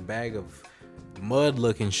bag of mud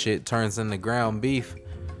looking shit turns into ground beef.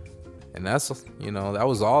 And that's, you know, that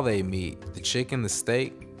was all they meat. The chicken, the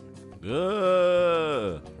steak.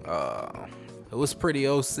 It was pretty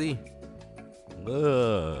OC.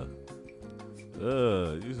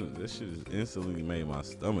 This shit just instantly made my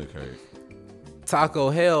stomach hurt. Taco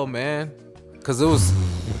Hell, man. Cause it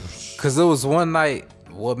was one night.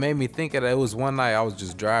 What made me think of that? It was one night I was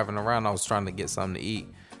just driving around. I was trying to get something to eat,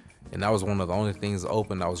 and that was one of the only things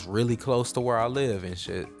open. That was really close to where I live and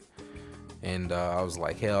shit. And I was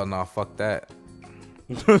like, hell no, fuck that.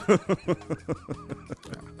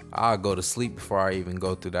 I'll go to sleep before I even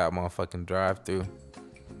go through that motherfucking drive-through.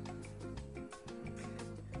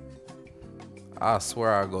 I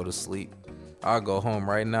swear I'll go to sleep. I'll go home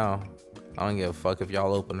right now. I don't give a fuck if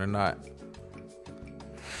y'all open or not.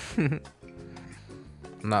 I'm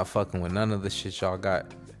not fucking with none of the shit y'all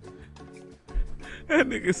got. That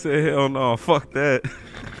nigga said, hell no, fuck that.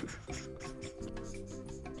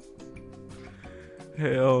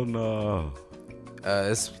 Hell no.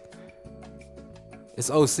 It's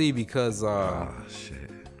OC because Shit.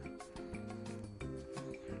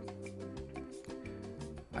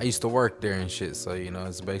 I used to work there and shit, so you know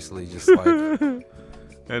it's basically just like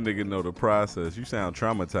That nigga know the process. You sound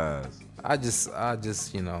traumatized. I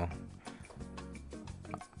just you know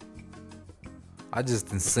I just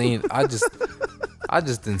done seen I just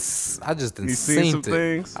done You seen seen some it.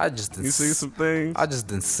 things? I just done You seen some things? I just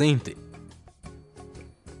done seen it.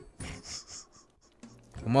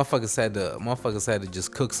 Motherfuckers had to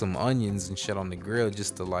just cook some onions and shit on the grill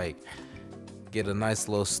just to like get a nice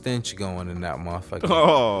little stench going in that motherfucker.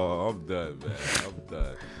 Oh, I'm done, man. I'm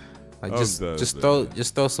done. Like I'm just done,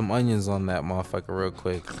 throw some onions on that motherfucker real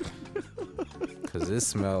quick. Cause it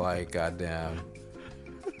smell like goddamn.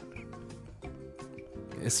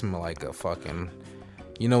 It smell like a fucking.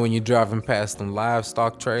 You know when you're driving past them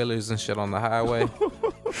livestock trailers and shit on the highway?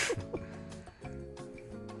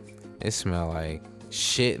 It smell like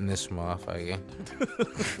shit in this motherfucker.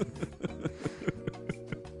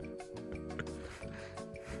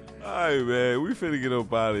 Alright, man. We finna get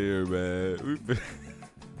up out of here, man.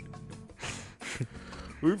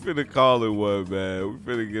 We finna call it one, man. We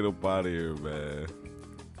finna get up out of here, man.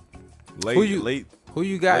 Who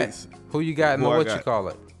you got? Who you got in the what you call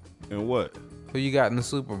it? And what? Who you got in the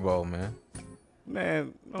Super Bowl, man?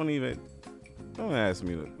 Man, don't ask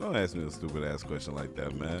me a stupid ass question like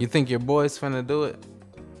that, man. You think your boy's finna do it?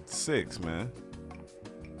 6, man.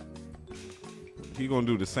 He gonna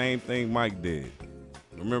do the same thing Mike did.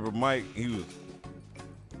 Remember Mike? He was.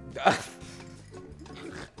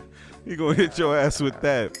 He gonna hit your ass with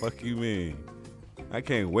that. Fuck you mean? I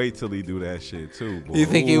can't wait till he do that shit too, boy. You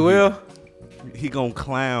think he will? He gonna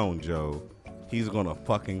clown, Joe. He's gonna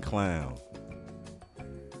fucking clown.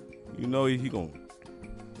 You know he gonna.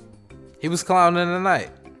 He was clowning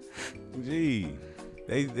tonight. Gee,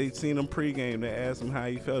 they seen him pregame. They asked him how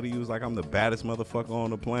he felt. He was like, "I'm the baddest motherfucker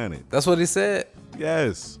on the planet." That's what he said?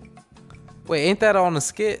 Yes. Wait, ain't that on the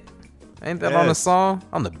skit? Ain't that on the song?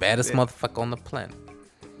 I'm the baddest motherfucker on the planet.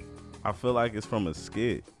 I feel like it's from a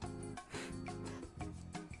skit.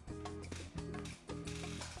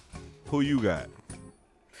 Who you got?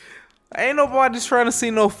 Ain't nobody trying to see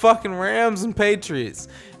no fucking Rams and Patriots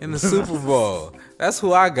in the Super Bowl. That's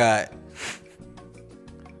who I got.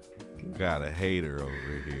 Got a hater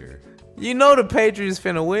over here. You know the Patriots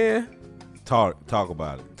finna win. Talk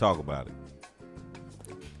about it. Talk about it.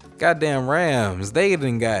 Goddamn Rams. They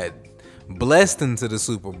done got blessed into the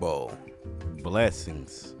Super Bowl.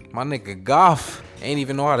 Blessings. My nigga Goff ain't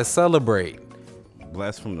even know how to celebrate.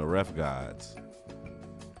 Blessed from the ref gods.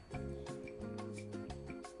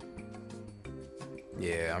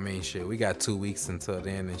 Yeah, I mean, shit, we got 2 weeks until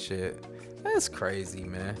then and shit. That's crazy,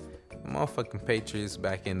 man. Motherfucking Patriots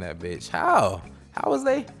back in that bitch. How? How was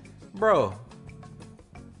they? Bro,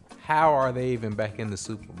 how are they even back in the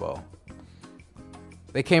Super Bowl?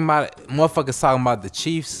 They came out, motherfuckers talking about the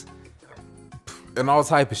Chiefs and all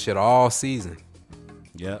type of shit all season.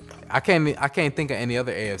 Yep. I can't think of any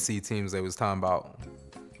other AFC teams they was talking about.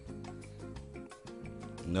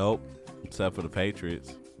 Nope. Except for the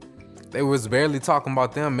Patriots. They was barely talking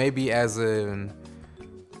about them, maybe as a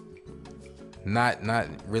not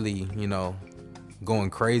really, you know, going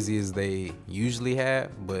crazy as they usually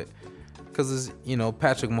have, but because it's, you know,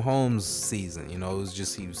 Patrick Mahomes' season, you know, it was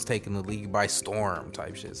just he was taking the league by storm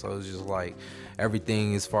type shit. So it was just like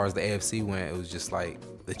everything as far as the AFC went, it was just like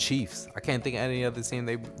the Chiefs. I can't think of any other team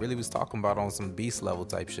they really was talking about on some beast level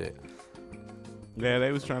type shit. Yeah,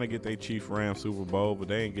 they was trying to get their Chief Ram Super Bowl, but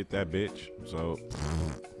they ain't get that bitch. So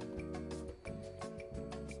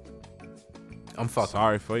I'm fucking.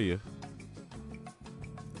 Sorry for you.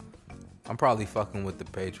 I'm probably fucking with the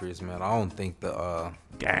Patriots, man. I don't think the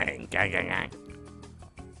Gang. I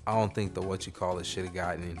don't think the what you call it should have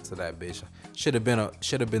gotten into that bitch. Should have been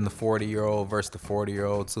the 40-year-old versus the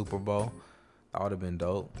 40-year-old Super Bowl. That would have been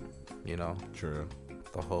dope. You know, True.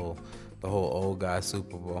 the whole old guy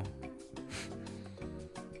Super Bowl.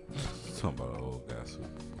 Talking about an old guy Super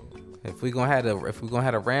Bowl. If we gonna have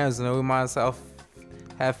the Rams, then we might as well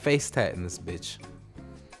have face tat in this bitch.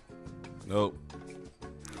 Nope.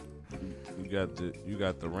 You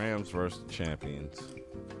got the Rams versus the champions.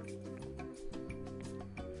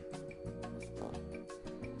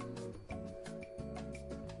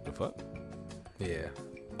 The fuck? Yeah.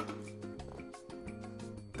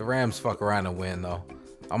 The Rams fuck around and win though.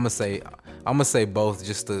 I'm gonna say both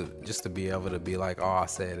just to be able to be like, oh, I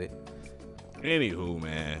said it. Anywho,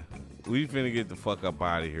 man, we finna get the fuck up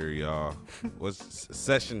out of here, y'all. What's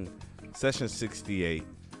session 68?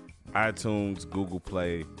 iTunes, Google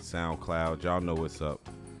Play, SoundCloud. Y'all know what's up.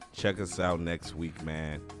 Check us out next week,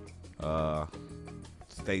 man.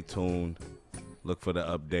 Stay tuned. Look for the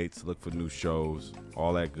updates. Look for new shows.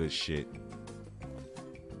 All that good shit.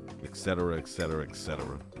 Etc. Etc.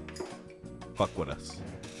 Etc. Fuck with us.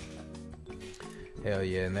 Hell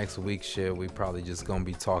yeah! Next week, shit, we probably just gonna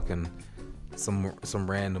be talking some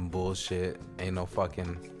random bullshit. Ain't no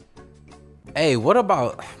fucking. Hey, what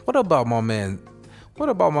about my man? What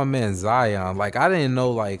about my man Zion? Like, I didn't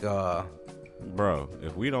know, like, Bro,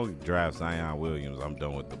 if we don't draft Zion Williams, I'm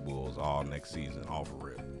done with the Bulls all next season, all for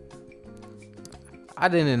real. I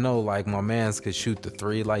didn't know, like, my mans could shoot the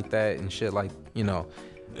three like that and shit, like, you know.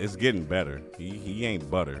 It's getting better. He ain't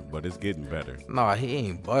butter, but it's getting better. Nah, he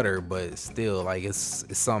ain't butter, but still, like, it's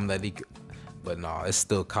something that he could. But nah, it's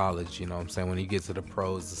still college, you know what I'm saying? When you get to the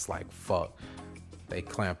pros, it's like, fuck. They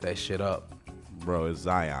clamp that shit up. Bro, it's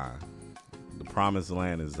Zion. The promised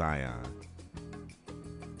land is Zion.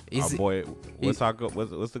 Our boy, what's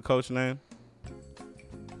the coach name?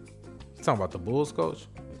 You talking about the Bulls coach?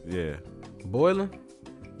 Yeah. Boylan?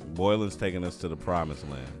 Boylan's taking us to the promised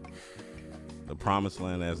land. The promised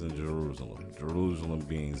land as in Jerusalem. Jerusalem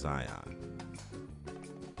being Zion.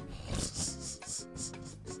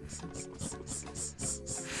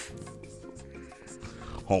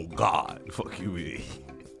 Oh God, fuck you, me.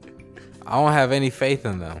 I don't have any faith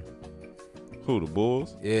in them. Who, the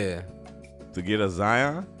Bulls? Yeah. To get a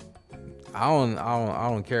Zion? I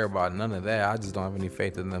don't care about none of that. I just don't have any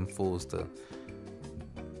faith in them fools to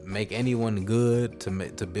make anyone good, to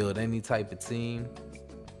build any type of team.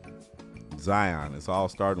 Zion. It's all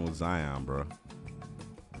starting with Zion, bro.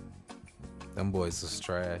 Them boys is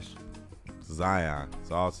trash. Zion.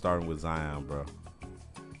 It's all starting with Zion, bro.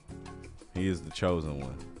 He is the chosen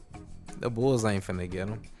one. The Bulls ain't finna get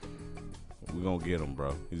him. We're gonna get him,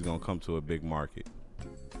 bro. He's gonna come to a big market.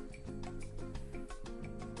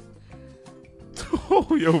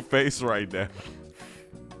 Oh, your face right now.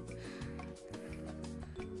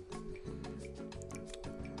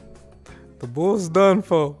 The Bulls done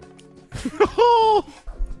for.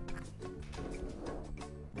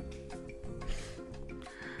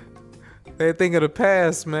 They think of the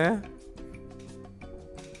past, man.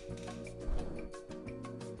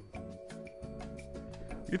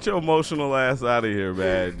 Get your emotional ass out of here,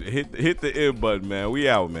 man. Hit the end button, man. We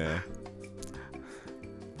out, man.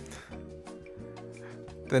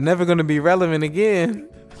 They're never gonna be relevant again.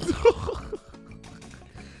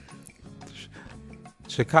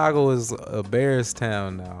 Chicago is a Bears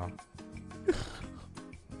town now.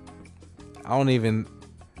 I don't even.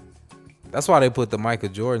 That's why they put the Michael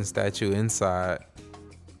Jordan statue inside.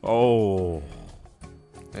 Oh.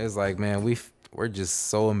 It's like, man, we're just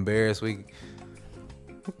so embarrassed.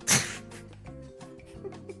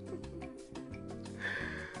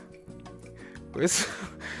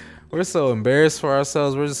 We're so embarrassed for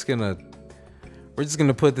ourselves. We're just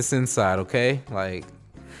gonna put this inside, okay? Like,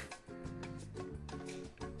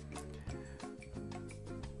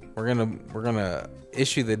 we're gonna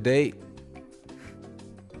issue the date.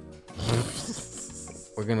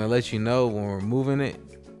 We're gonna let you know when we're moving it.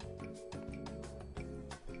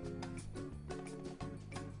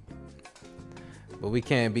 But we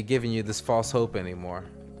can't be giving you this false hope anymore.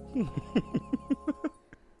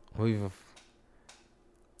 We've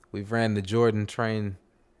ran the Jordan train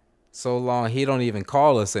so long, he don't even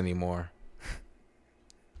call us anymore.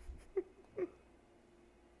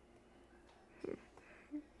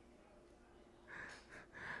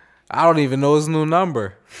 I don't even know his new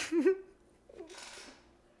number.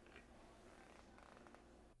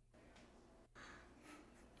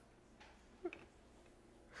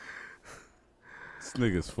 This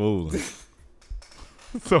nigga's fooling.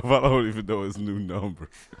 So I don't even know his new number.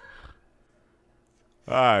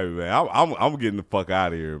 All right, man. I'm getting the fuck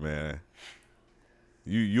out of here, man.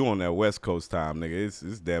 You on that West Coast time, nigga.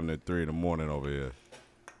 It's damn near 3 a.m. over here.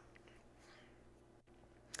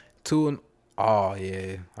 Oh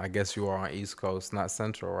yeah, I guess you are on East Coast, not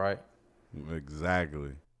Central, right?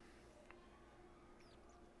 Exactly.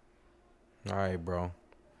 All right, bro. All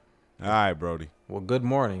right, Brody. Well, good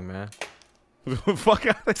morning, man. Fuck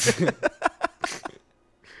out of here.